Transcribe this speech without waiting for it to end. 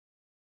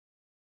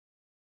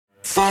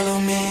Follow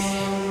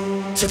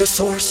me to the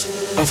source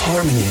of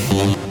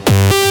harmony.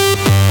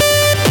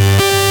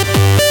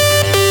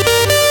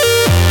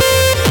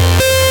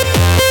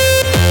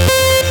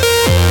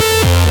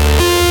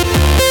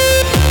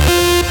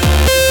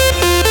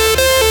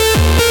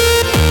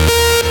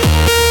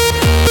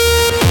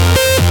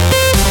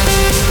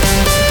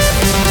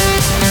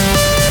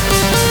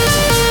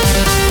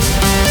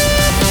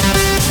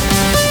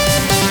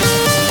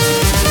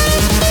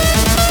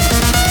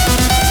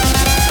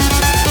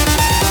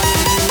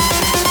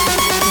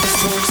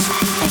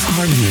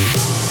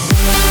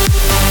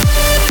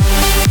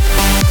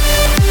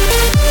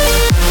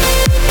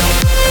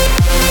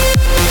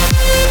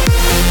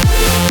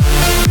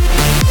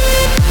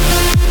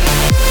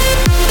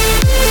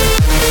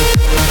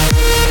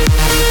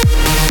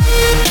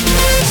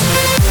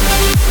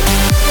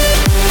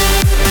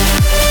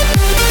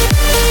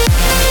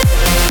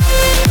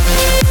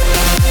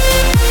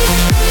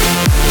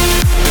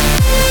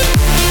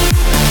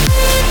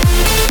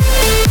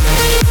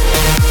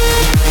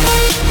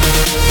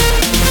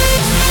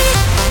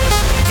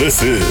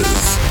 This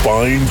is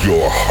Find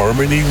Your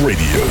Harmony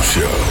Radio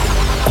Show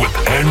with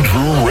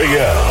Andrew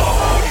Rayel.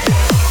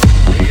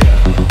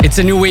 It's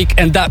a new week,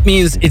 and that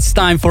means it's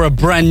time for a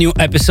brand new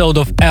episode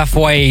of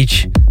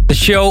F.Y.H, the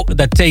show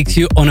that takes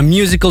you on a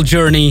musical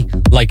journey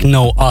like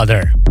no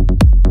other.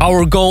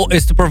 Our goal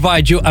is to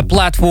provide you a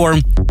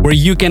platform where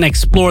you can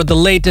explore the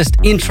latest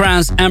in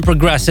trance and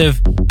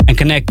progressive and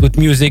connect with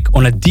music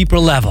on a deeper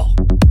level.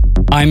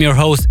 I'm your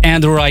host,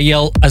 Andrew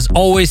Rayel, as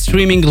always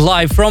streaming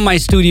live from my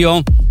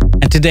studio.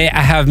 And today I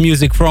have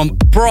music from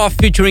PROFF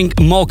featuring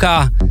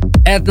Mokka,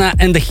 ETNA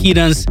and the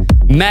Heathens,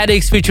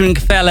 Maddox featuring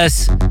Phillip,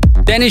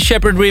 Dennis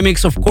Sheperd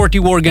remix of Corti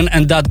Orjan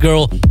and That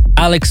Girl,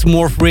 Alex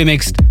M.O.R.P.H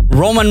remixed,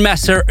 Roman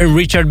Messer and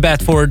Richard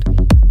Bedford.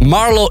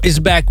 Marlo is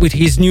back with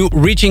his new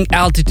Reaching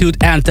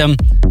Altitude anthem.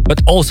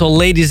 But also,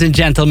 ladies and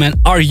gentlemen,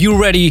 are you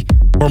ready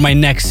for my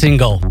next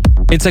single?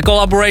 It's a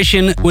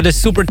collaboration with a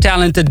super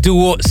talented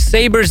duo,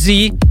 Saber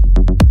Z,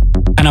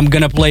 and I'm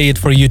gonna play it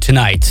for you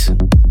tonight.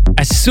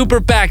 A super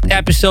packed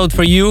episode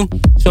for you,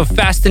 so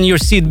fasten your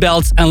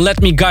seatbelts and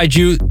let me guide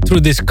you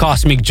through this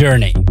cosmic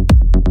journey.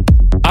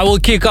 I will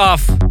kick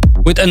off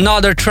with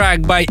another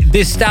track by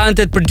this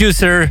talented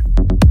producer,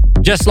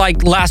 just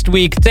like last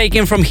week,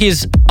 taken from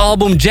his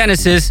album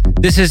Genesis.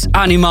 This is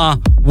Anyma,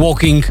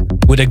 Walking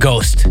with a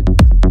Ghost.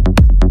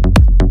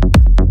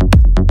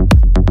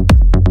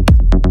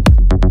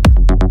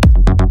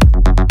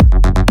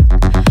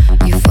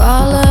 You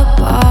fall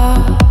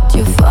apart,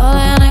 you're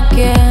falling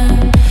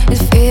again. It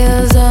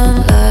feels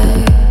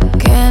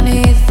unlike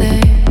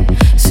anything.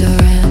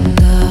 Surrender.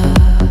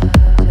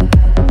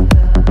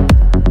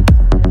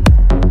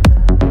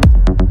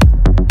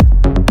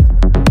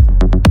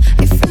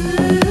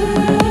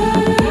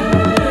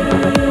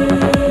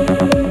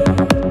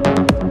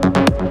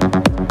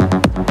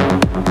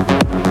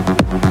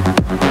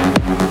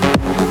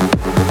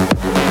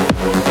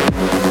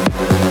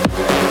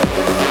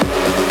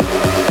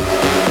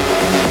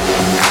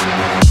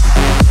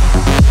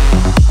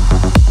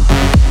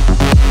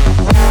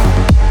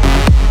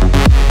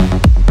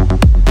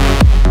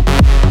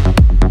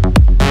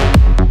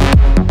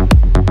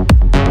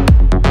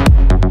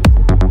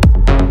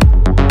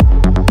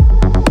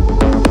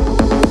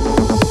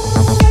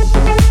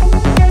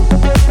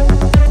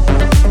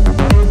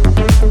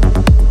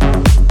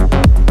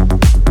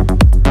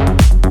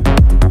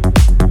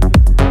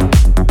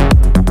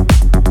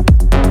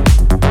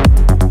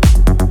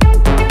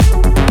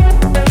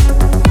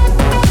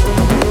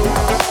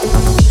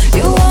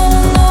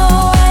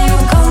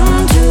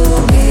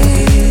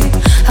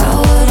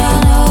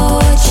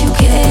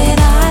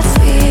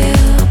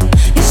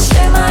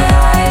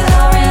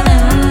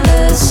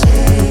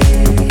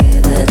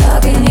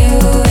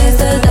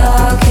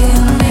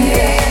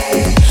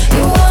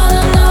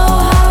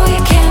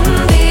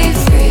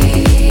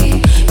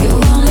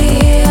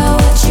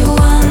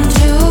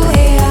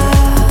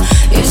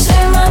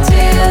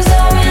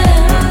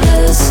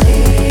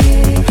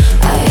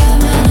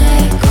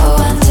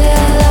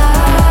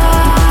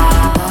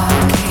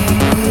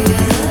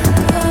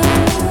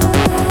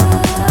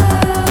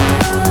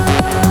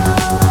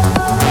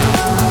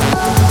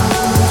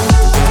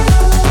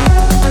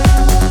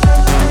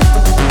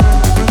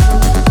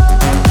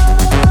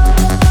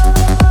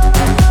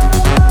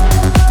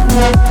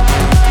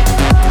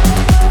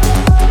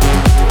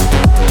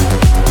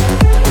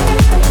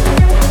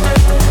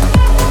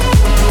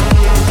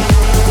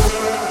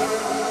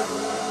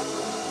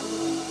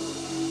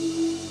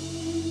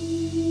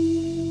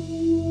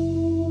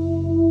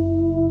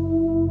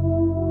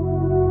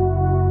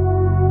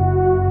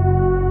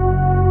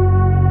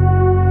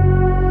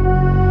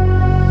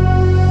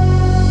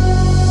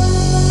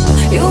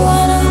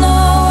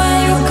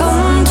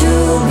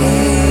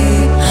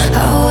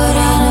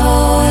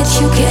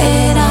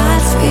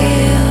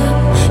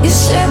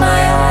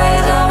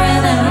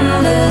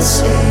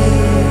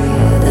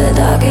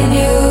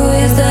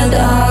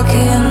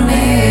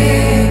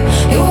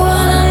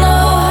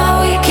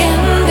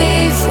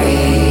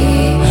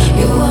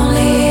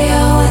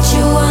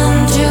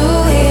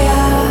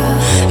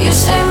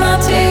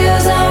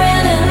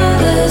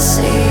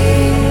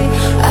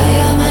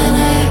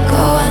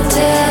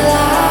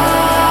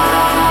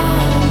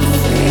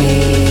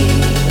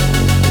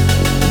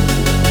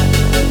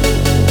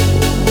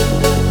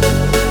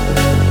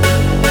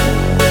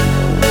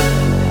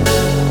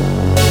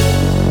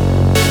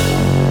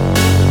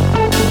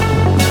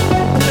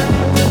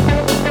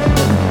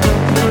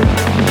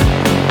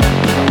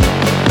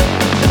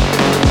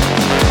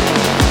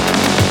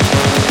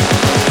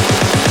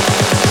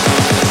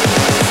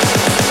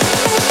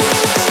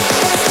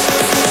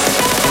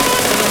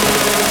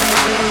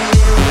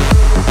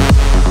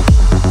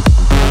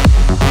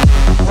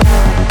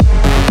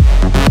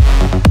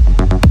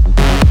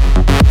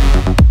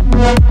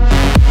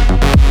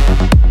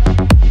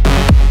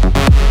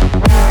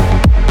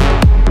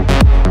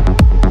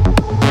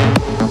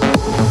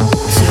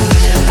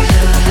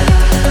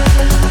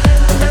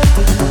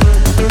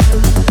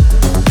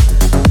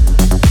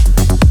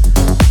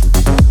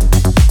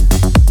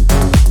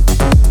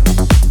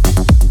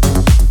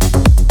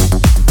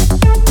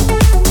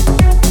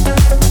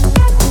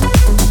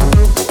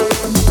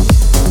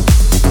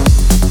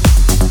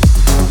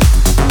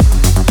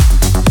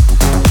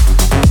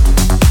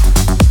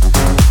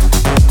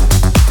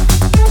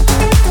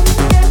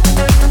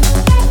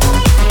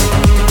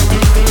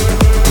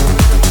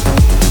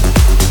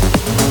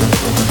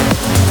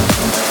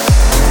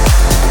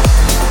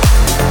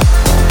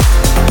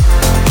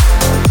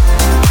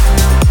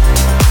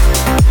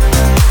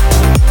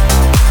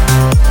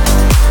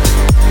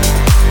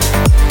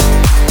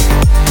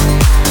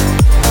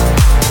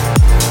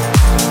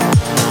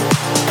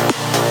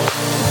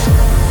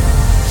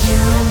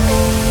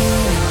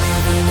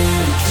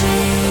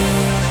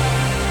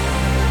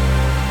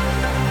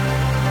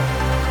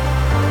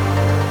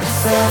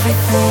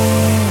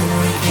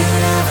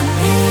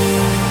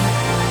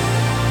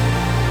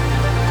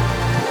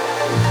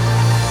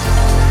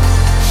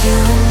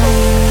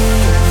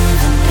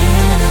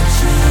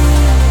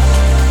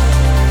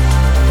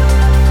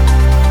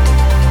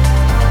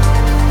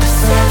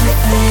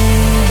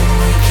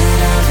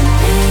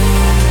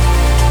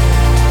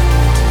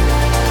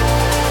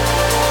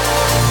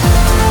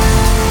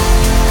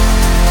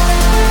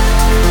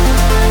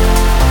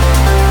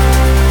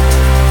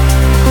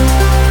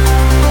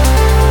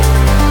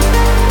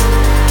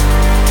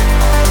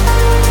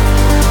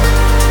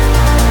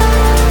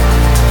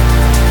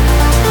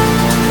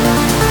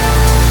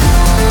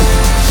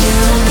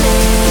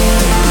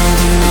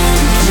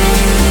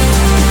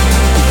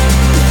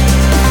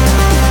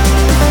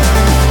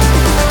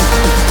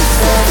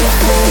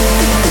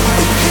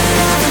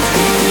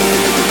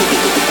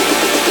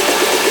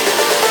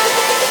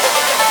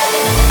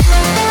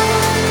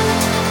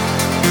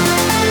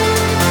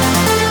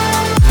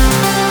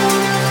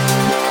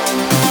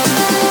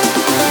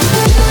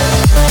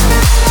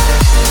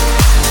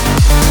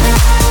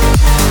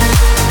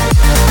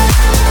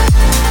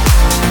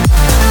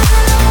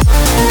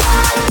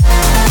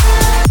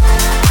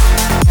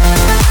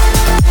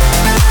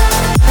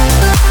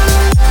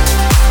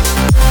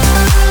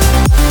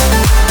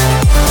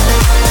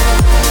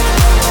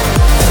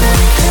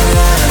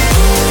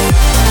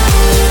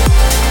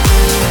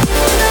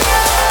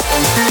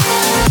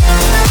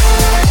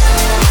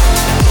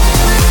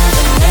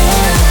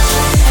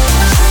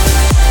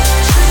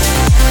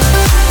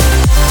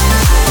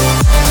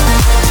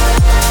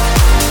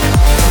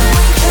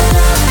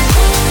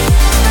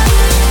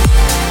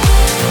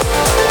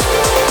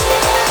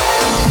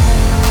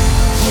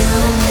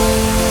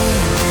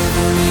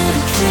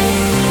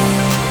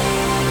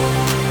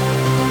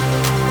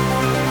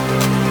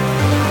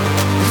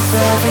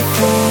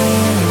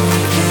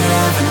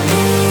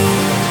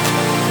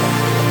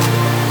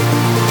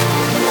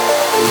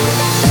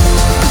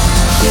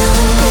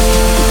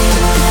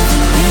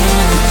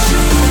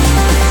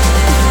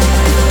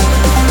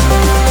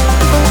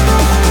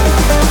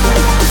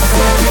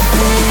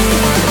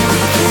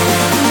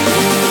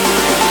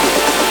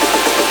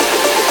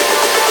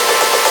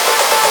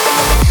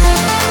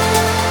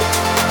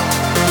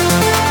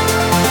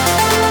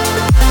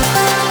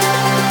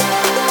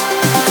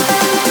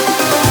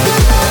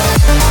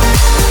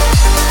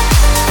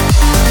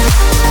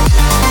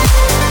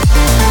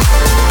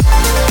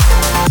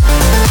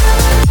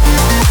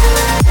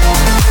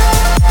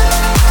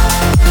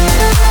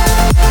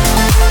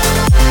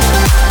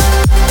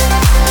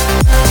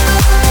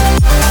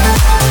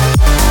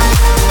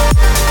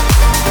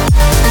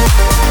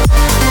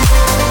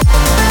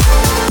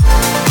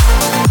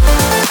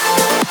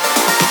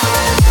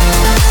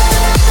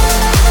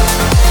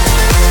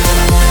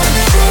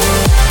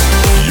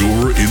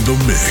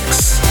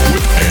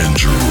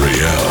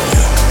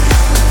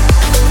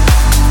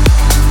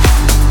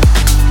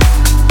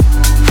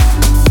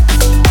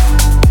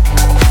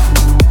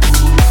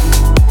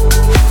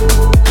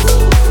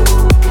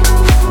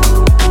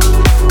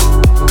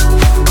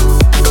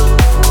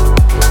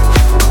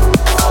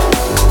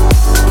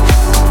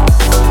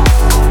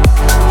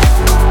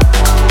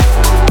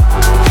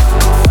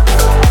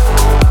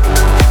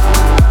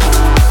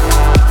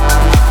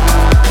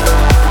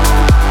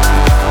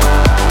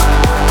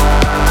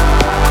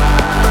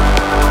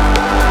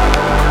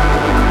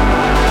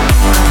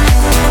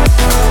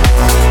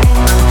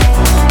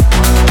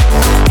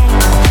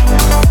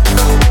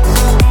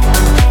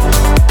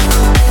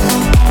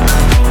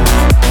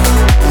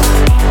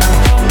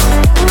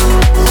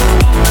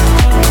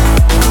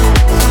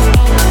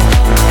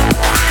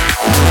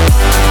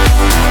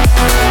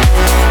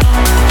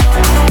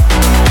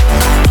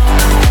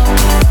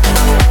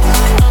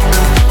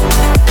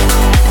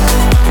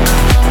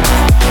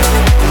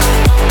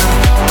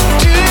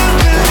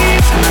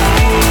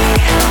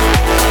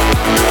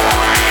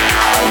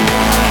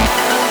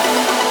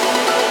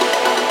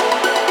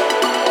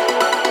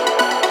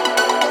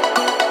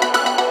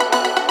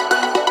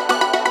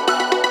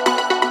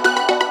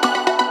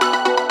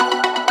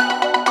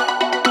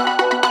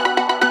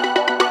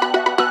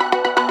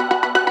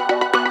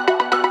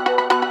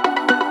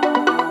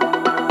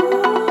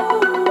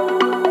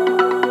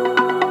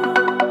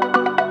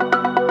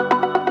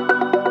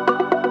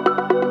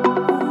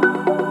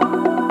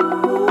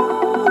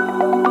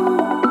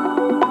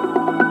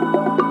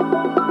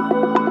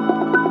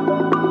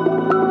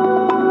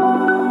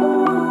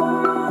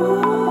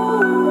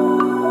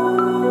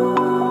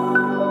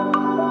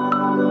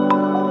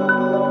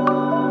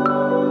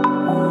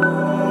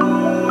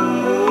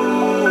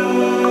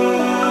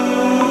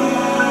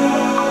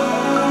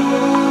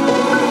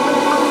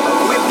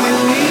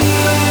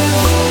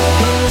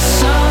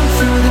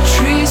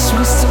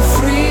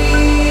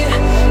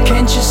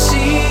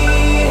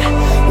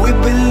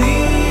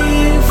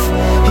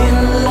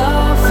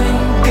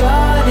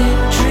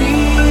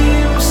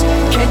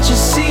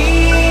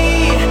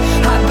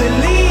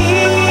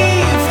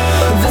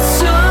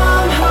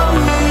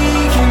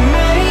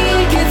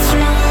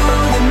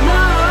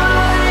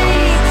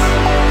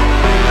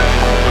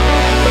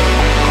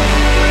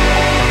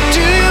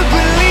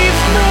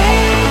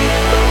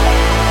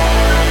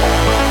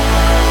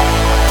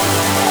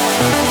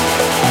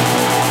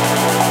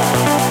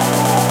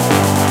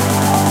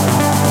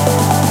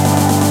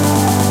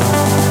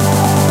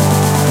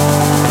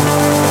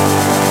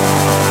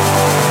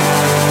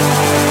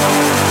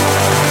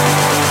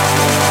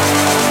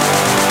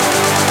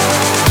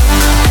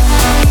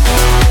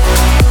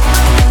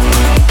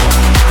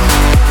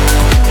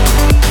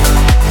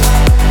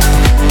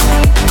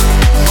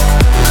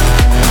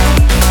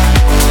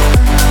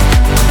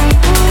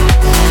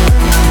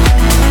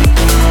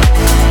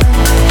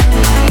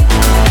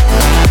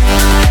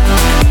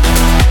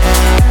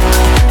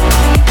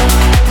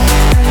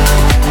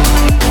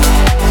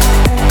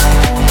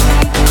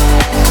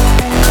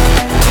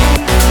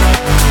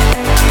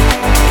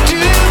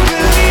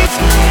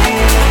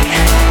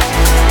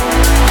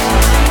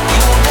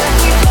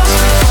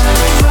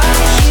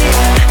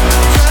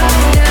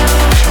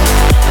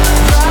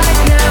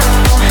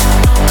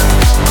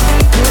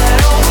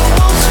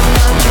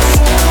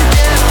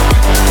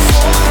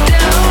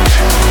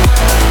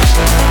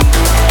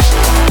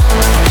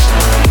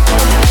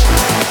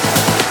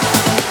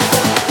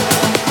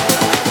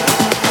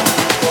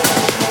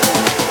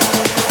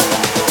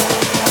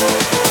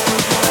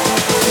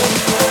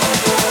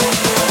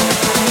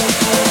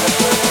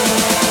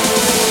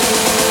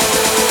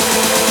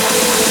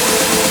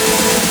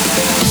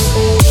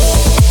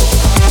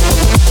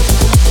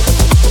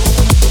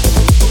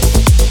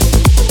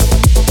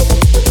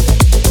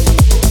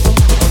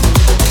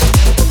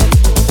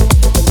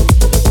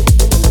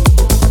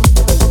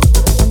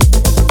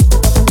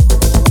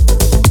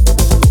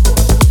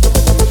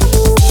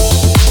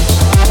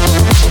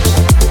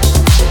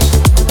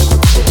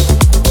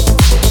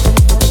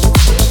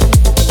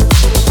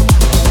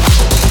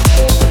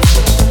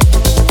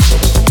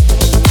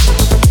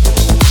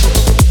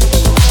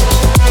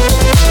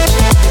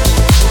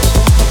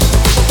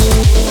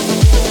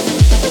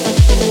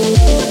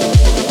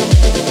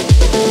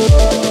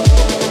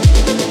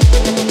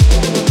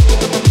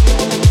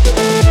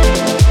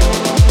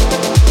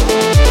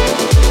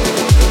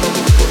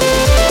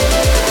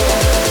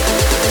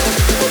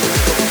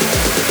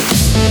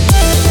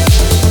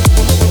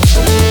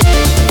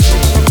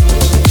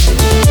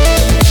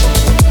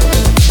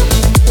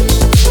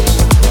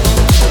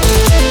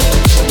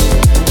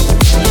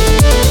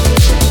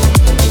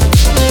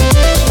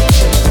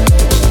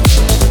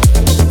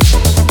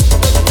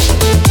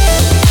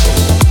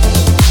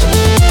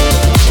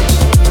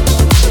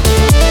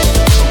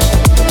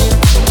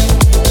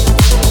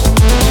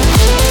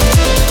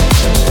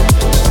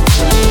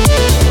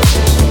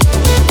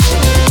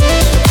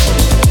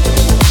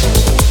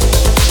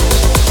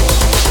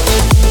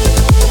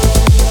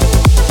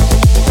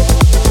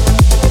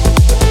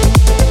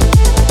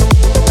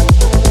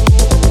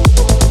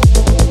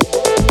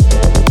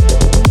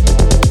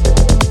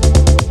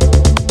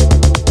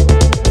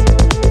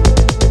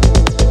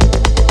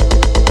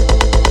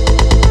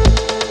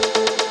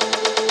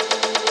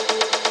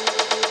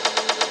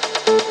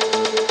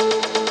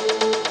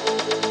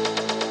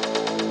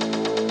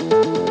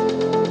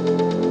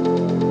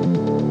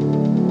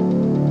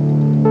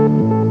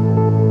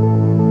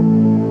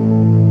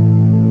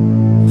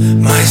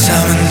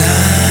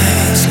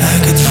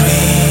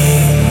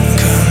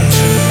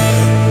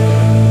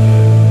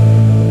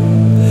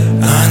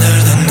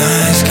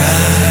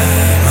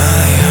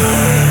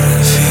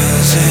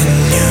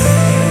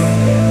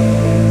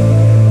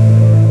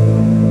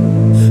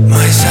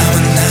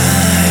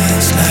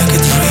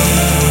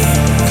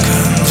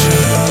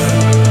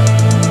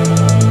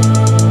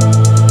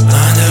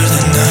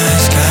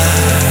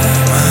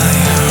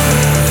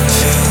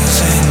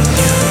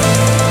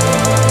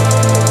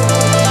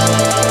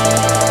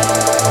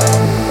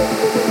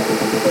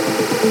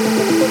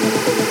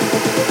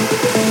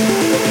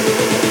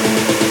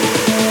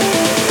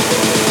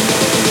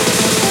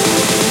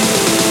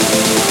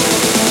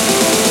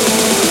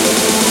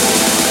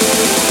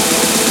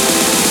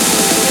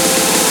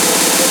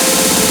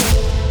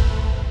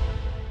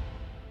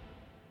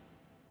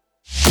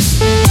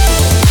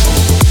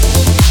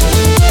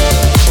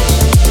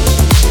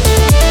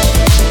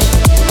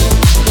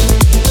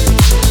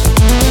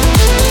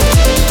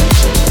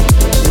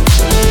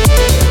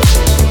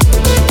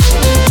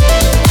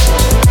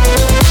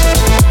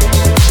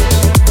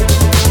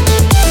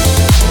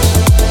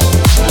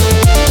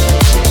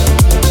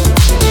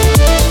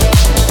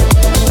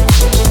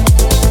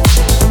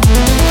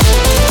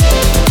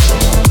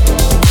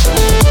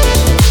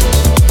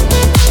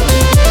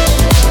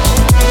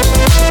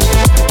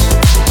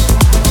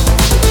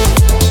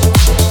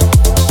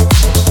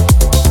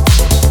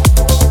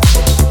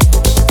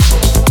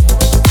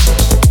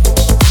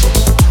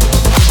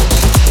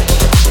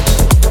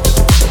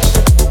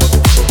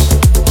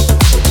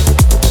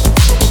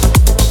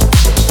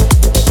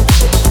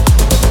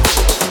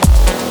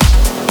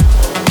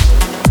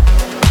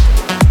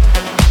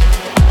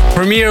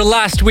 Premiere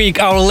last week,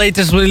 our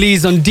latest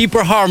release on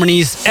Deeper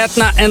Harmonies,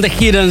 ETNA and the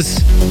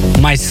Hiddens,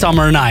 My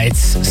Summer Nights.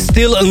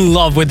 Still in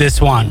love with this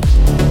one.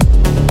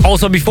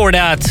 Also before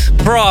that,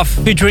 PROFF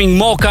featuring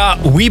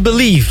Mokka, We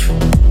Believe.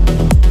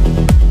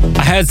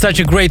 I had such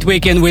a great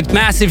weekend with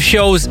massive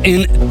shows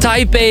in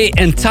Taipei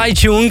and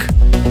Taichung.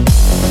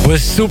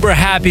 Was super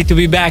happy to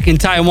be back in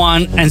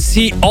Taiwan and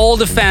see all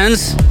the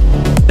fans.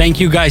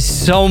 Thank you guys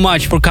so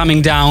much for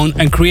coming down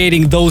and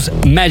creating those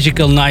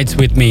magical nights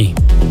with me.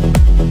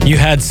 You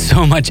had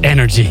so much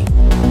energy.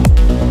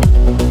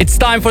 It's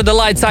time for the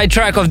light side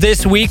track of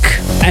this week,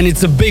 and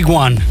it's a big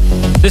one.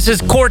 This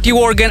is Corti,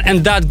 Orjan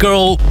and That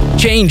Girl,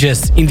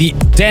 Changes in the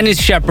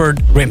Dennis Sheperd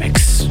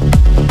remix.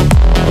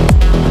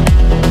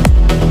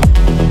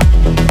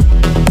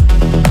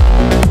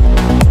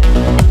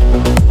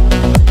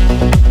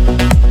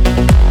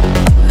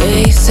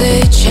 They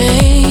say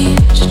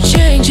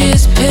change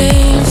is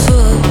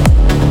painful.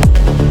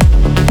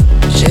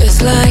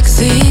 Just like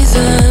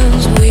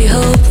seasons, we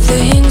hope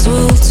things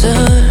will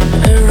turn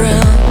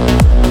around.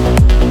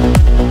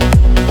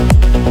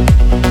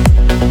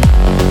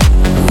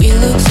 We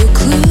look for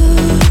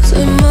clues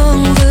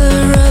among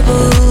the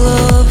rubble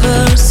of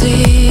our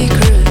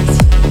secrets.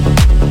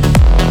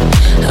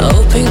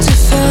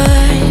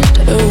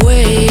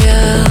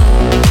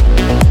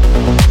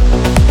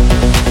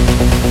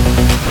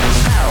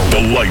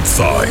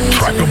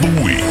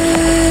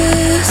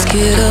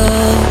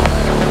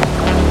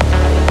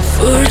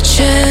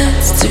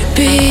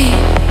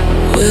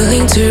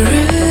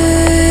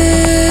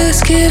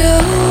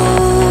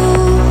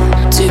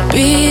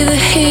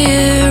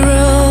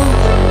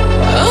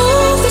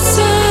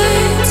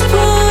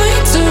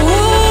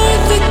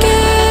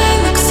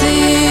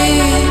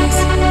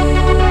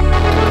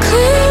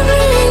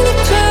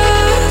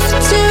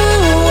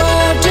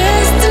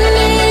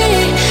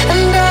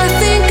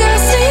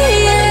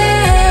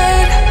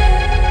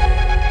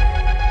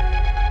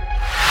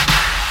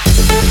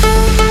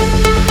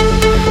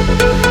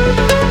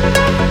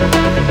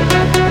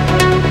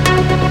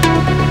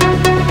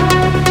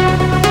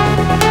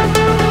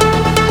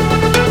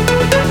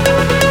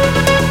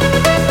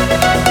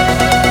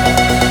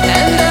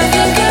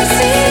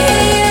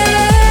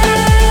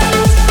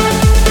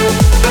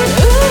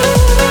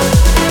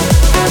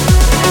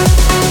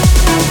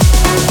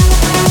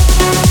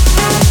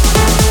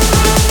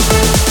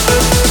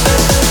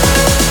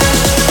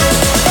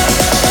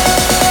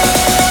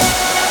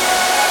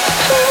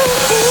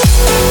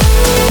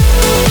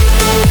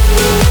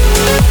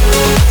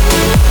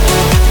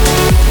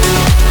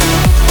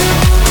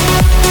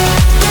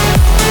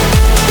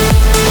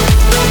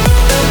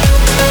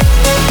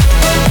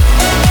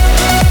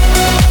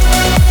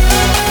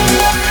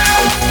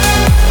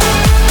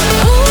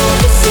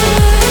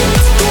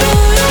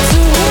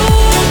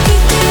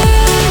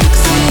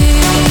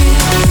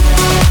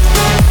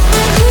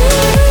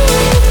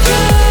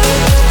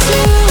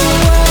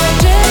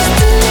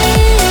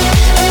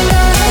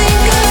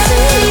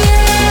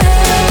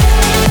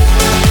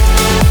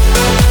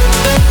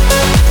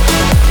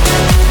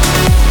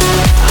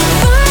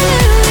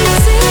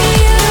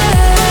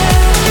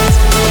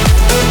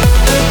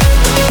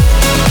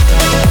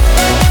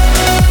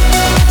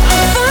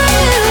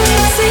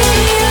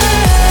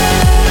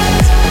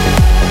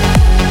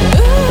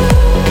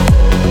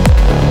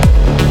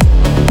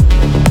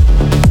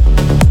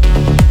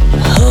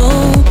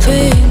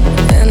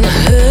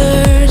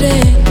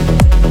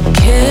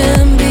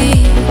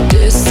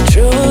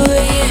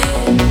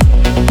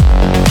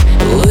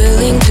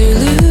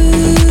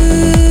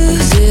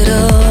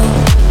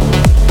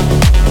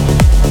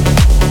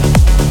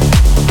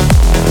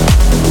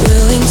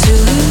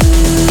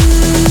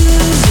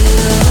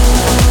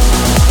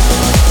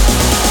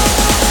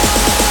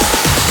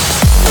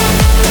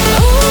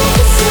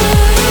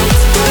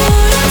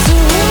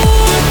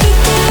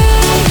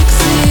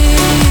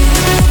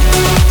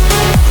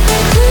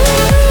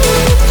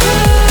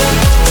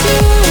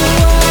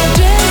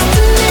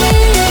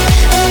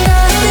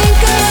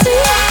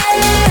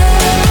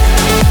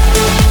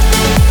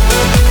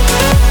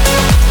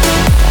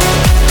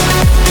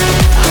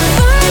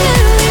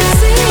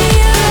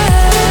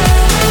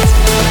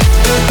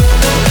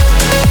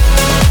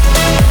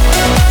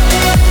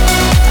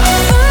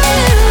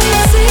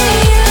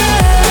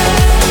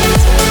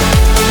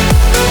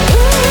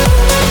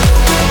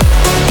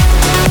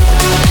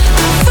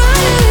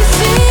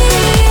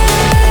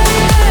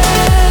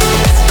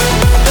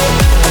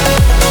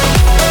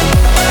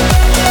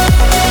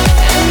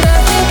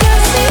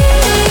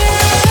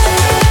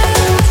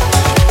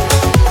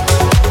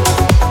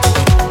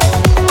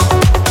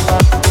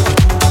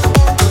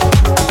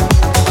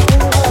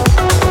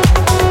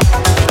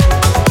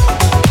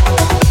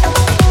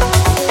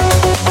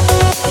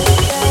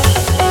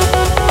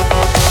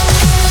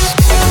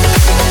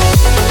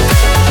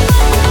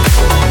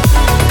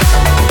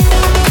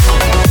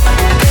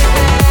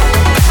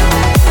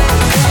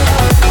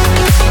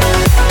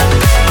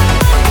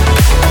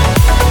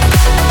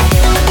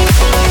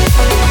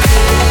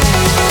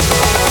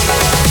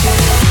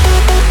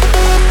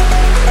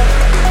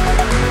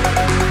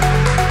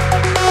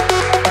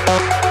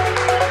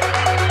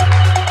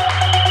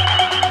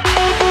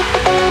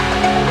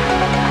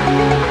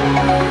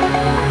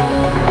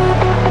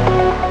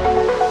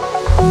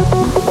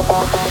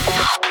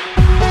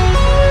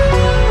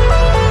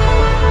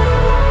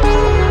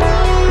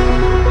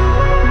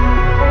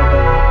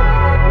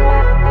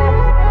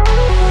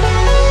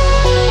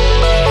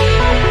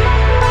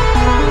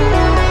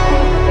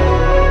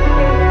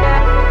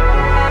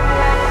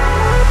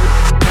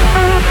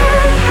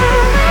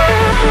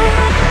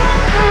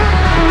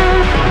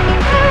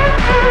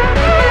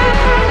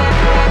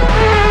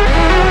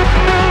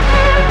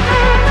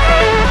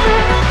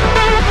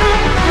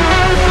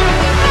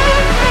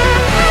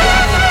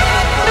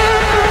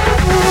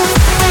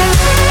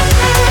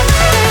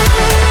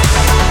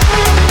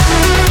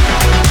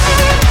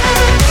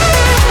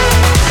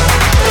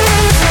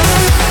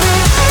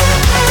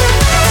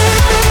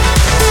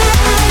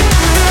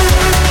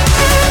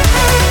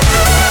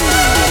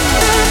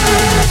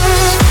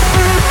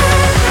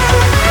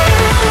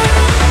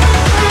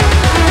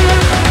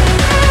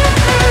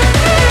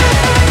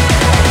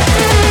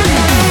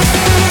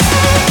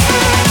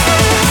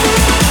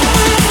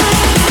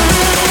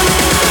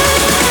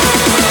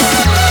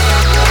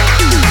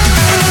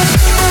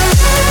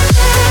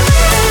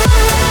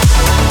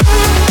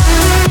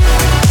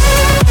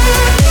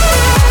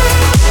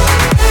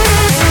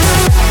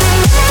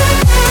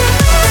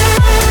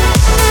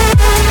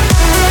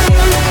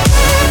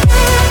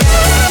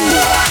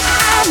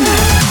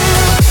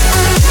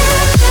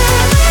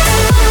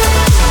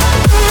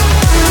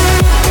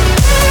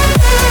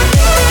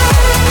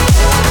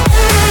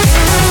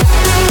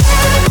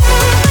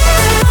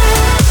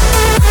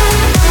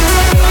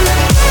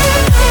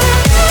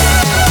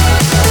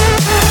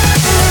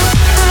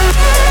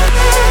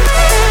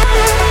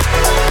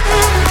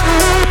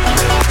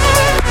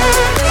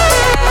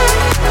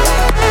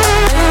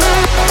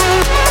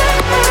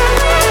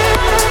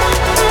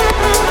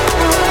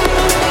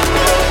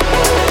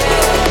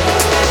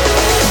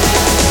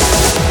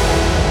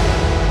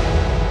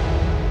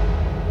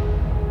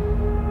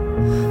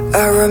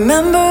 I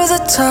remember the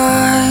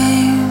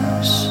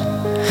times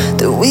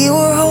that we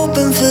were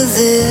hoping for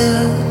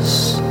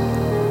this,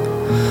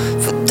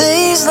 for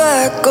days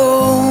like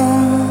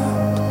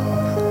gold.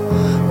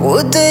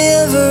 Would they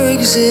ever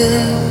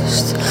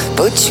exist?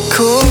 But you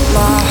caught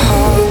my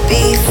heart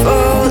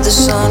before the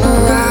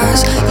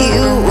sunrise.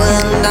 You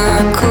and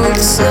I could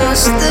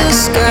touch the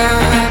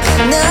sky.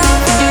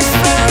 Never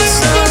felt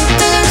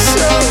something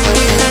so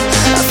real.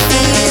 I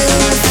feel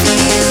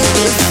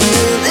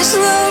this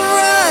love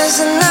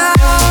rising now.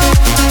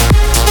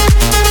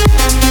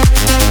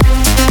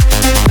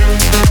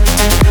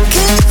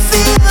 Can you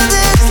feel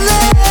this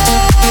love?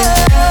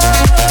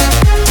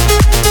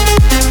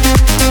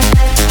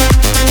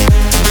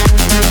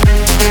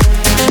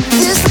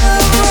 This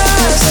love rising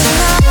now.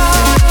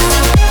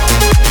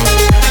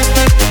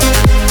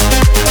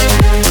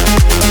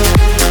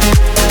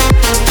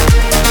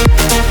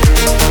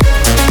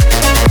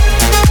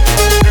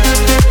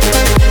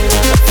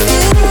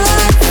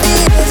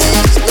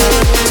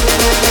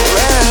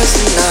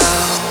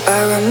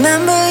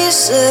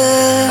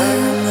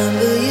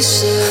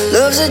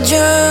 Love's a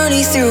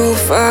journey through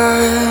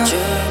fire,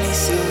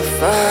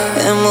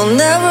 and we'll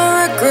never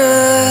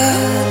regret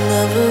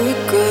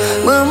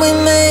when we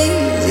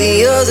made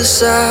the other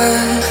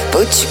side.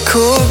 But you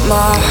caught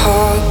my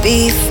heart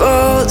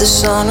before the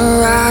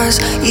sunrise.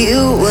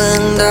 You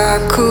and I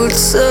could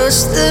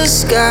touch the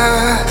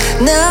sky.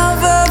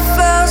 Never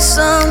felt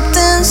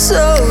something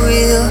so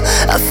real.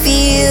 I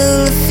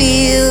feel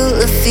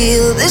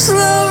this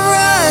love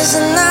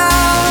rising now.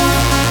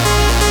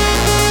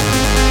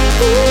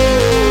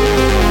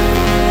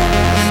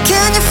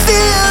 Can you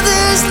feel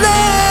this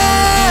love?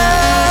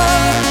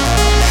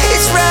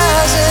 It's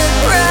rising,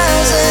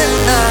 rising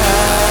now.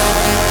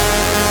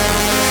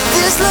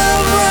 This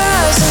love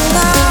rising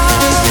now.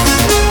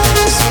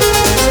 This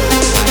love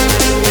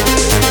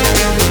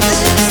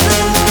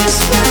is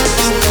rising.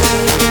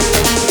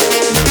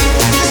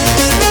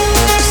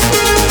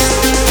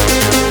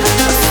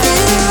 I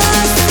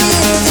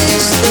feel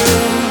this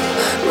love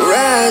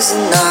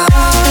rising now.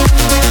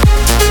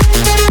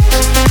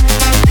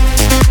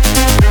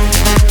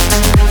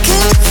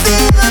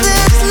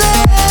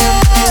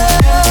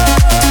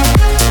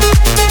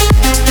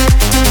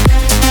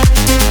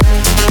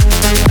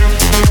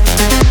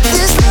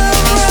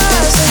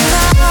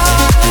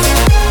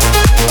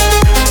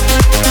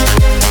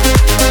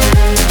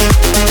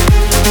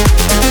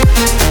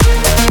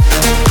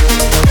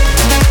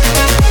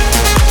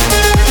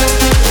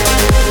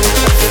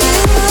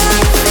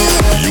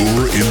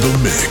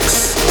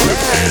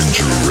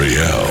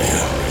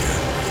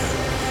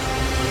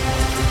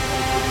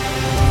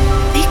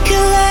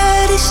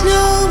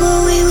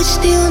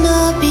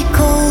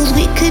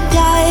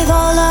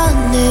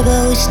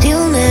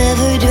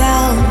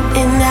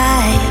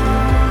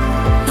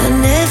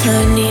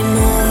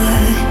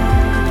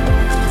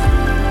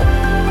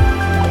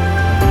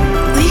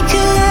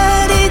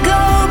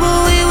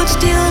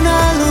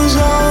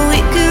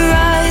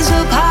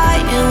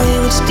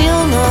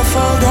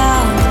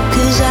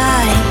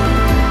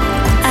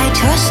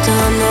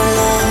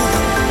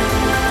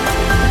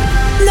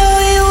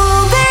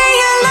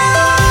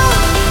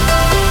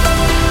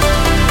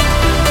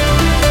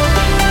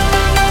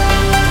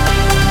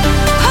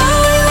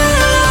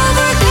 Oh,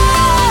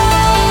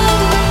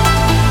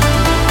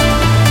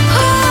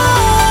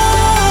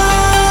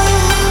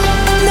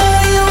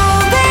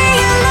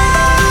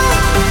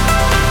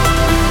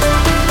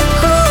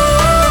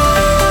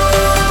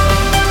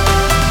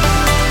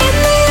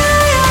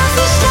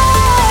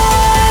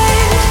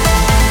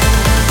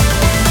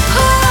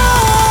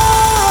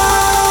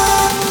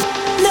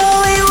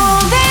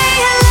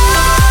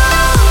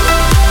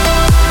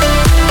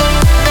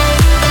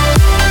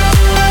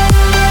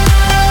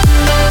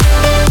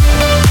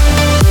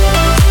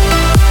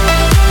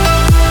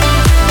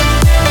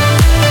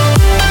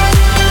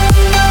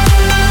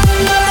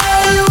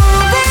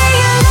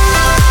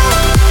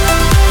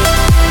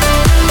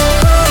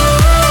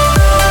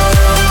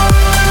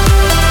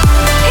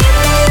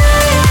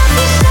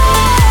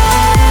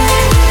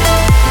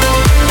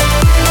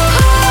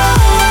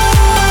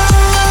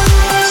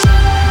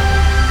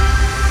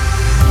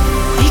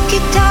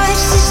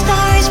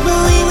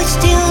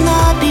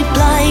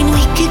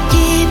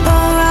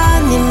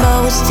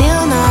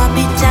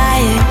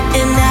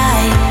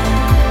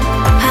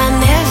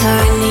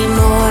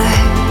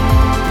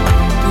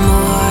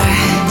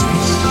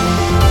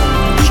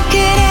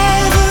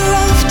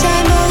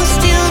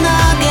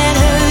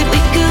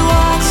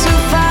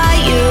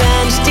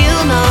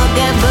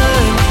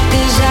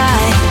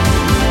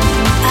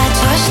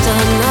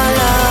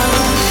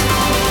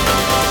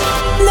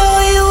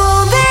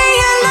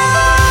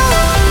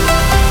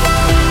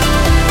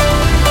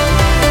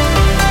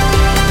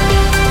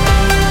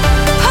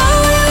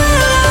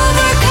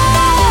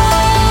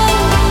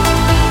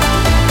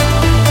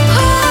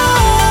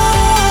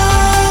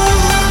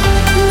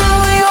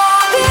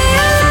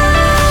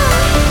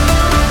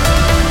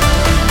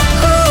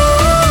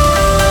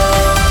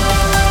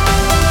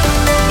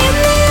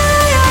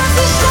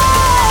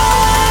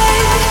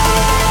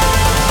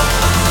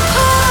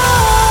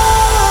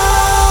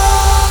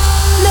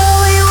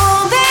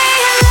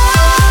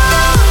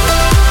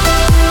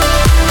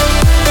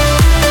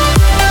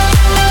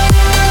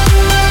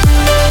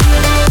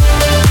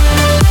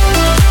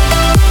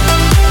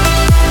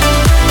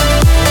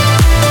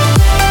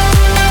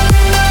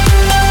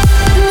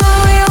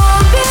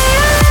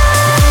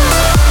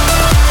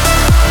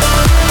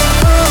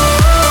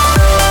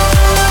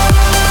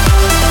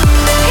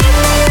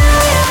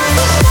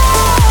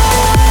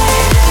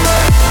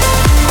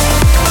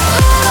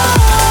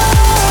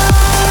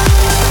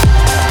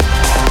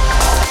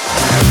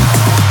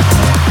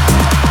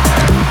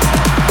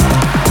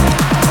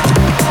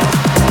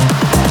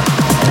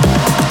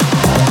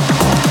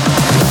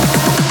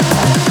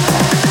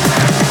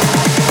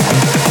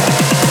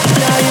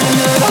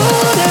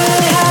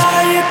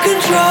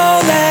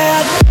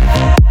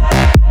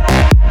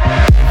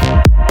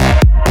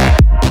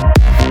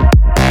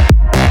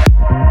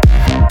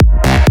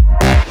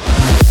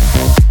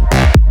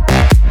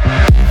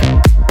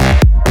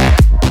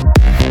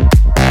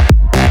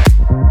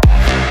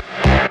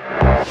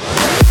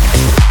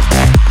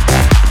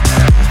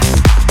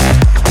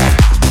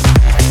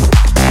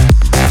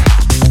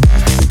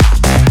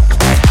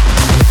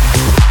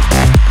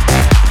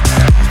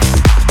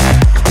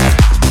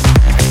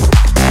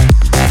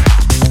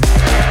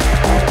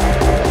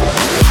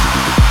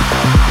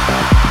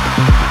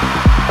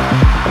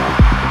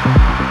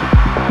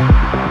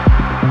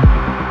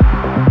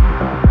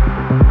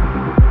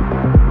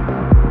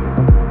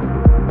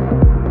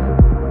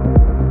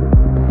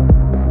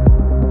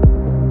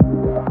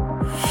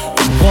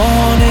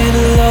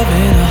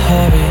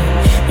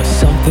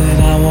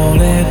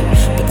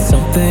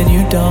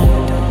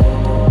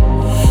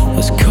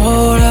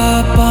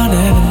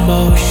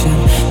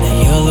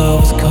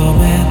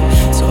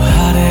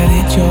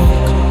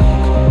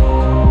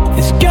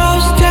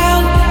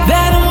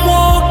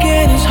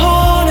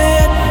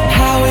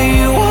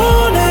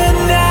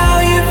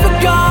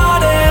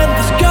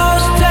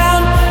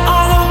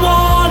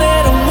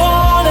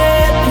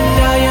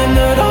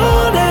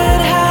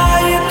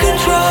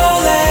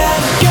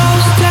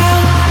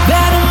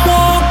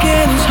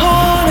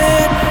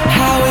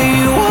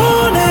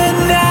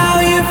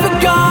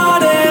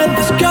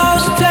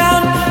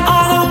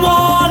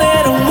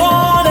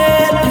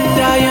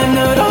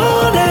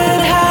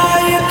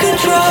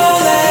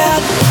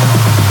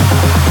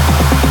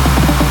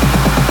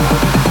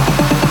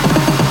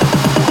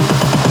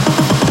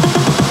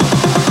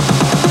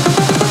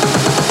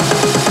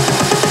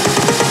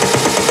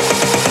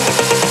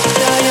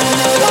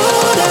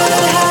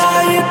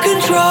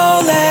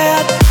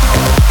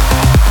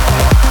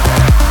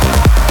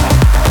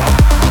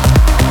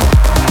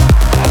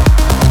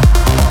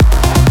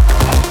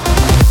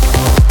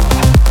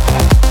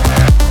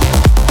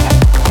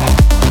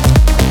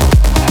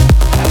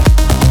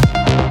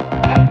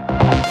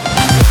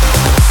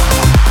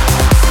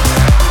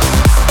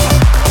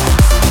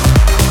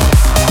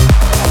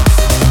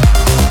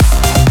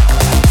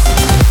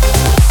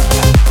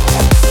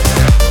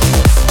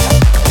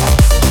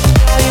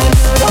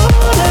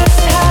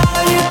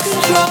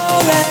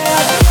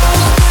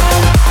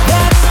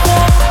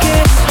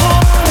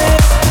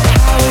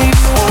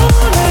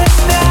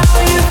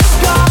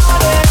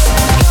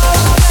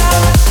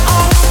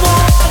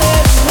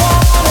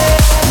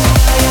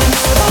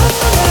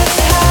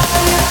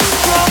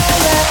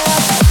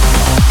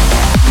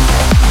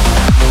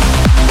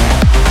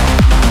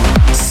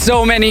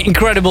 So many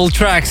incredible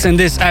tracks in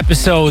this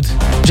episode.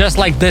 Just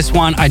like this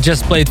one I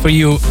just played for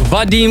you.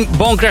 Vadim,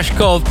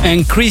 Bonkrashkov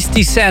and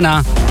Cristi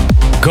Sena,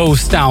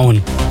 Ghost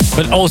Town.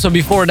 But also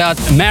before that,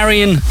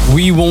 Maryn,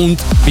 We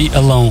Won't Be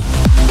Alone.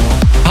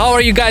 How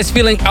are you guys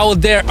feeling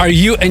out there? Are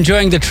you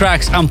enjoying the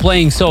tracks I'm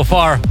playing so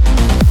far?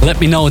 Let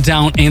me know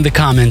down in the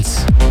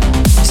comments.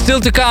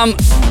 Still to come,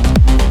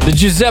 the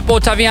Giuseppe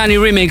Ottaviani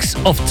remix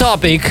of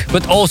Topic,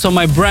 but also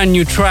my brand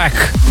new track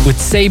with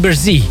Saber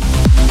Z.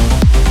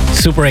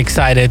 Super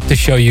excited to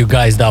show you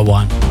guys that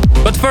one.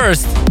 But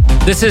first,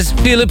 this is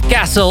Phillip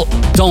Castle,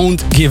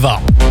 Don't Give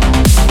Up.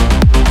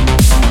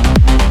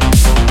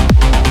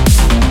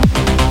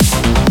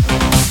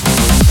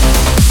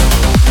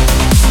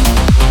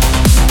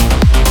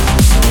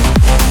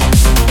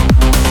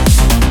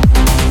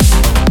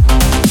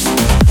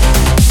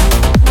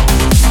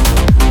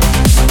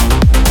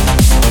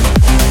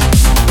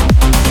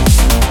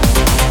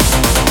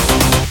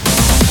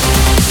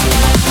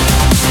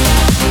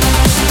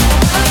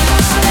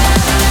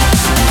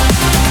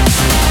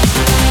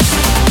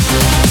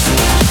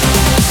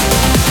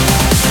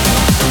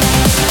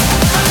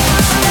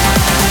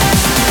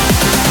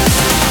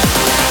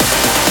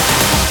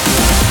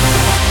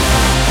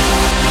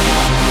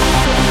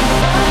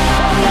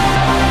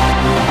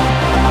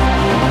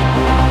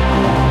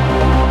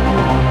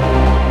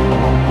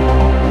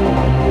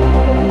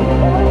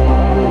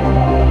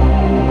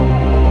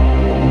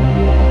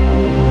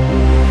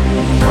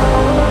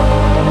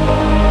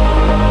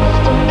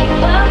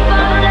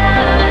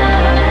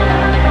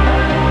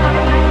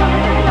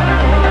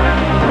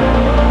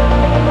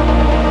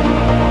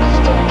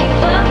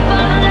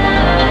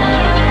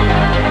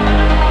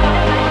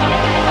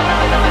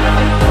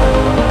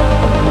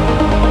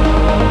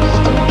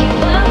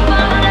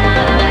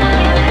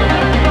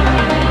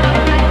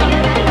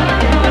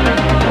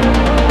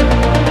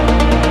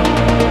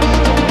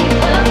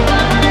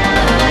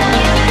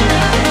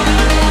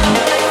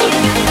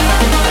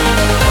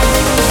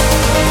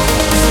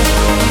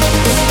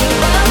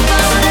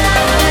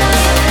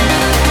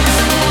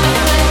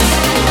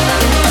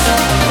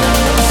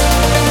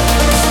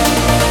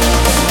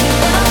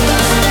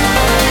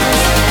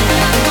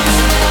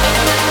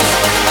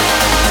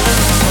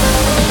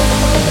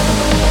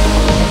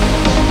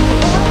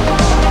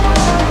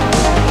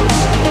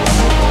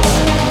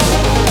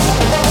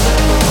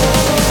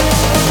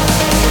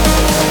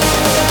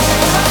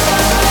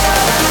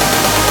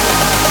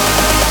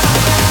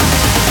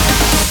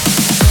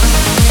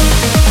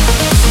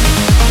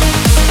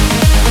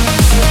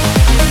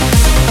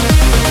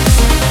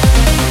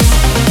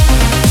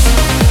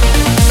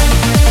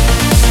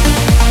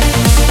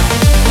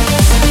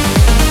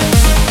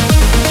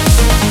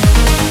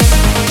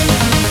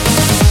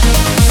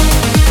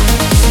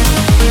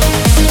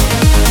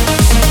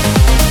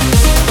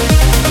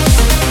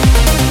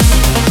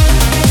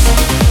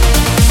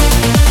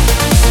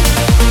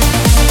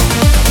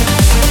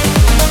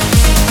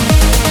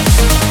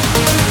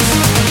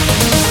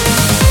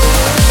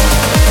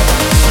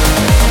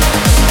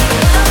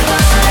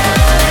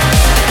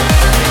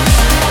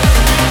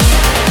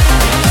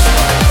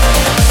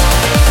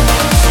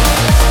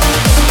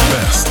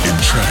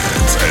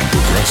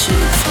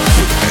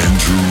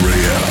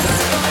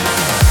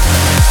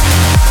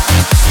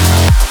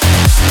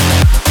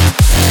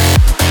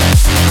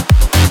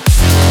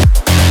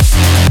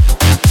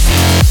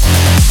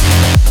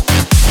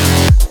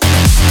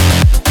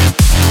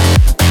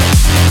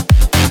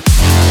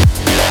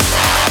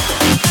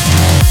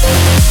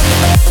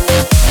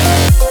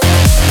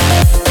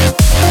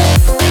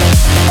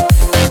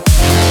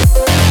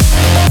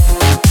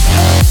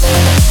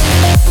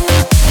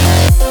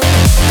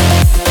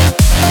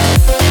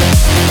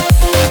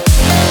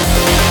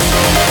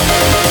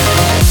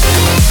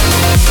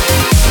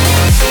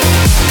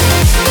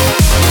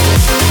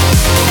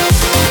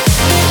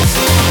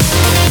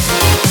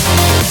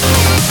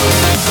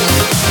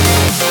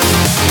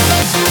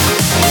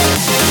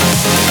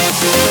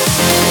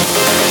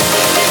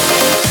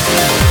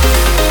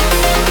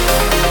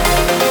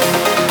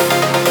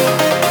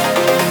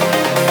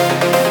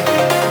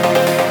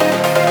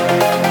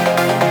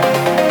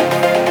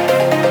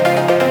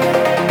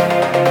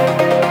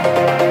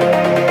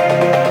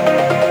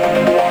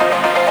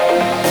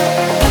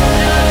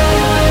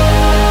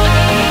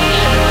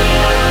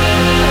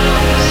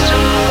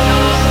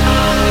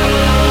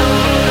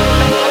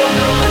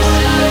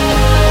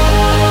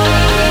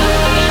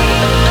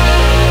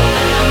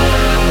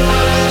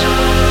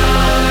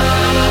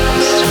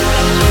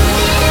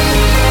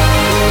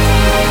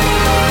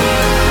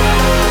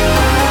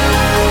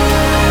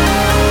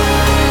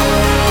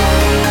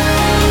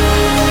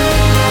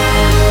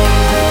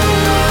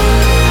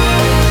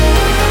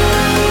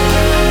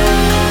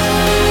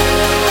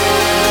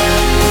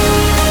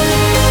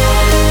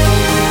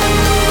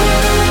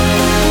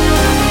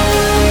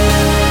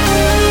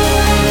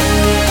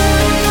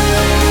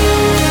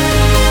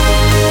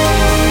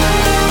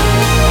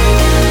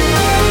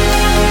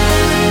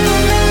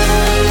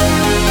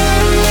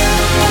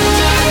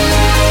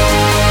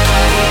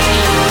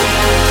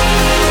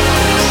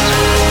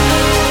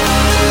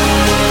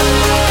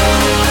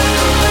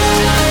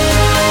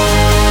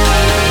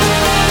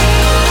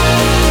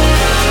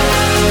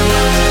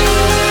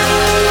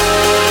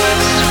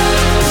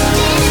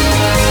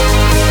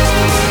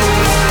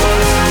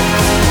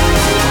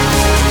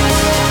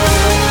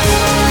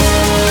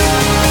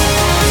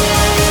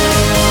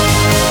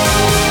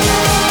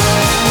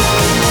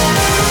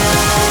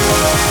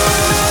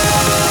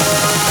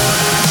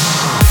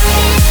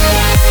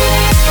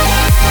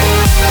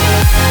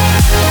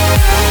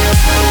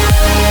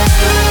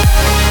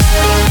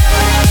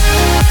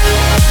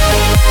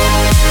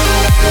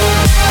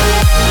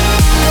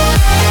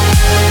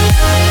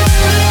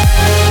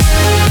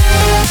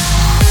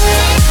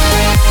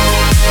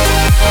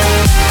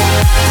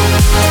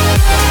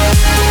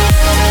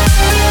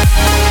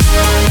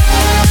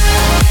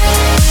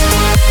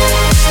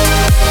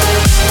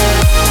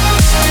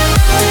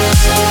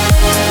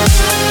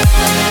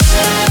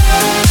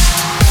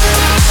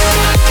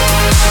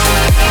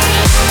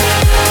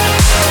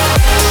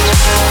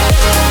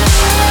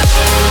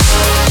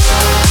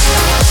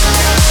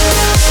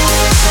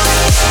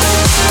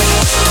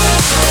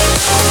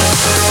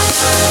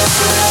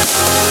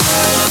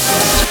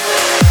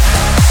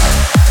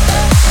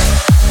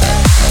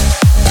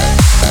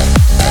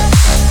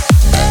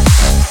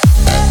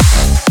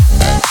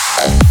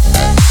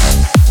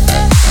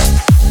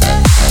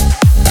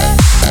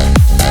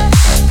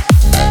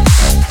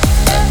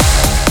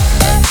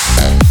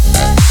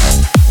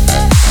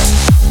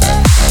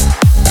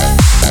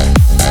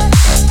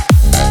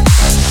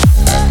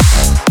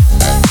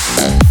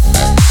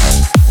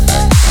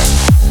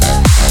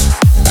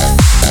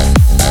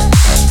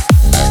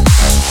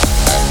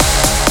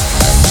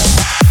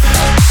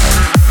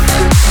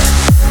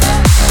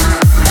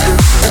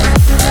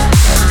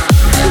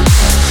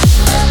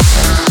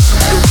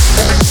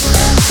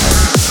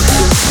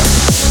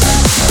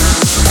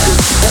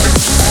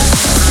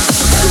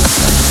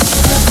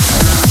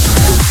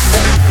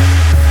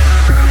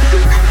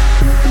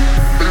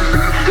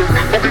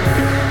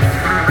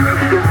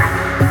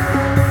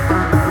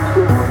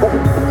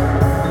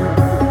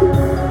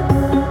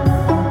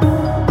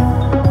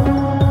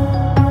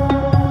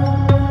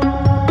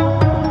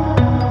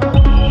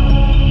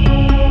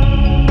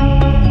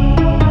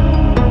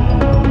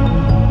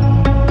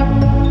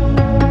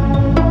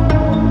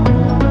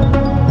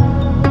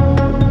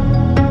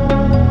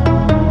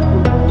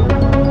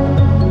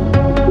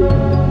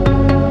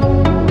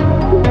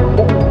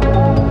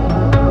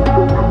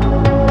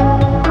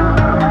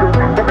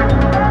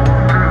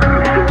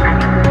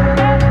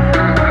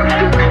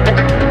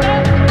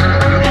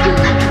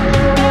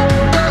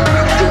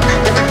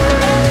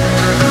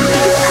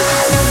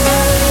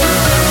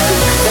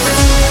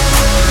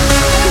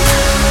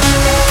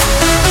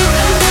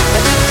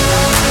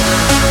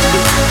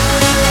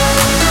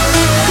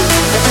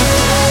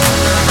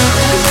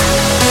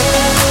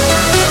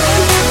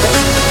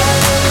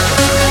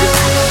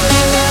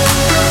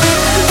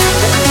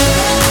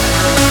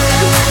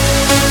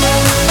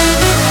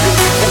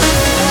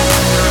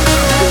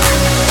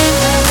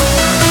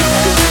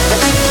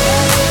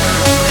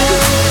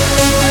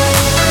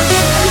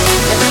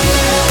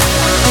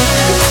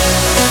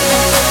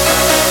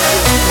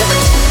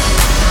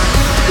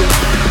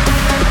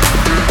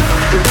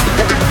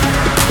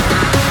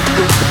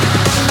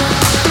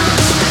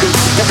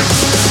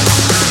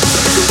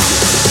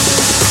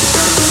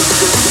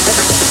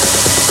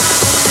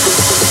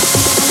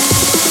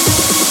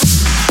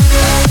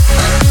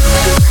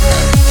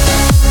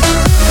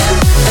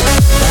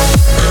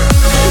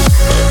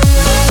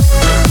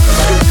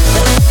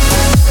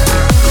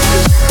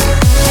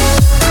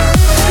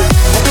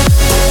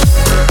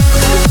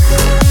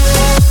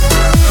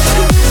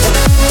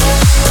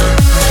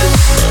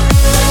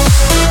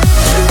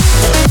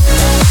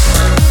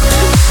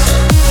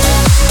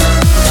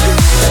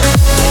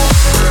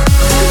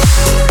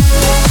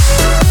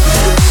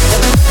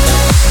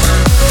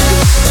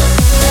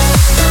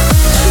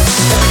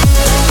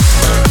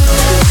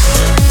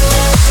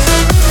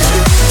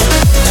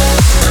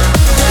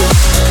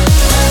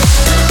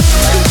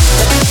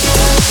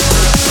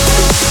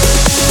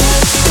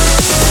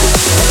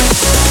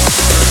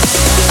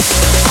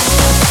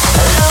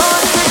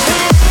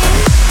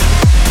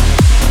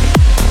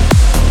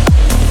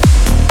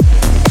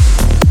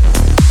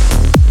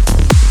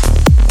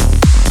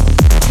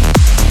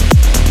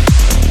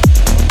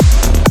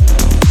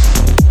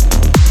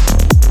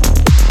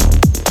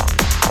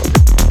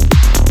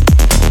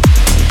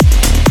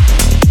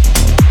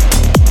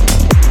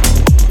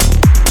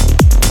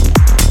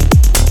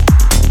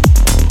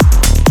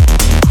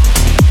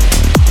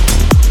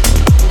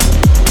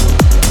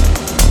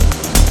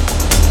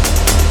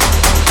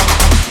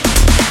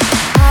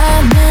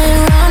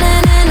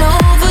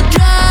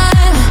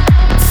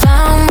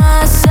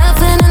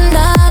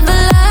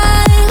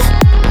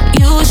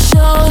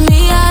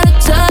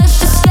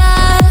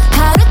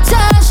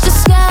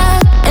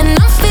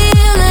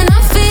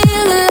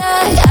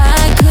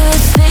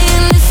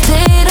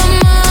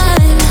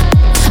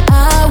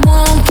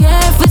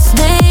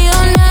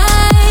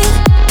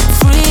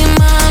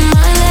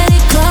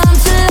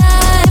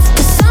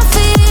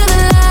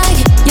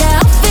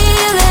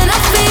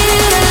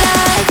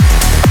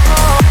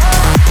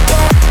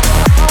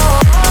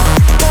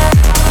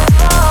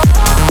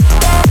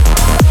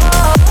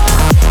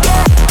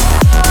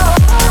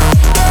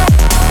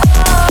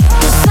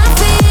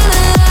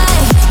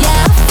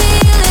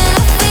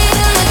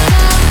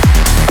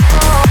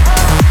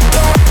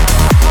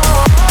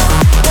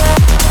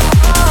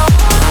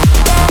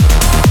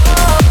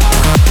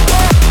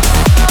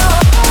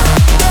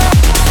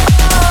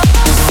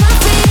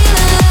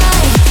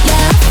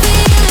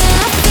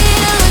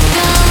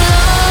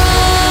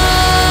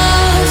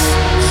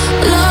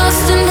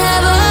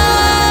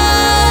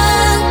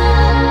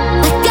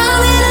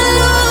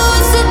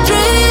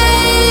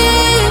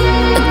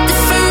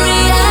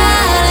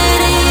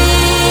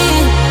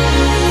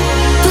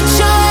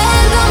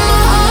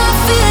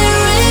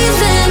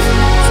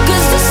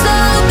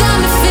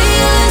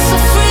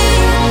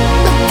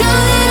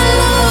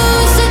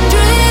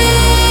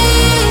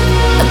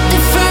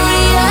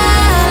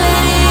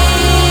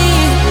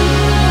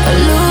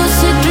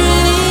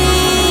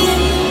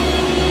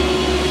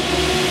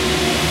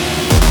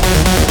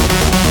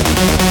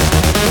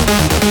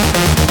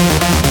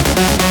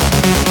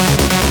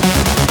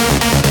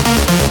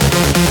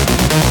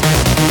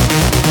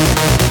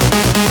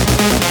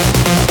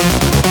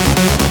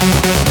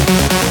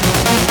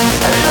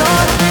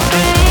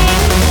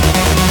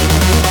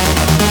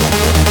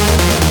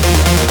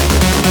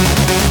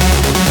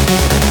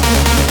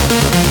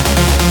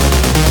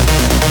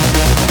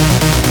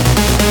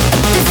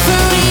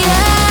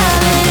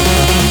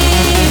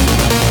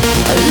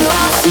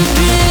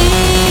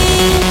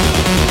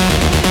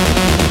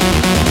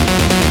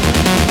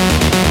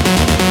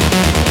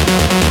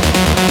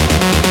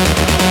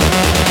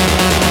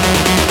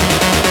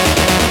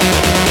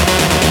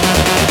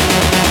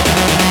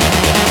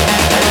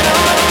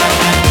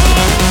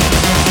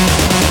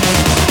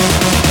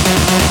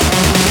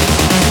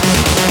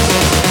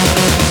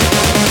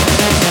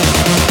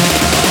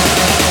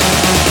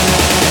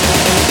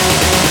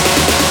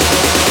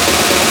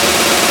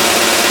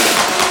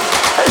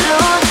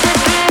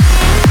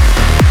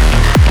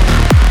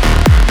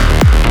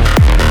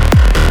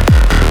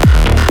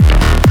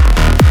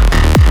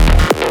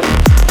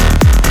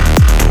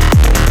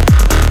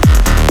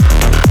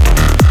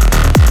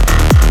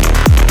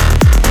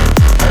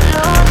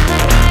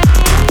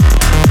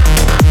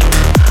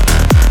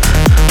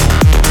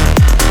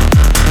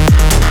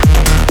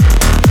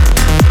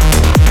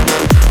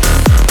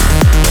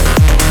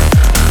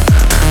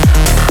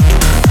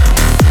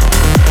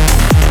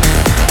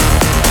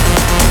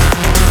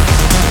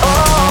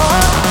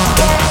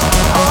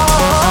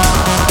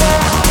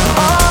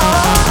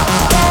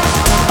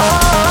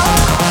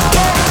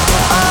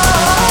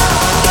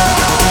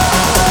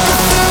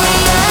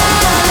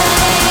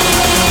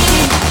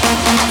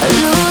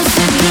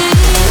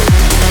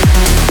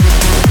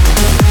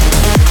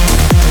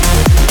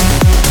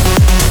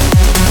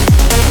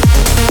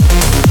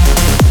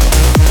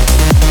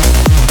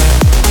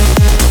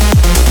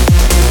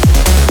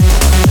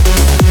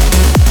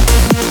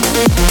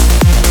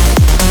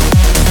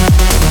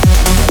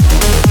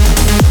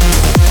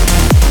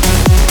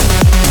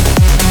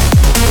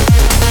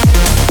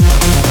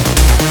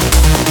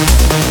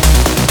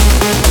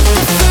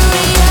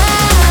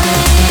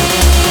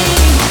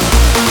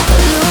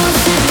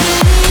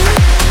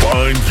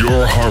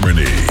 your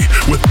harmony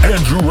with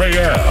Andrew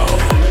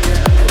Rayel.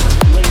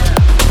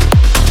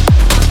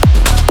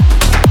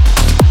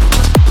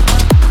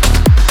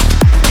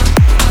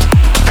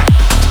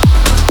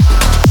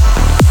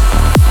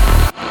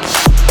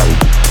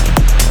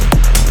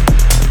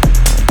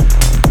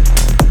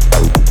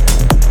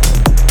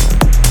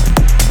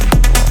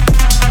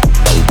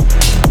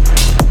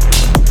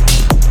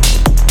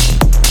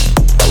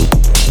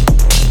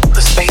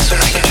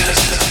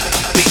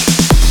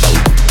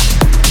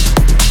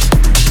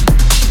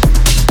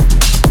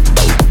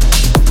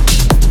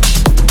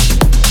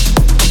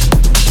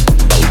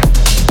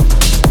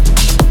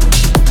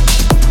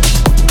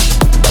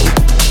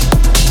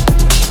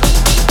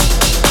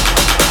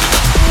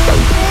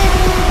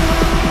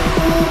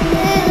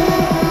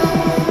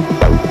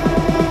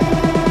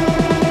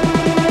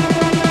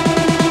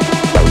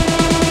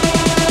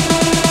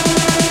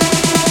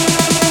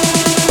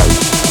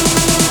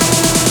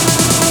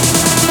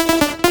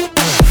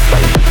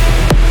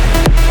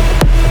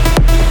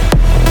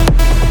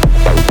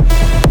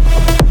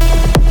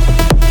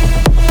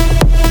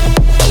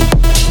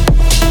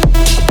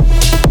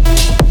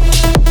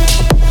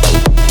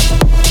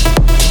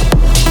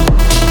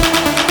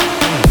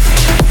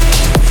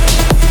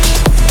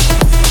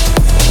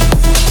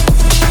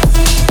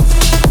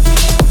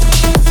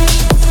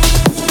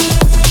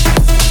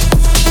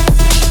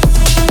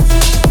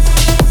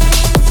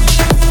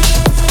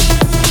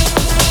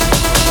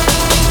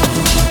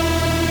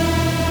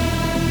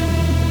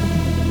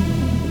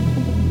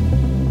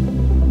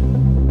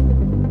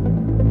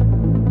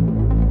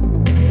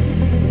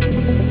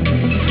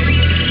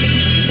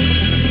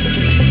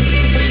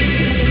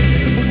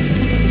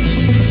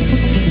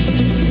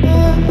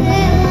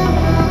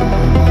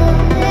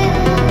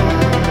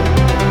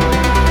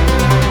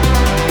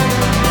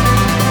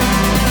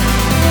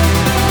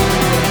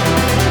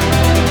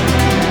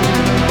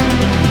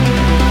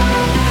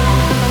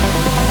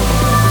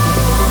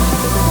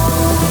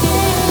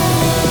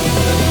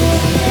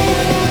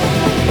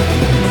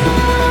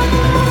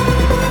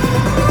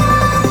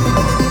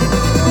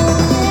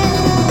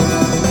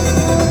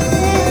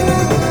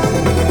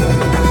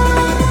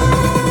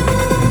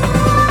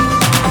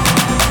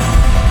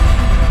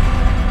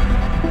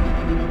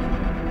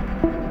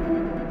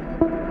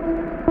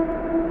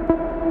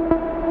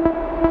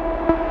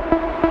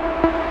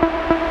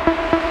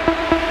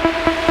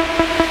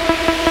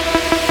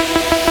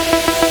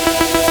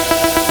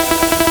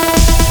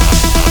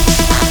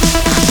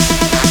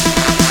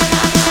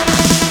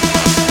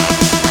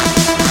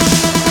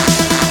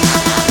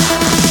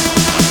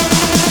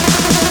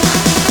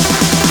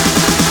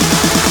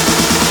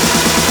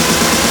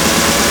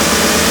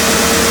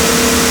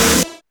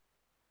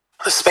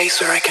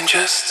 Space where I can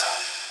just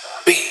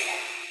be.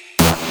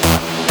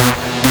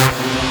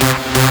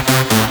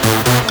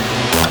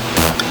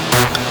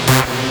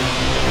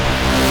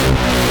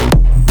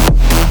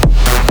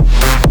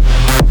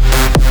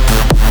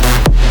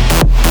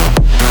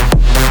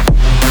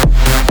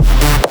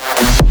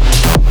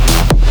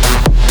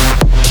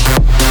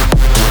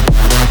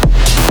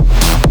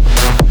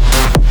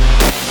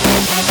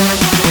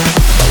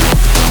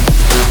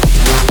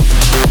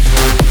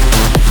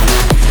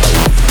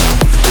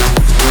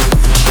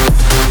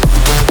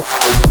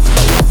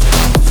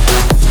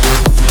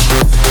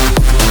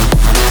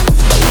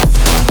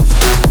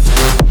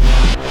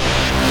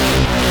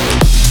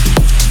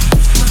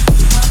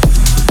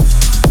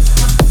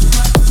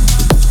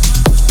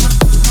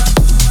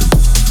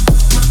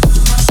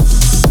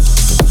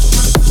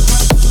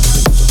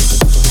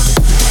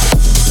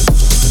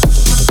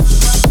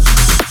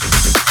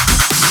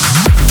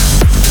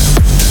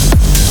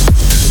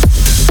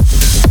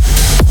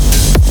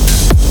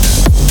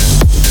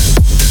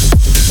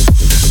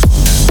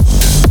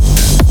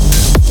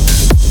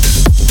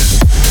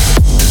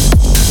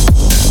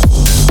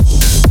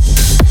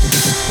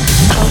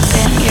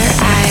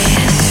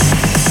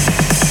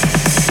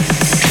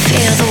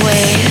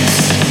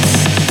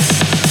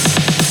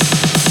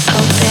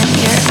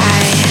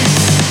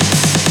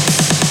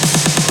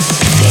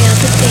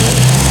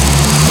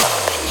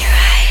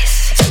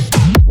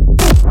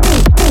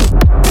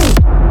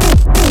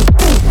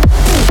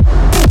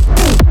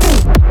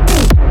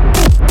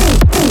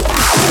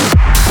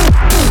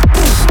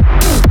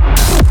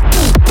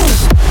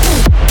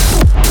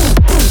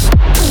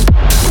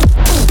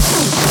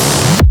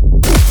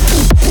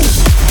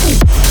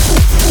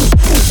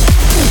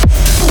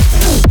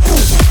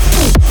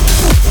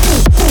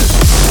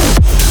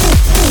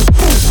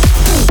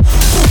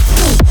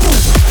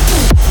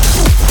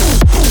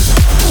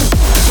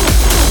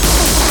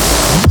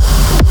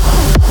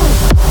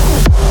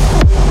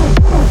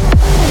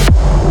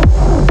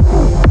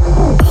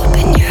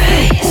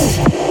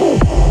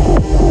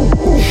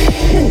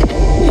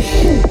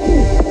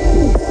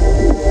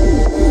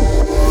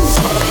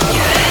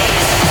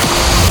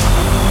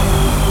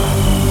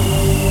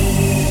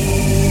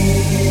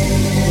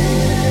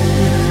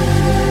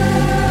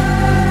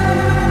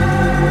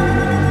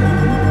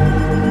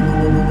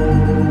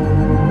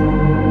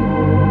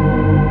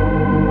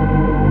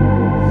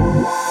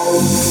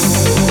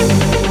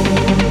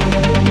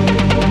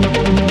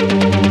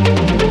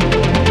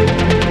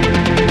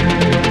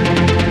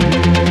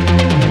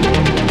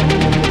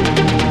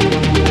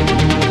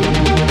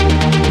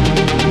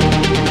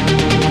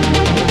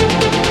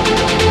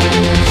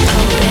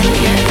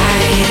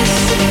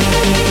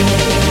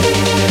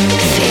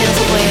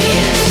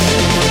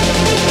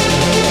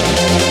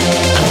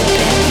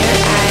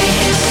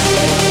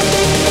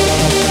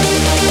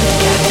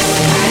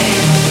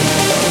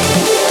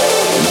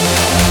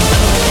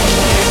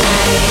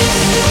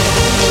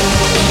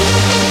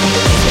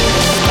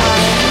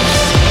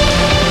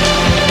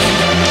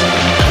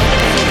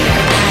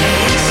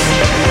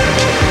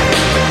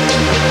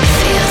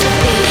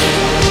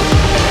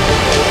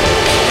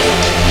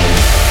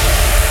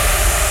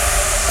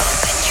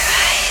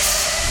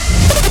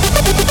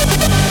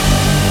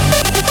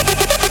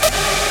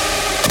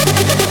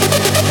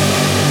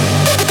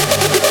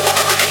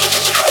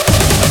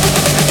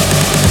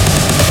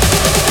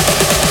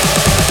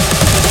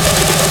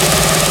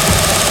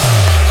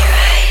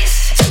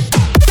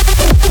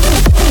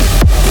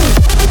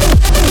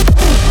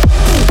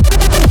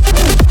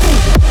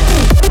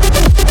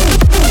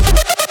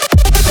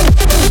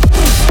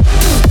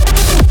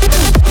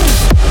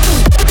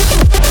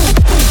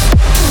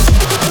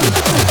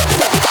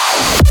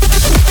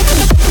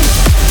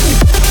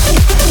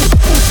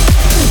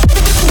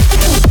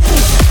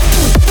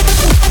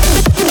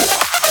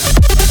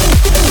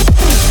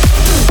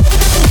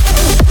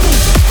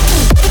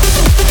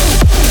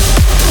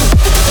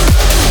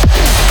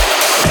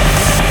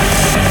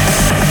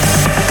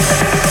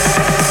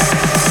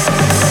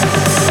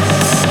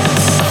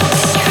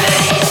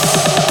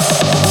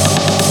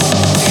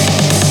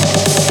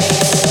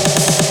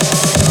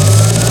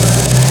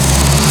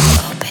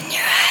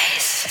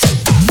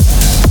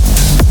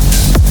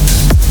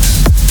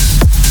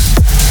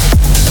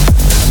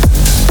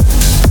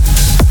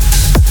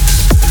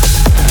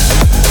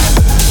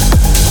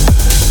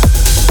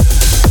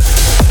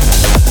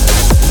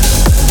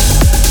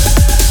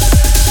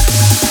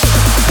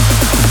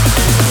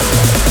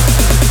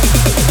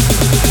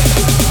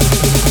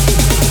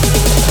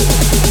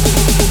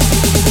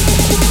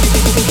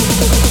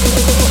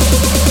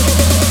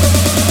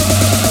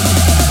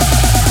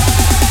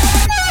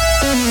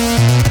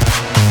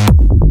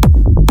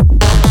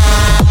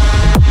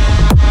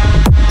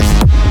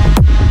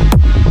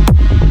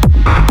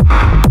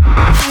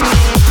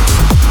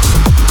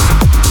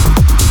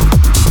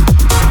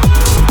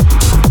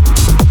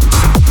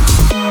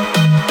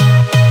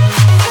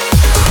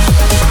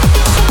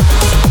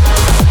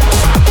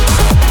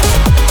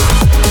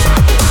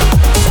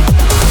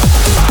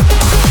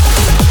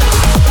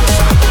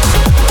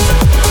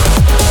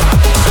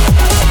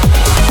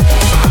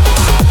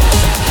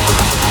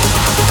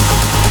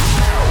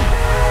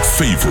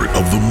 favorite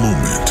of the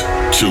moment,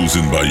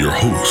 chosen by your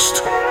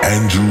host,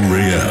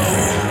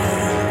 Anjunabeats.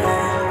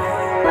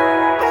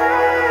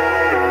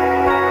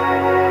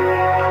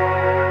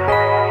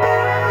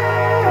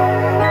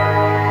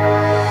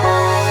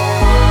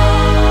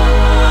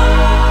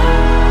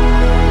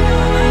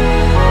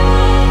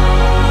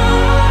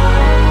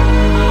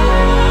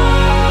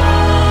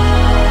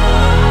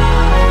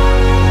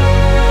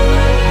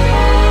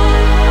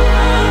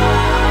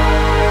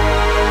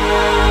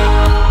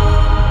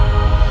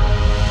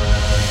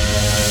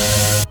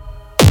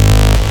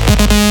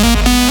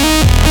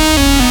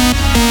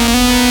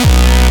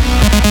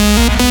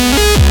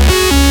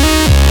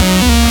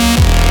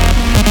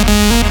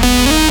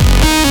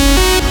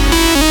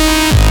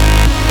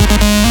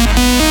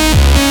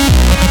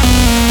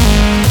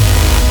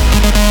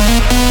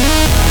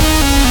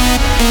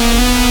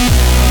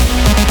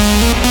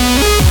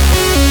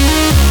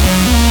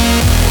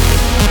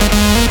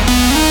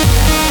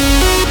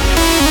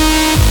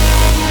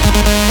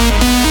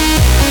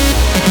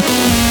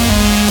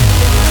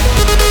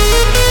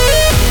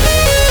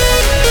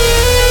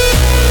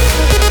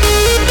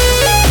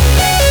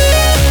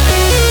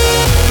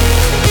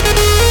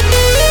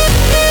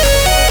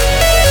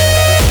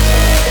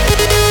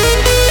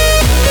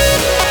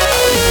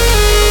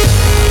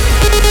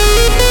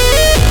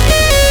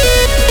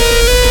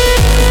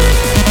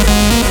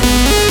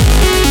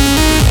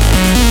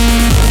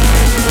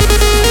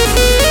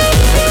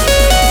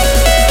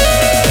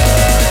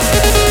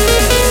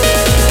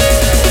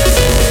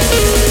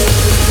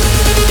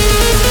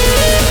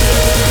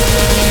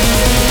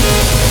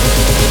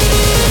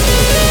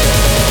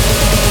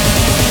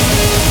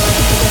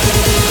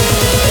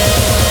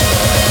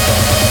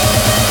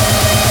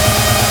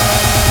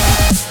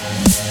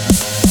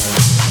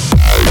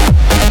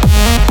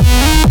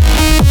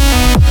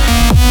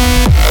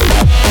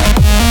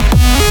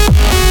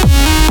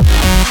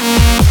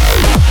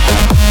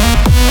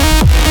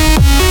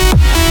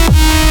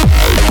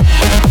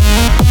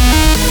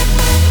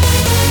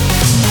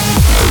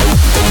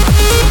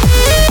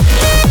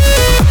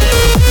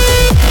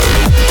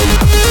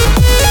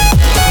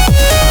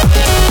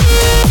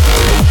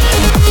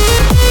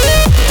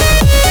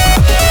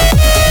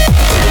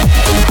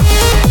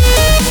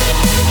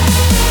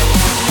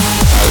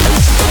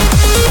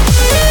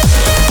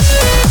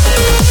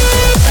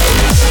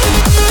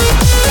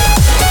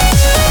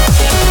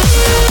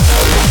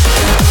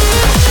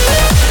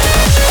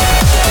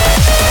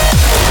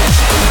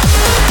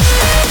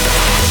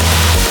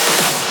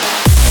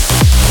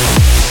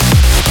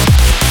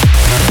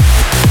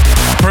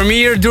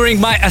 Premiered during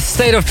my A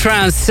State of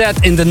Trance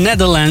set in the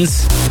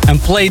Netherlands and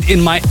played in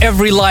my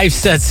every live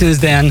set since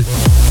then.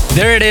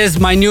 There it is,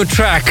 my new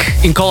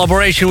track in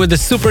collaboration with the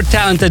super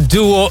talented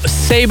duo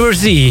Saber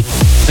Z.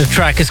 The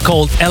track is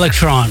called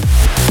Electron.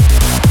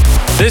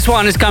 This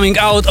one is coming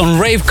out on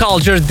Rave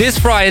Culture this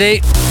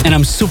Friday and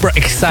I'm super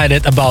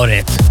excited about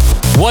it.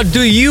 What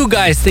do you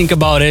guys think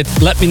about it?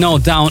 Let me know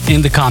down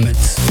in the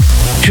comments.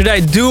 Should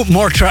I do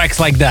more tracks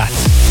like that?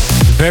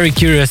 Very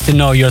curious to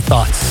know your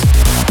thoughts.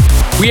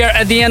 We are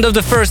at the end of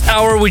the first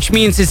hour, which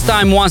means it's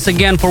time once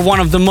again for one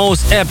of the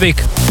most epic,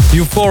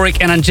 euphoric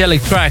and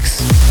angelic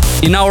tracks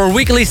in our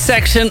weekly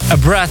section, A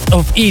Breath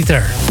of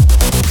Ether.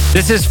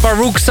 This is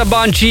Farouk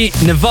Sabanchi,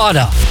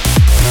 Nevada.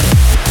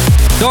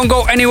 Don't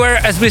go anywhere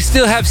as we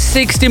still have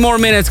 60 more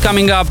minutes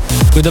coming up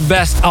with the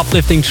best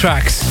uplifting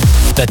tracks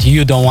that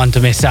you don't want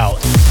to miss out.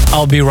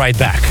 I'll be right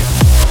back.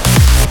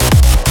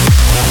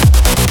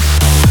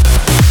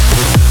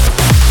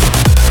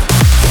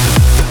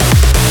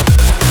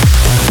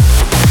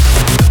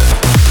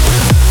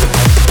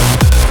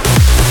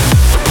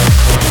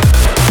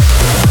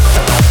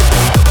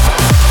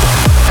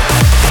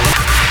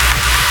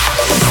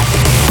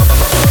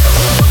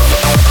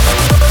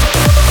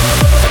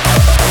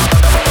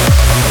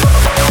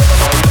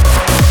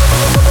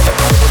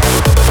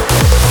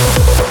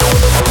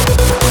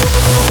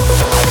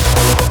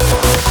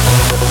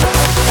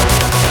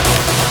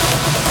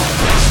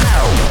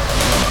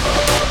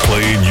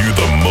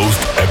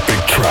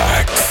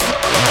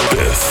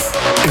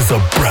 A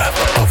breath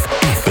of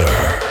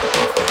ether.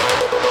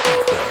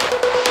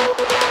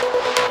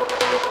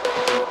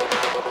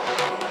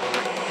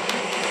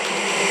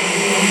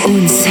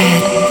 Un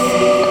ser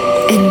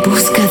en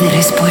busca de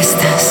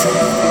respuestas.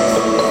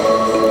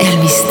 El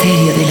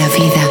misterio de la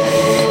vida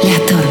le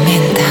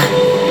atormenta.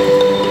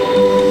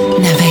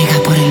 Navega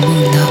por el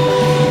mundo,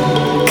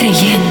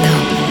 creyendo,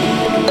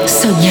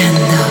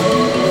 soñando.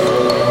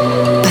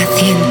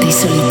 Paciente y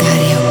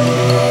solitario,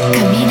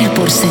 camina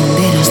por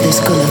senderos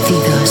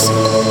desconocidos.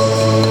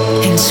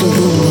 En su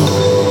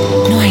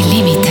rumbo no hay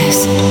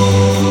límites,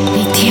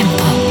 ni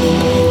tiempo,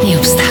 ni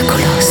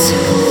obstáculos.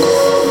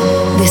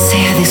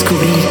 Desea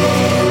descubrir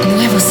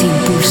nuevos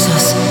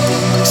impulsos,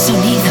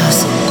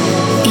 sonidos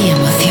y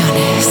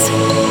emociones.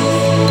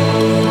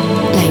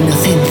 La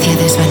inocencia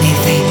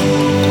desvanece.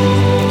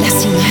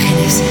 Las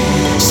imágenes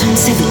son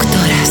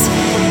seductoras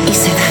y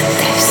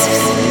sedantes.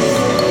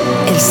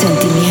 El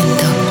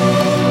sentimiento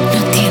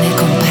no tiene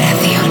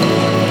comparación.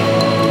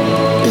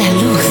 La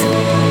luz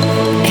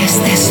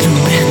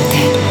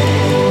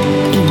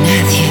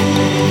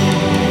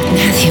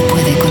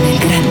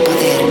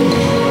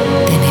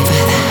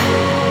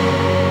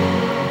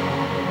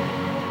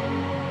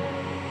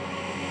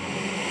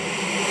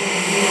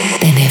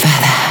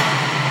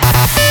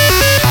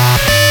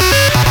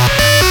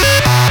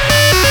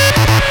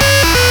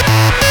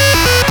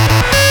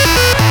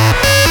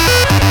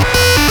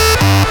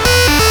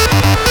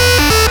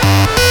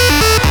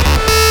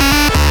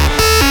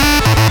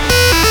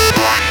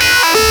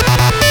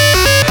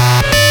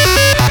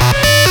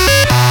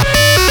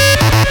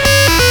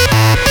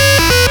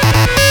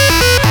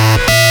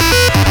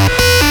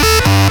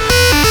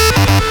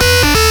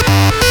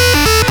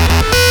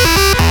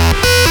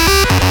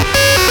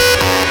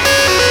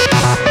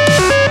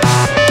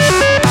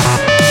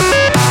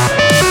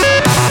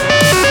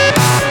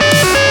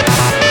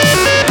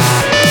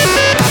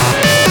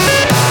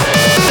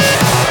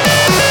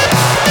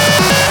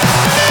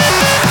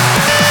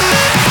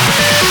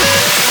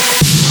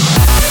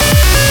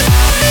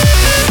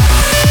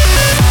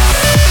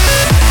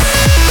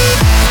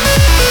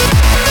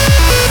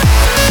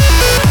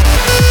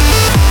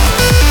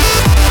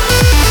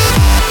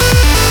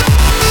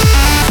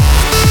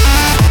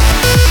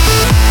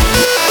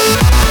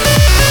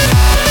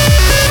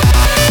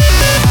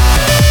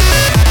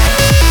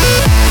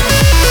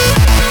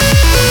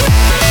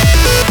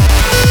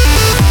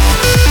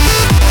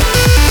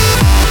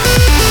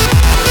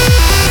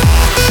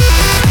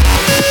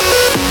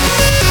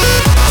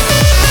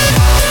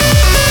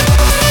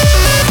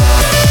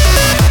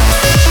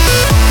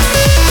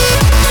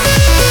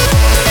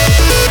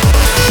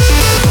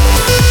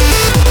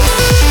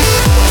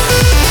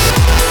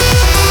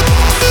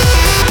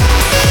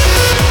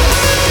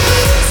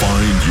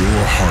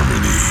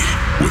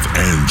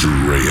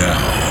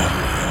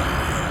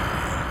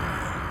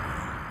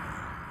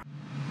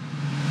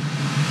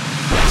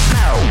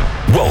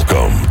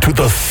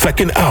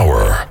second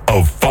hour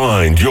of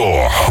Find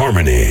Your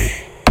Harmony.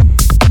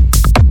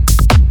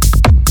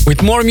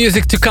 With more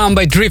music to come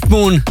by Drift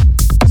Moon,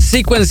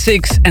 Sequence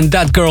 6 and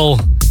That Girl,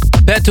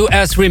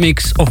 P2S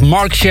remix of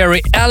Mark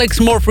Sherry, Alex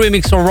Morph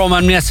remix of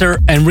Roman Messer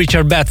and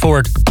Richard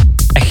Bedford,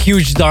 a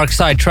huge Dark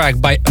Side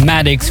track by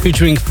Maddox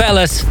featuring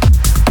Fellas,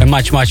 and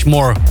much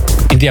more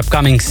in the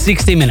upcoming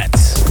 60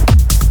 minutes.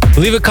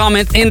 Leave a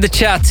comment in the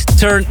chat,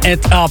 turn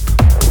it up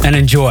and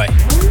enjoy.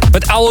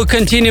 But I will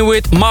continue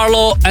with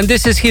Marlo, and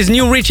this is his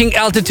new Reaching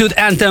Altitude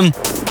anthem,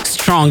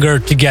 Stronger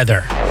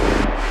Together.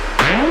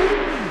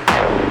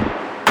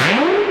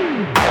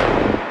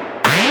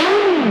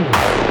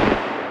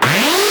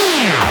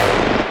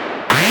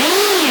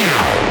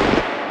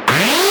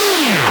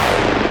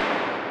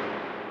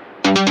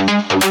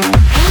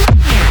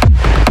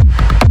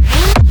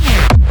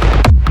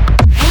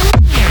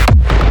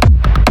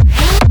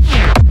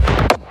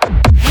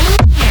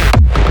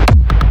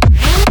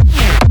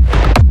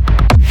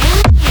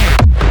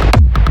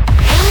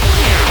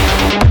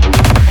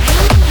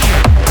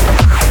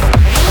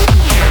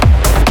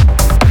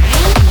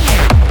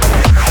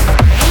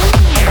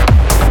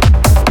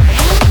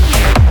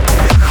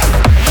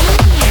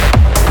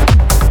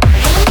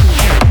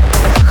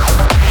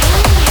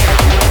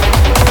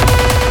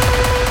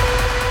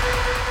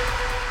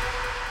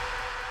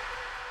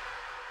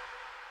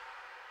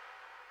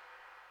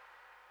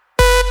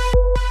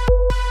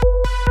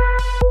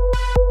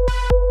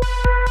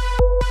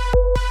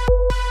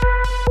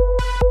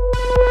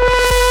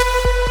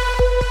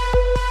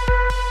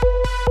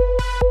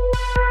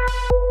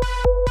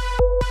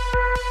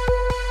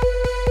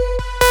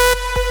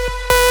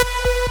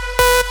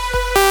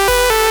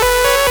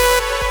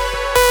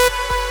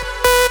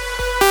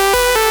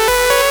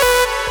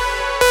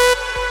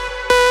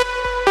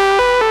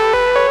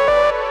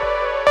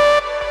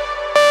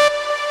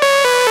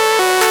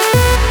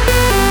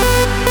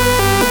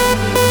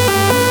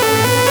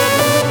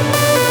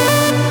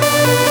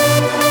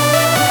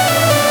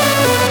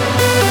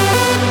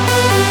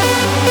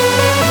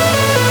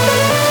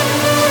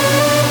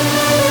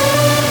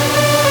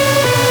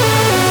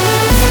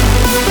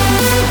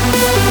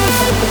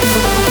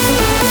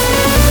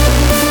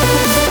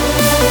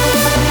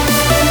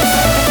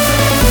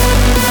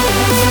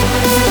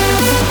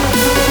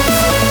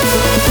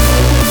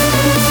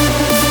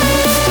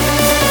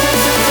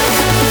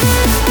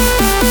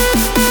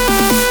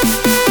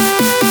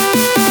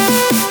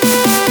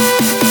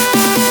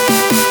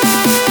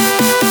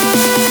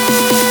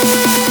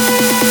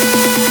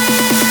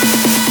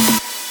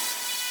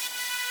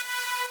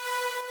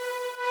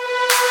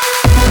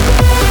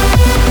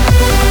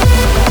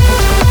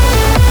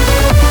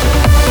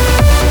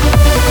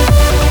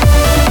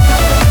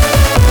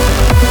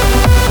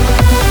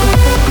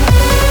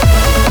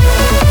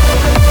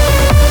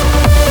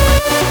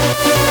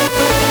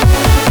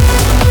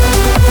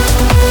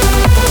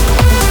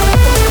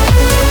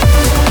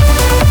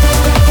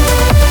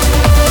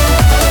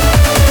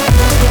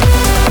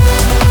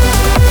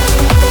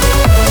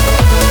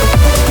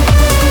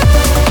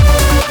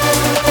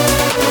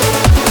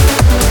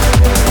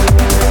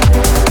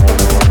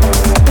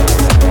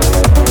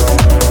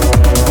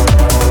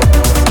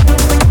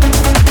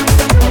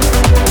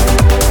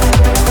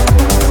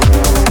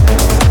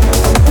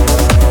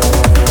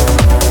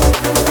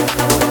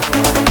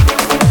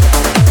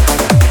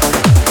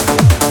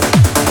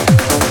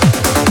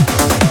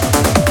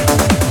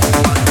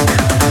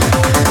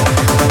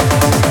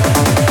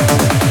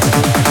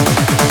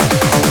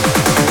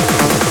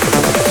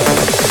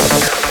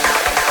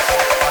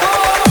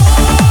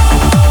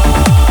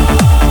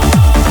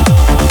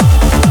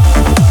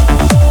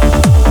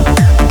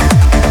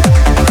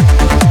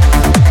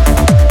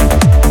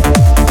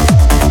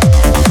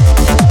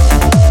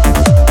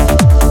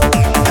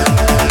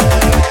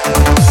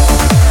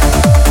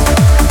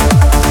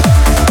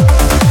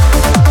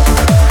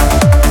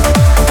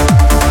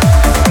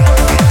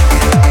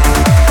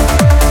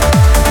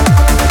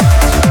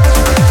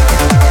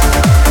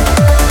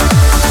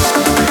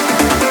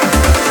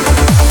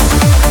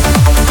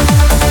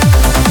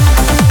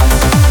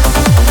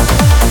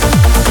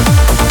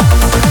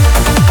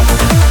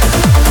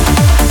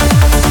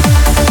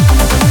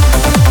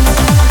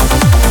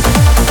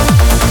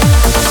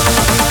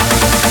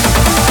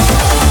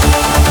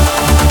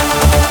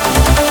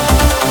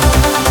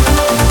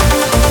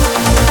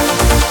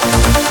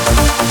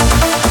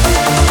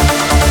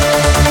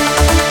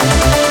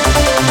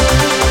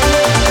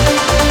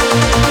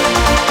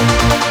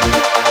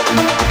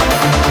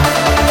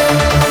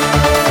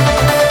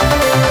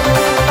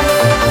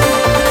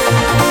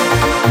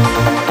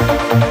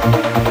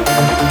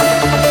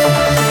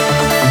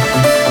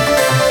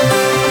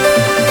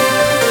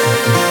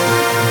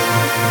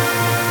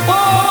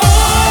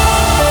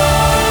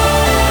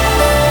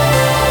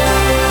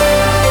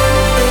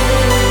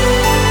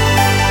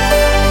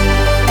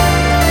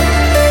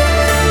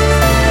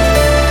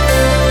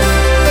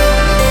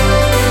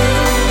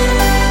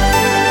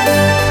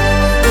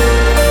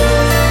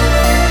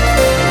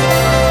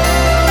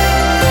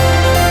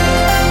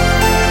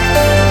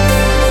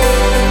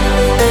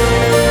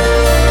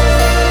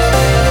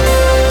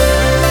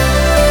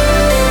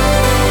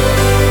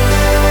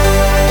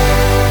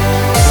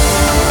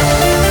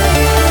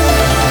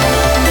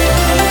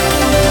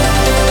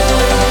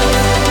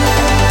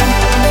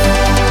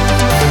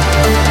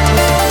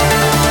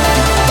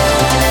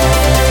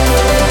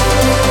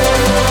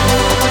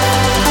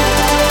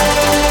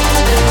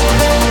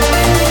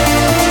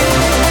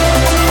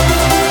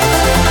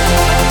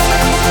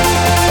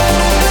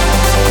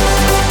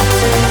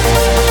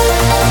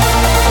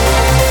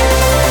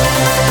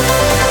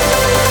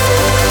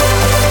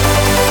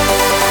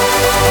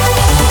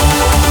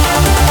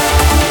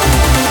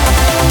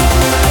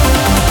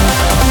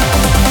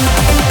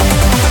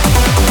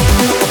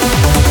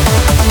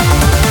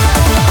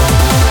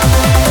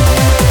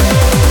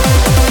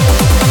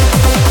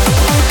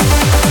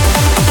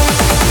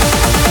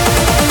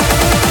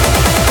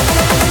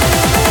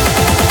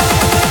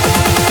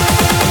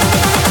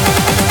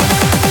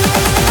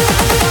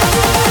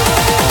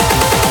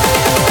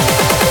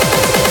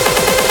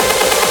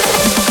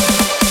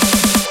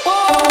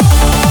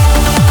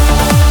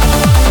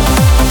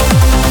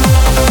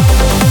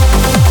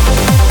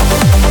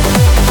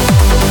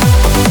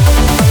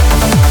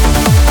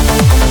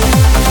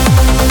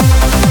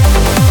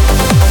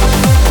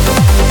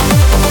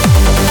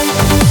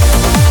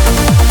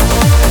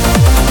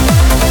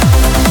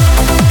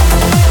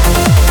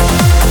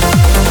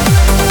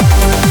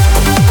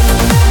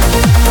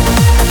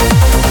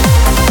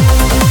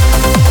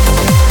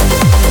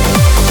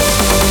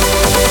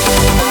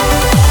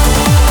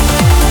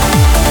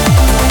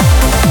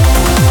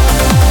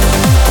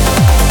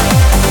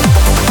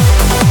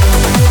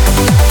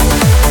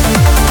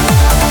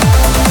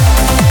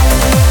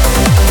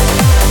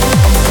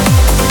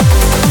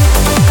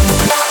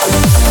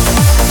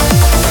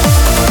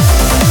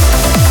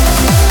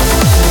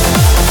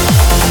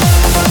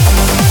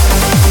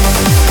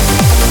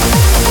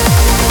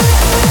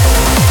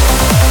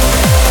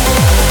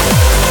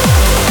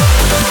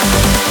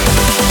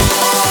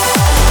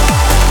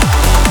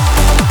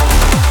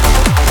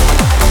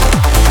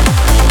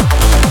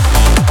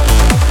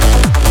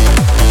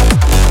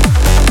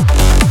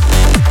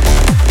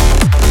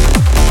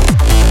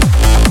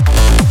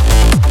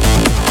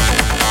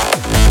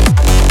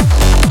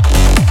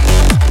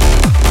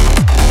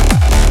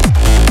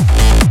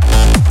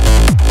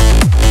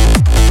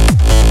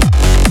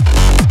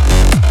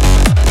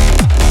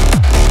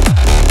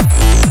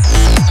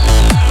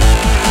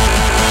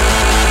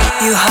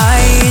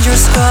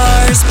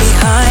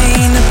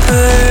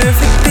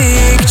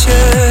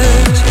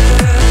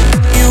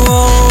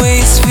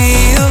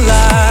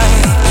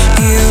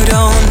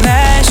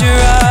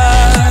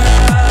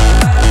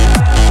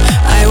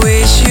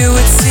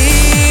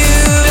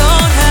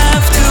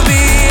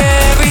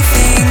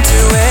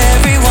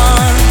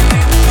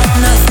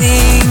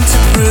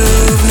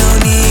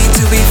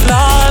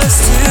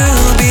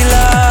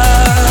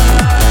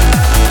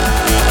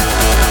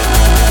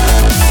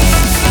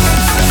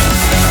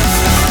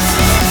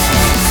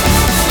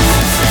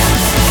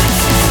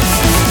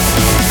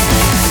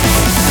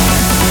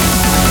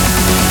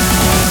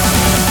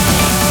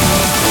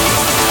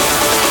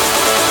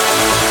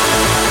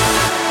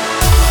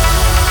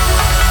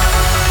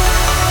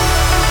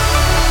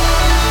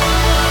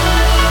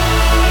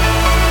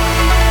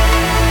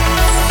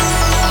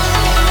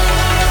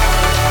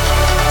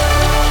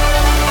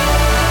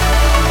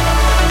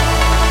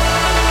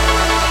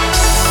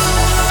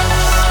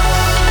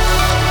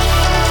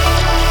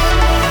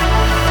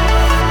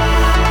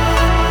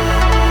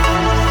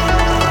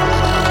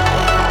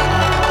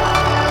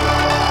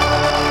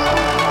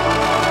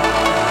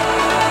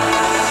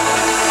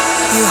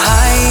 You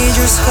hide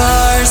your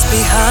scars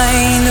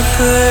behind a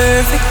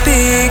perfect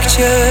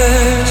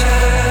picture.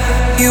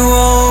 You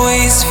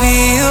always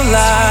feel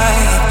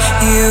like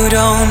you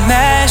don't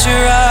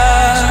measure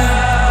up.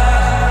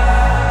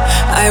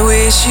 I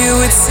wish you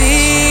would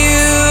see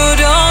you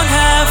don't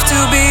have to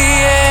be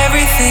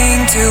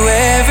everything to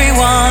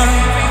everyone.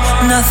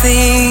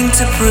 Nothing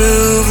to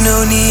prove,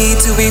 no need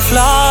to be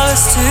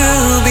flawless to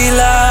be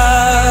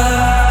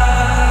loved.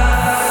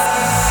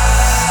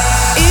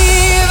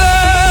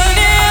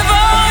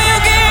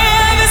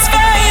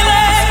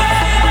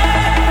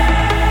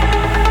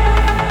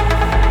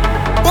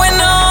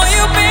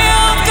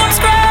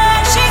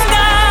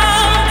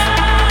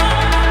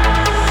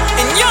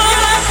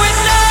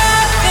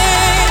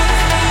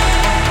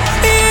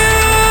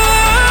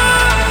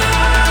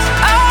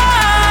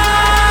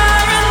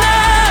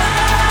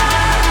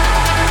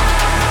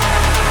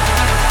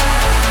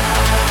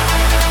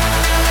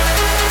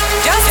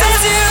 Just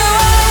as you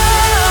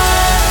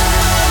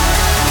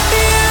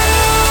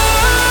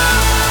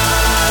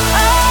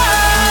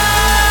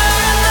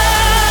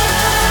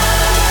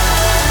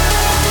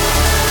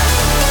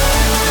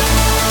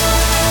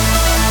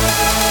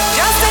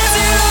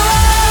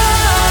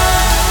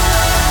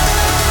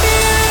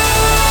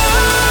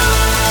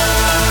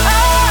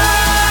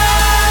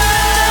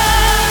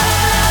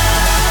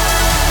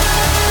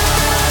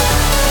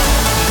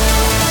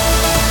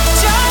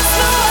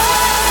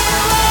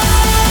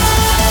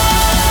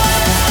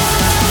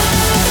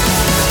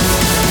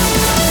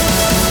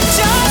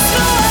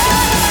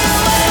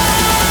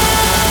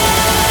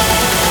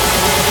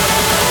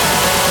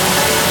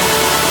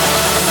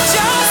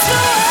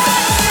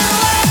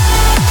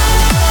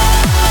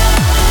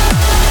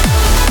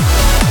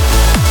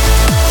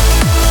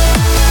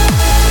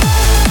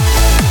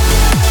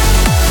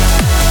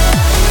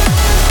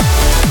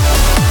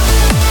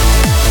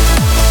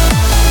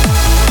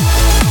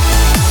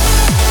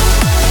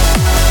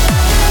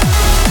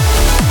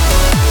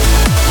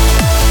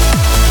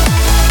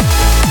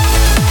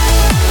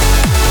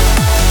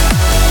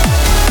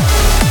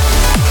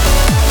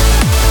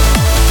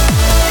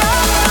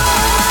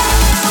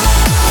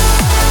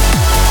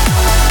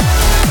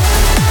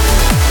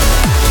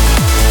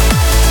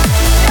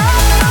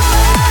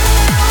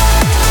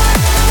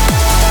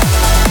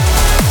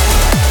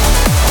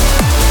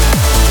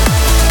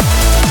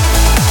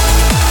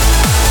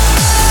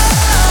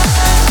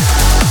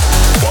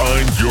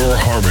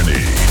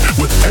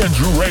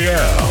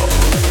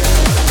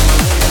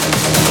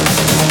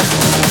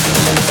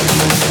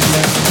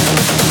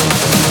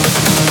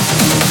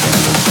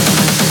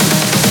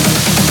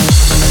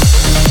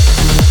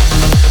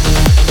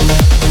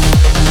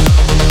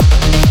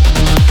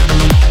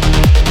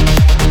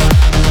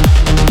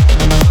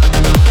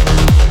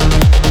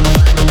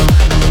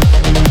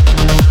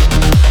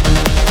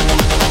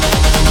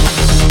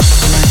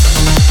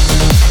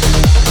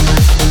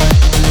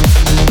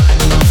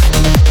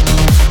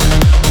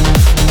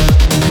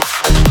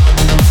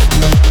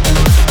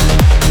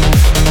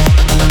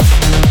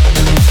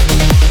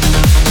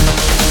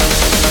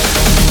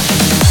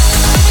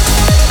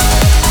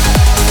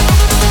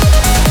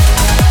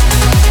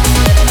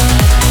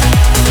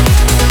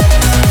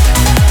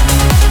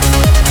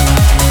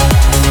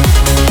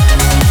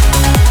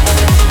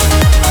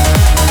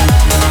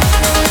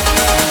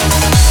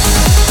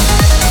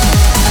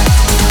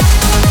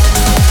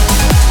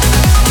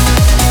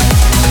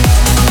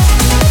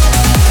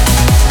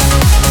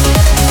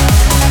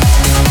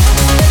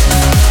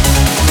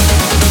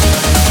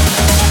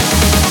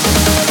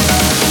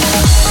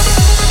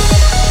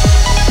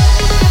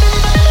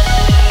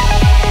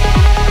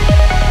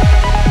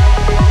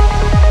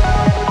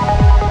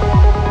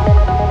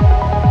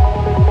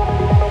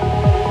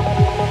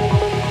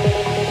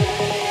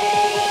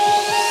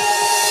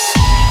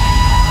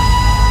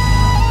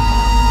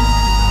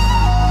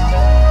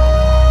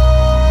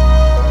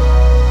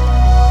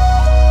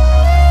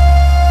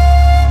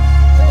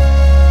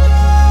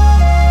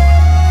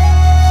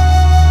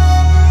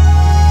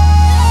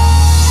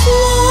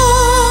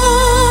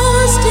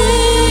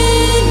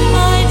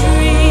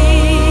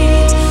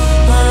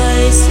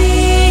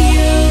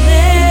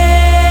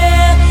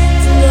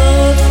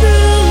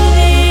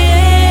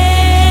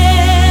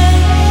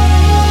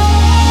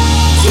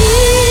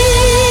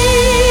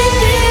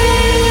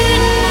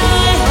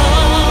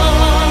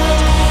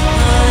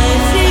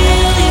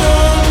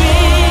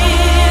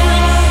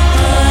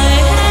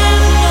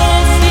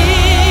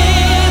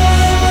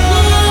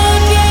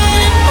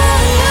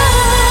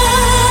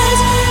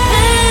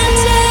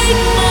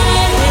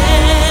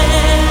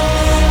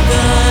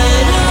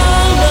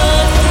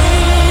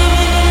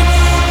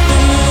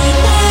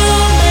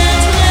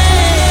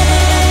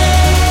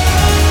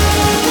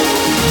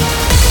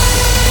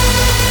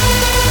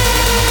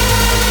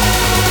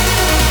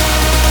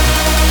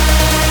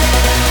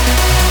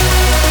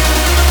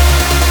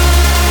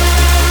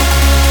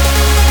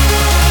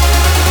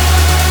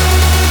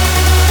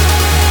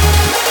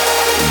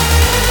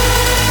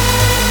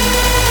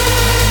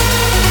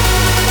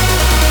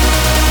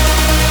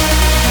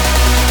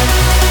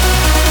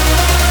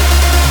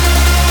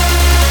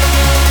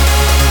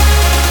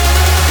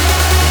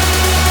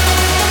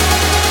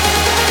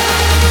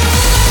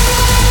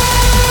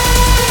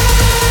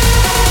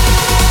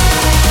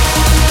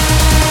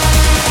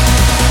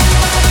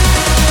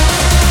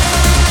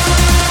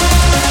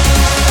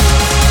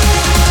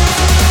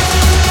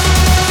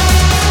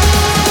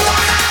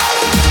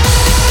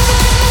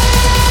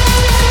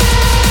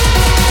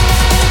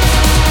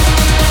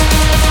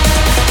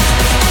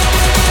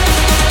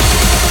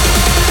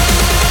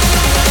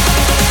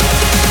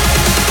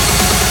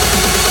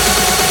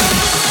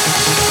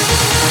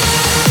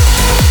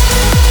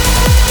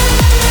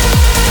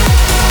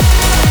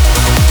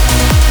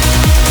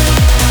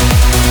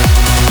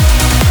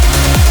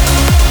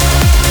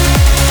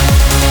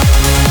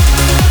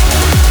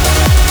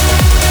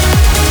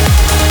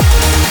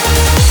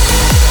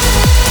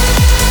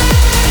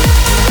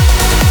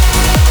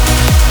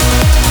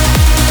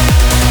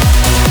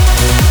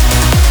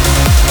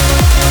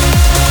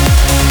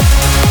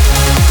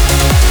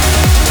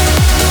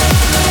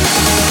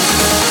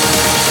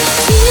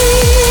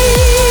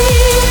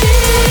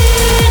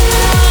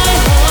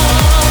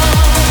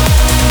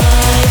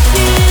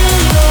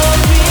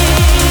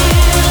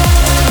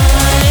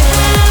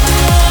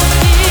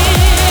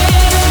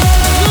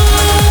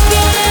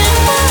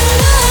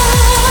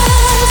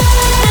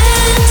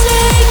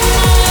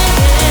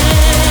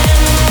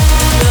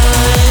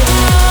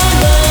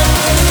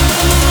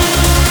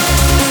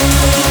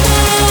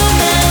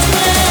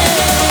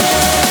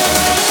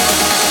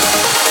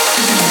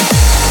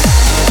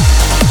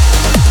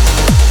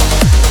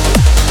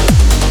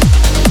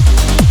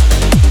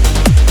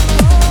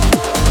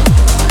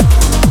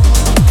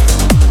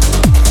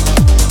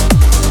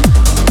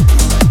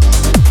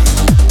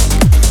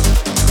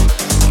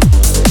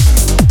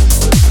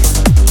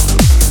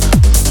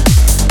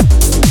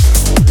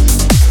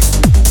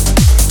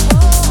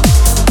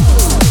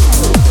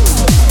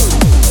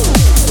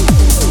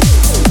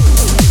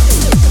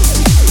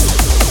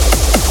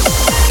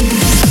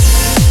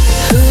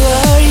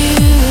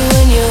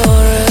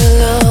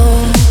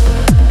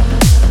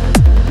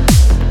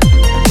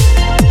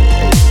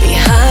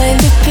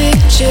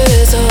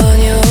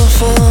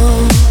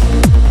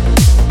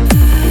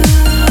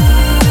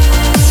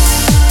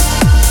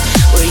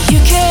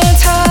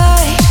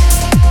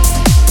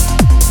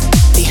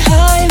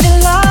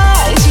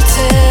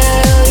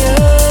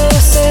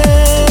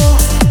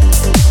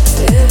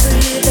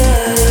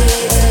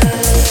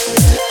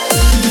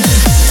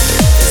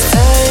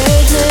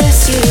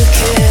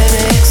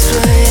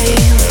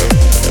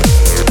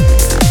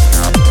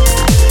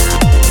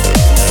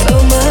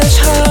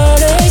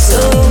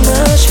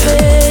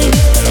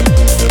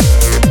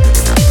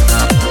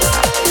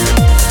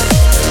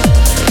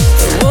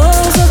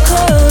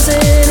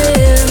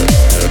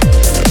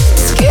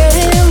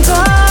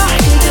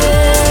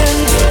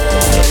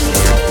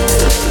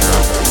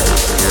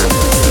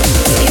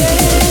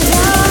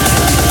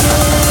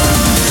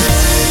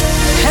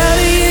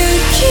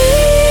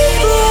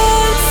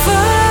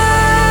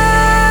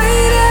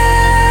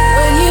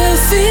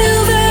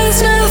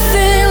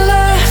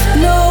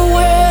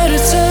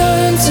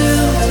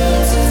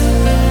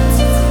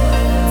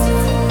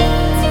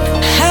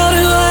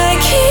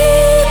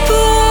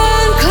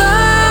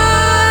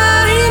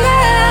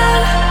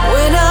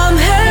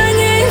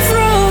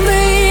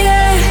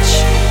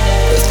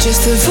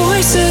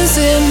voices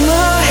in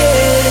my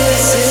head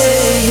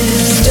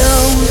saying,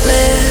 don't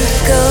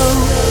let go,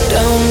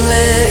 don't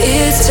let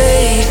it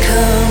take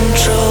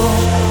control.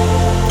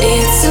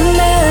 It's an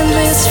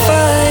endless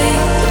fight,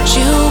 but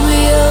you'll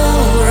be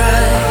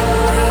alright.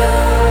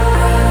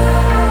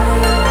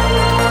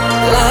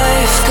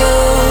 Life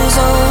goes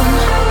on,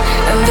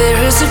 and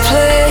there is a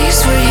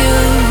place where you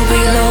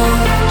belong.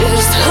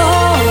 Just hold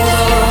on.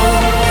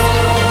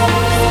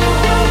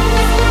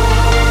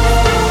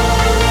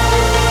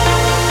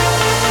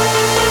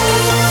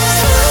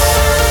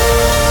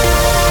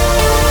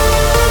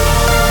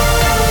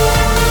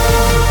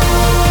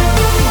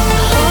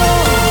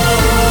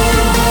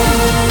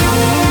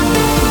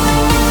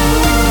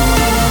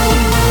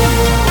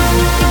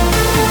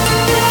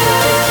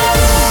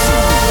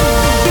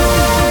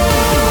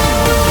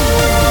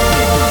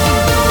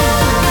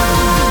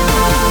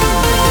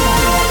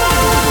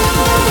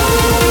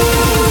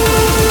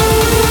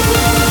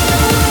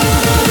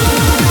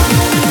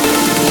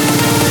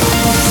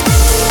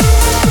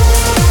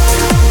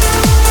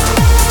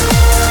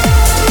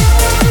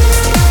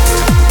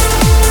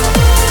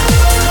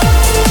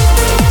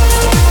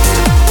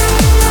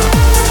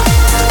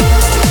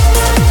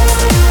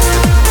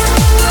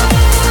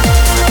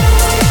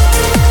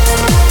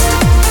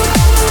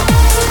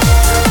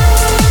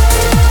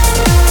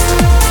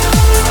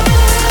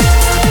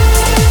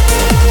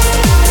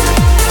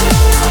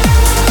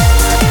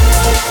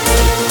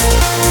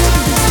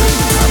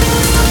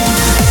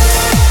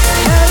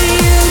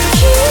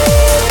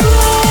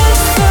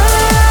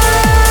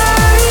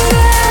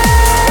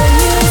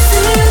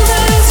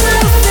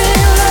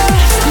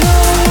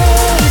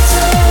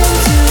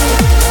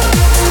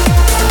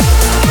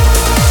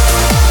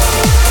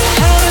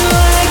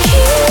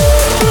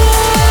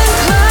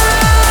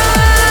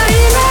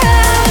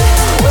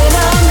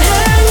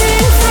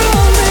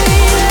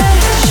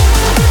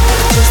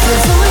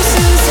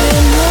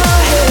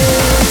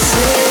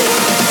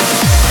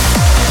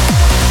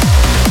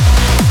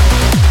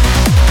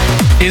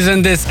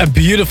 Isn't this a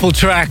beautiful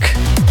track?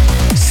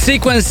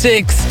 Sequence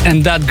 6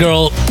 and That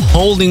Girl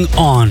Holding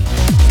On.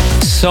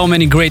 So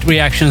many great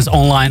reactions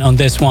online on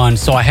this one,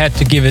 so I had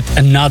to give it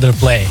another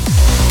play.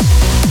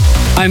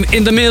 I'm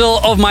in the middle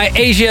of my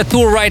Asia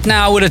tour right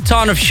now with a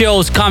ton of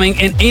shows coming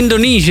in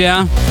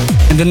Indonesia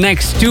in the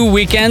next 2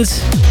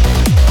 weekends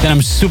that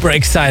I'm super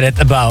excited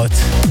about.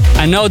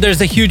 I know there's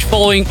a huge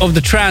following of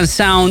the trance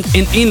sound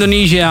in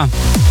Indonesia,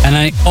 and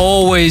I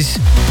always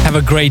have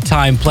a great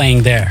time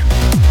playing there.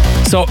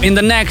 So in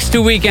the next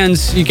 2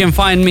 weekends, you can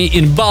find me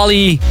in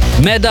Bali,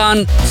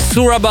 Medan,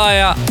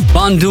 Surabaya,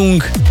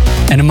 Bandung,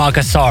 and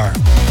Makassar.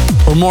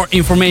 For more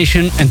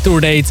information and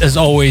tour dates, as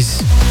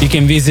always, you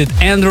can visit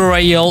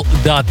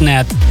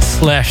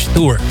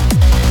andrewrayel.net/tour.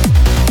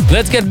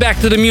 Let's get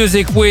back to the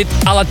music with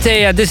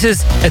Alatea. This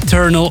is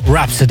Eternal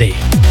Rhapsody.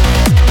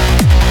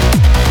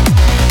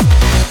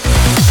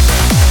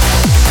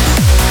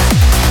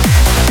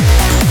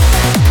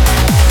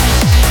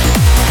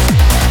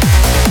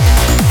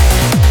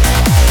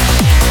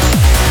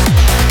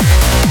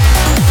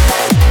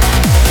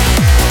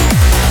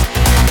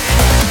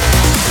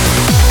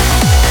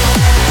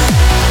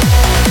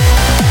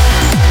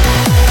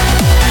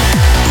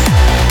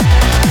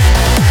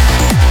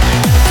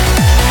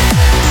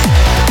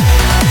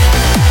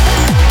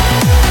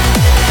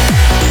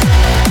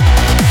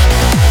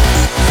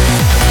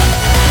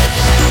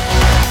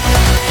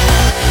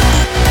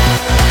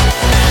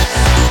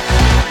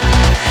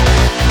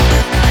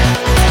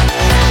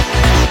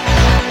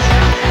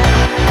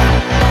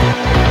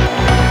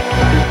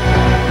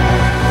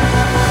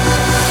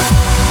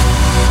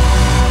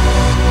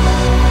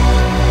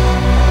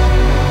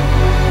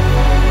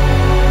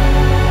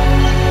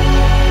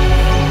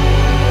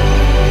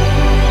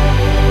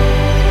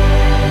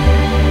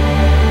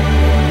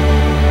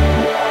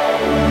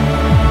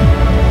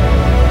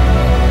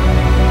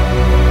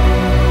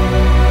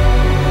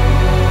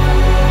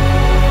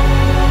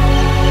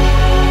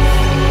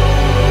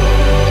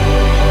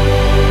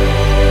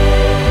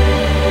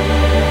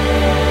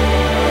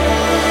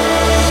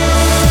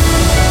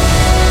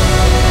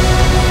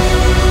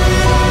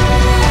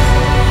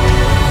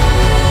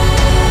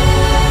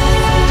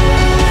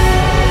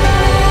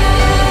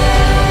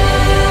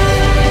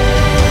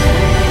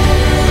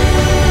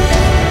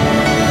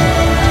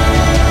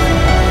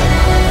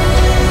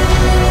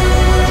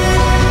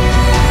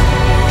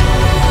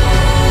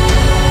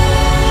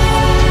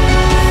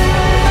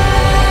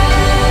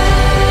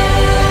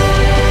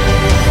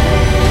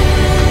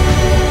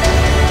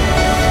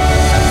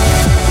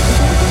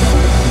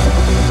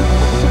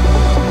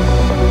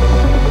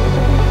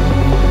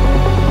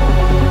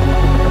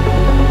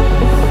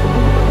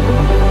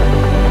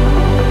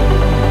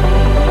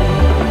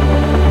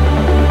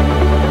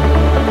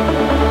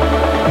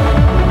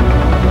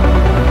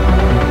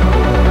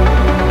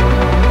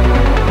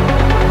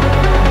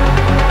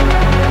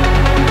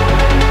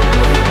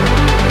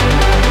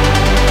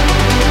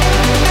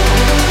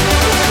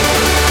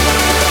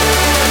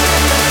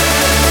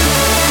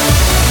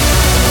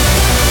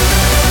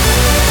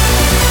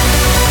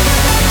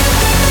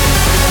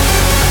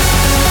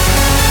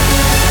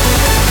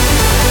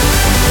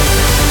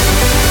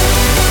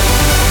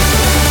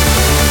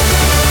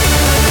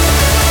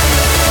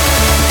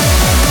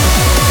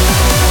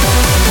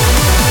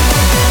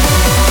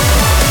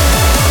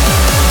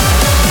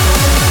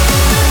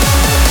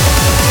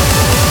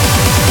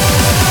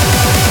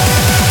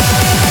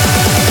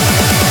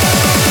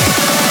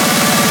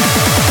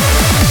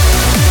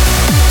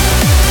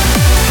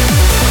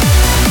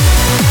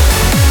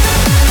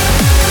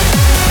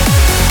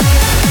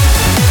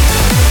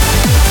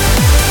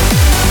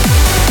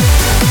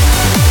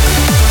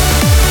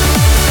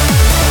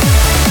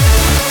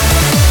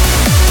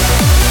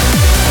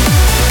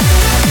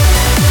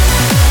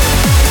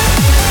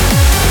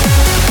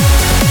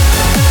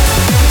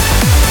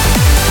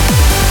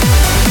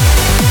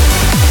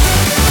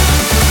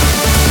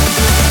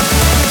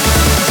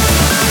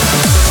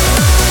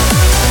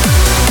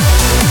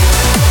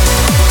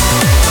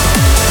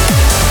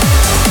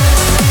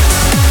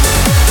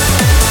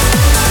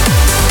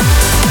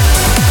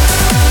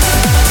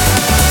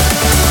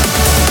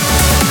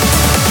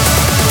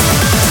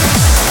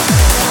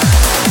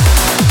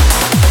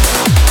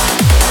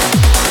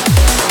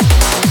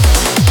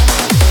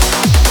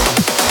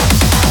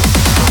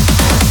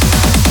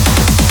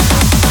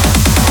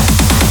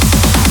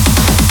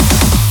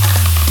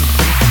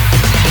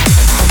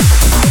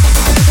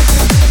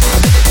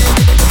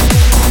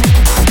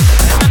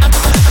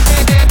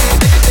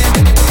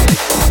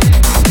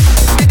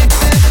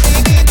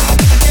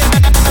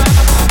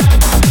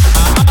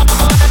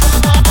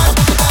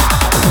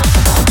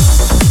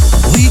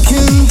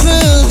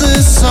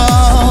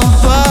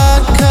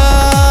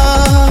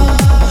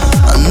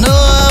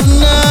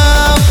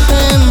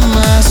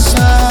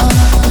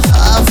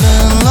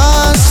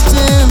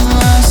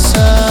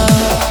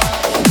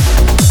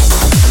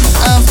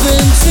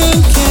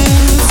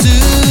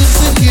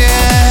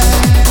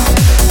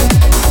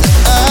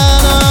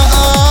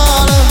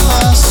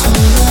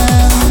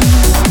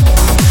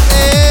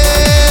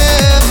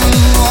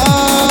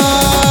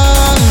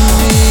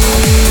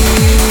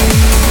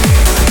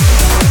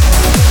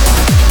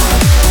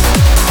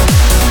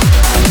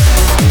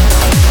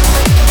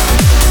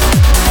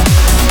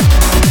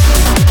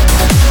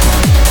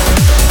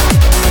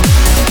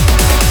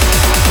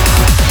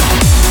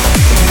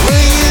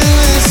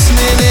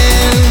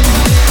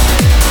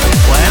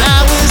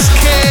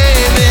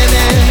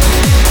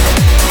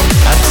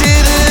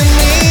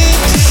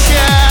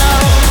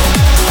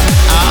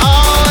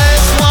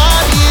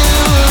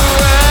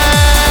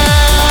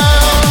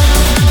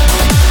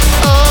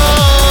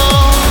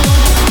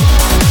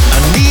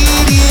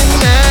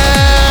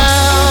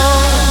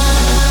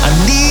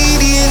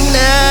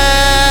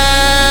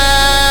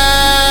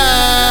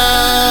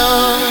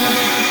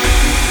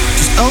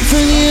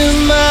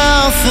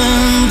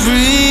 and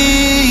breathe,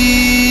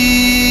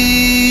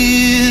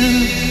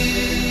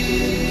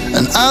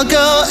 and I'll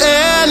go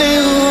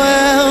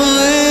anywhere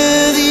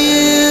with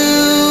you.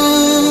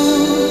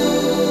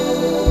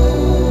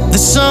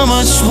 There's so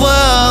much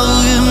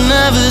world we've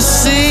never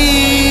seen.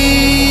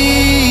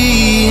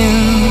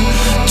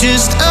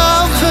 Just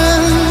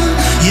open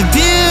your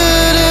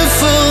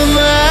beautiful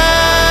mouth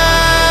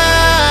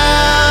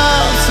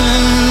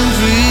and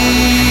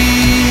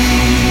breathe.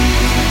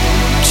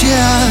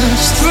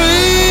 Just breathe.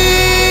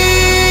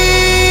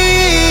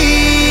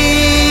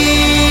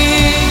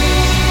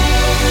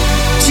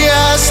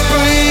 Just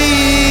breathe.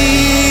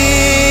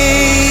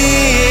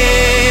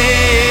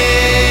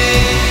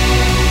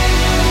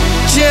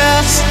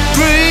 Just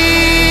breathe.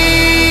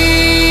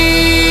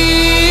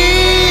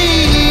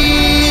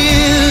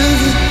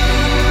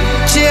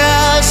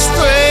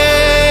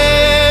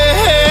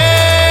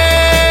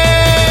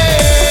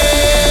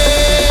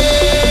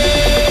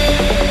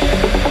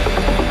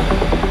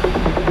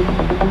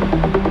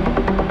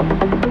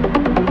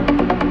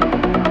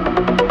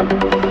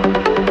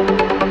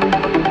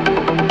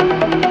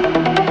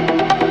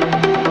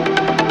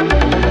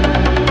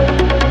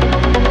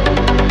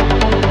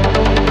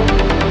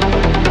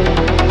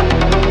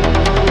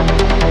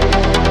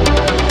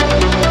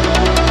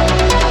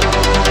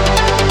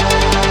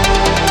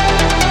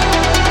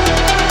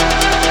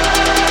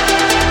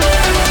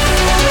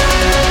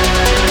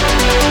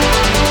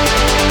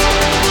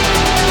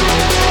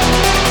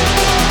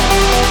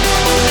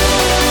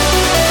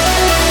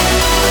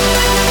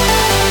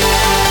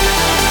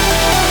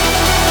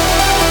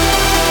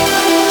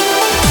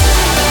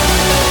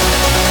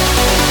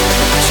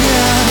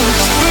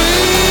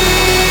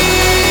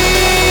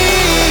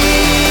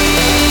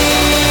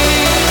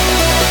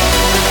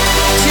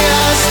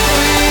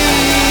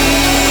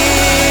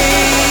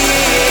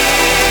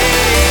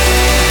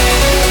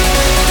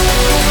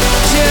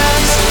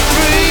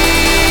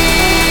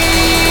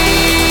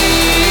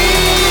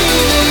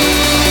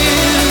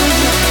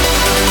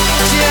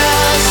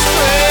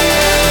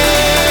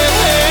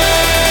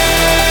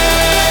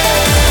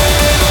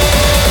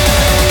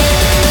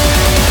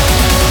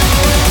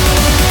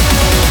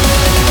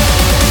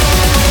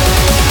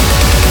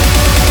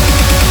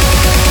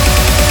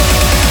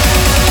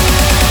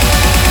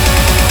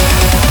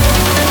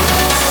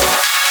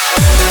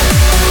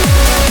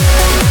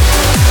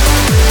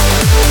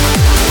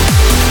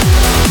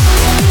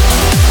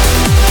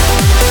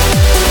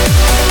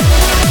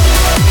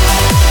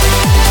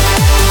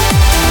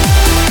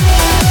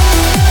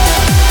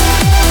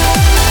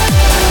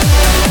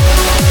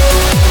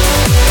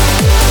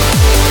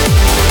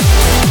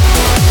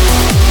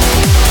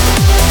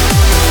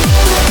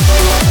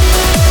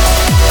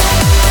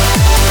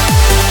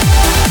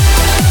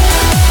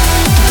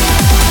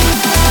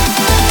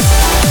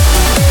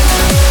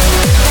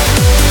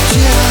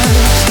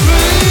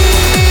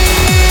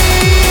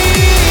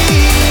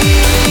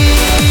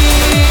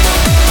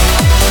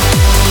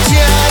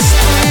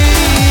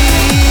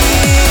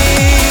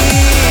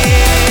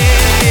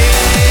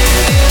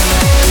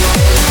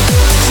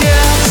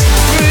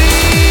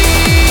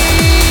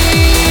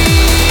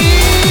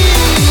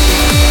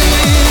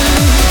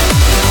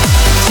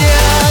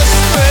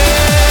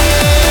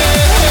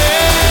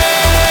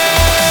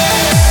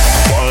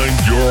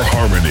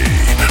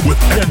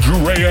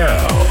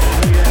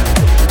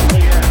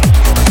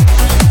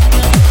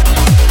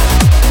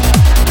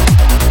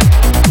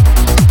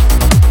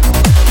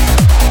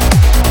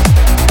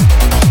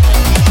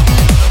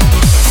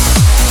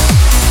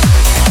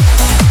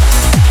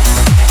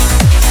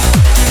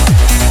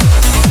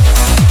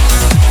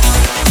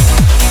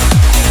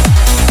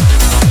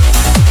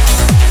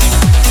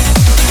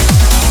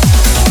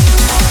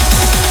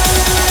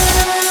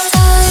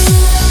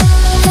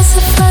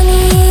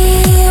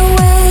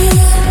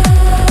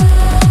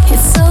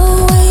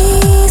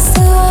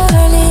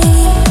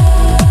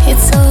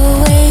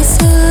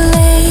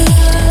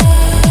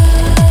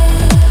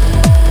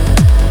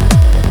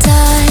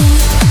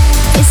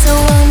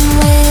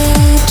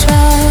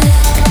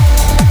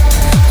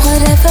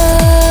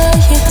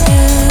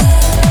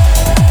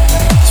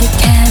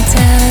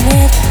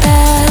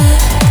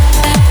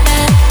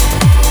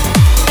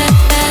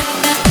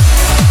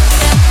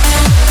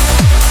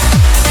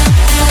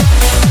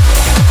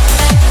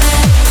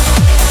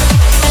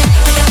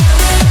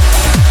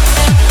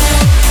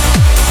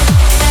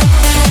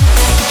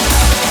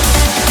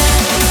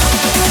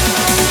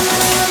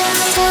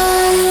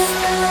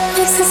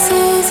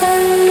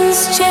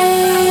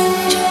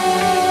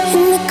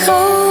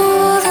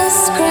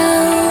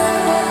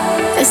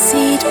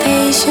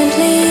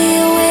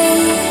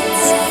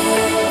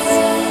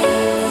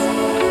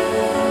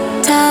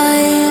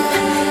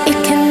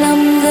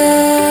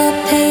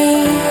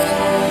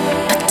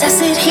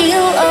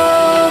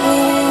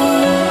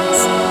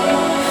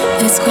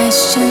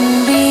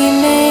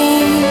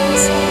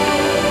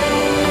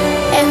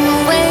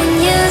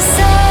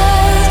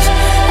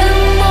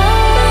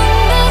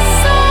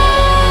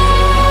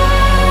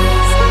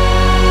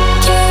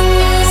 Can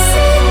you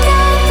seek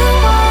out the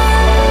one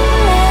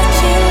that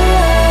you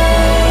love?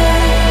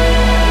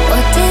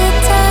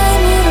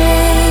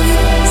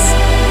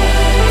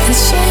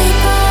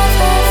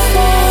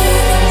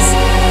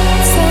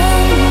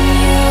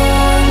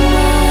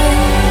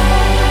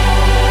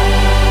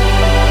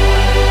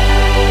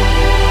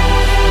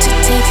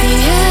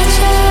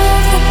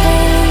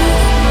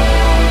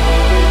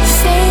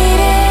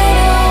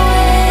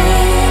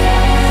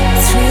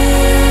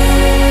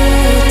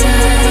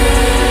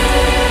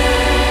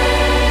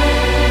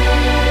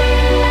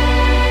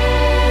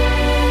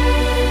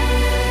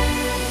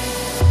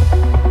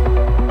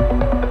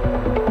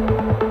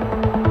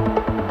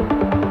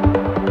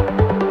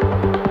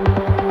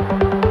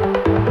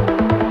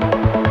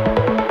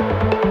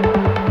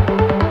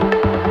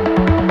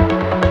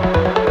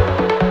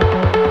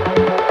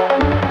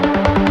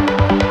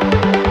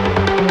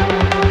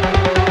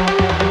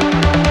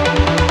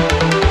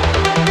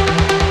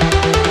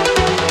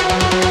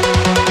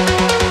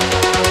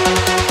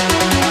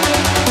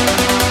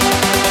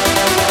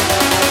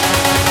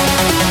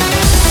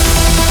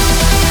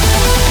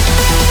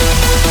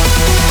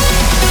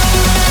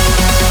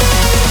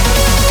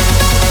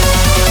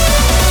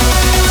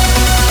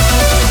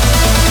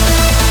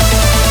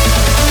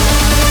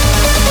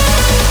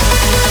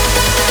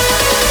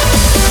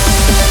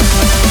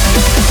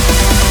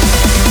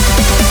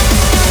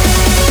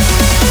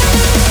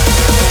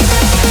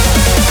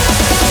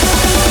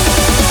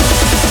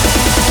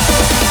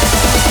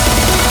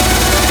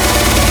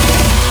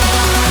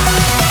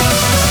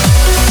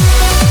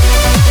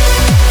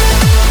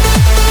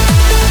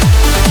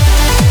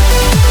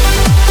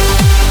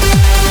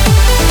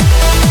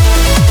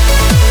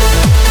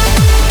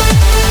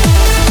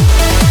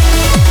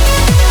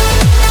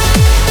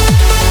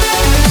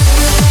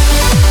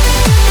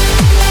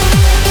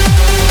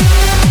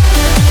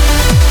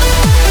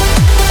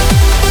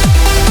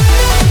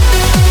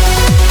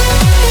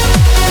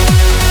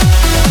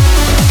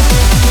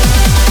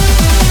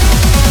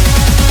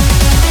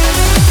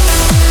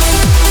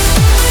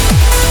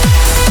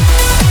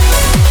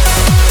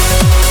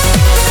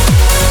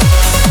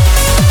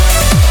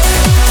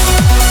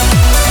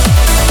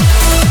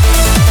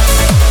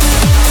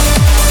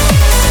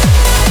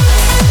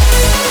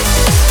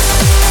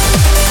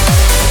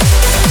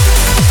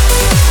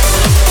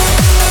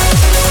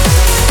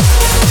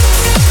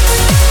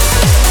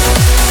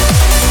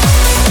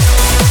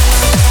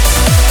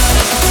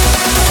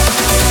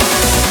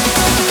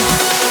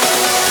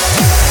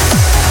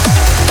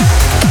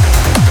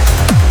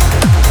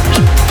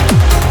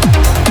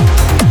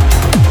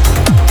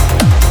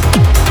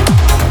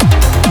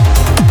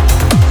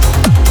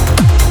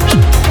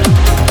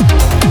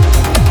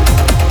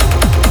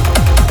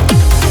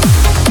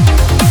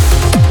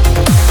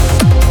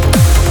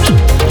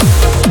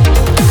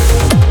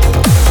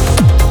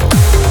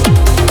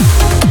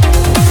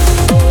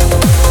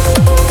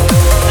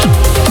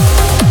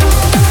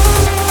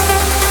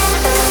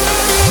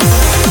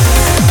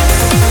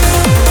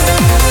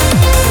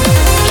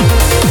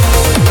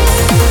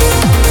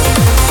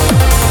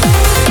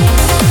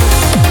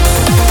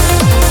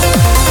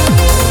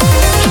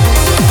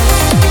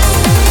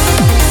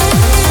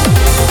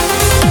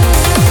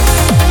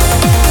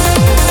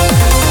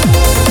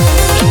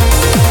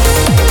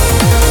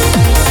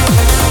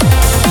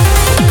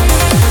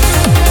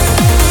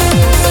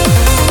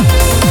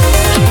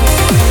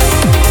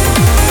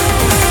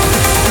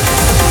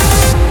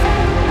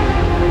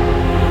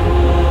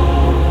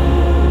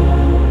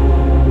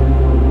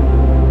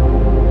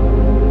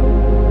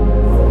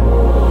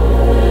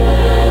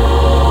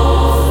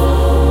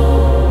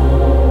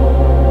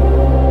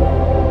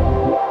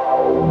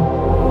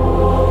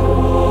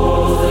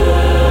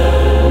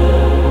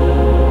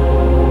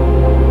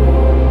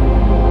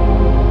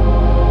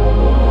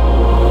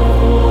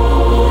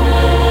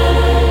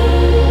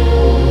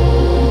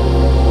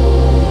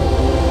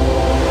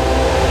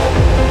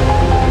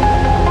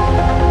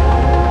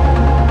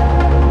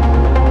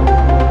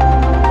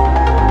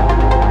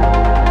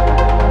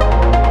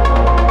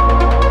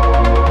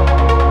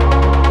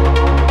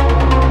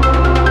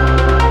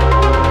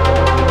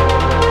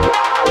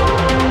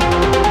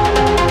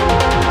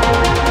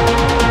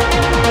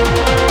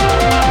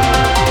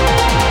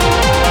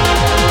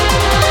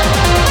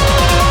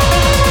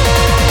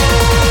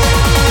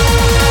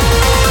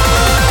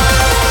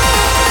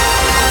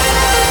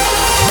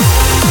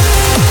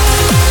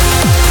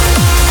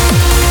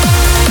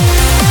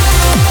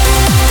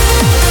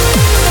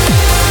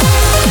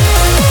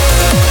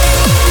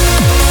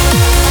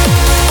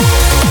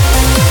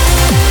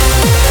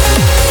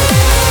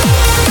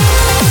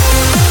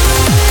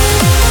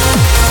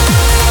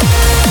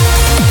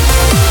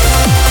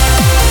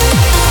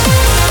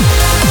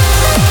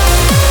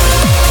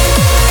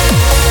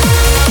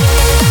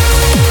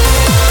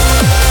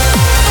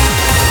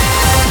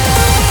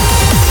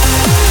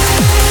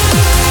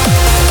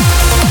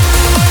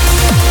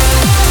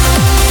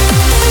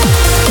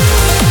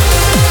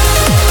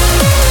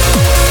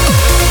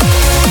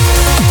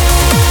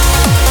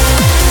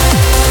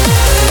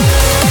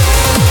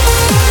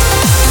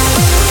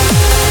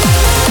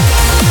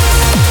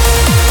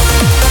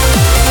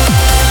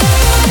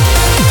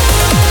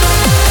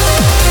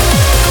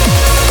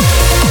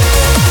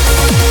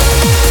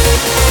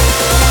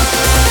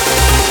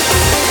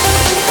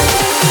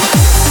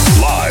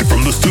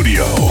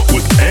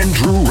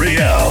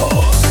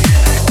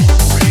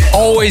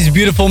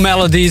 beautiful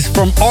melodies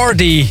from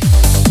A.R.D.I,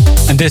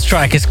 and this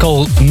track is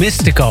called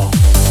Mystical.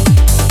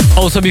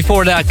 Also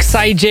before that,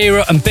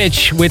 Xyjero and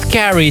Pitch with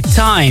Carry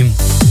Time.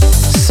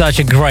 Such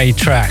a great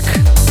track.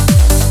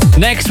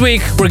 Next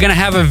week, we're gonna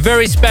have a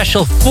very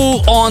special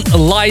full-on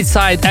light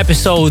side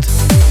episode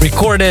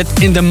recorded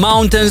in the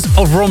mountains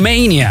of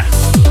Romania.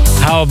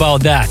 How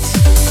about that?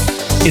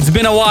 It's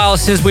been a while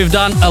since we've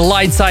done a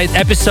light side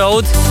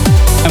episode,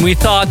 and we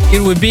thought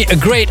it would be a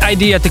great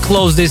idea to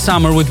close this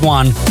summer with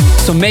one.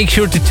 So make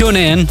sure to tune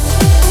in,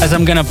 as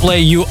I'm gonna play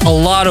you a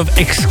lot of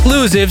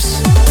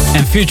exclusives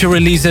and future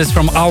releases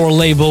from our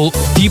label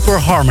Deeper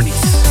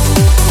Harmonies.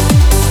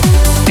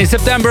 In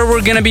September,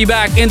 we're gonna be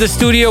back in the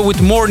studio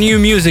with more new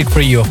music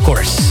for you, of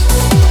course.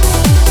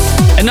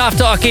 Enough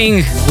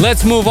talking,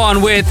 let's move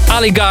on with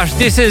Aligash.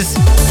 This is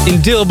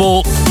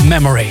Indelible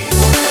Memory.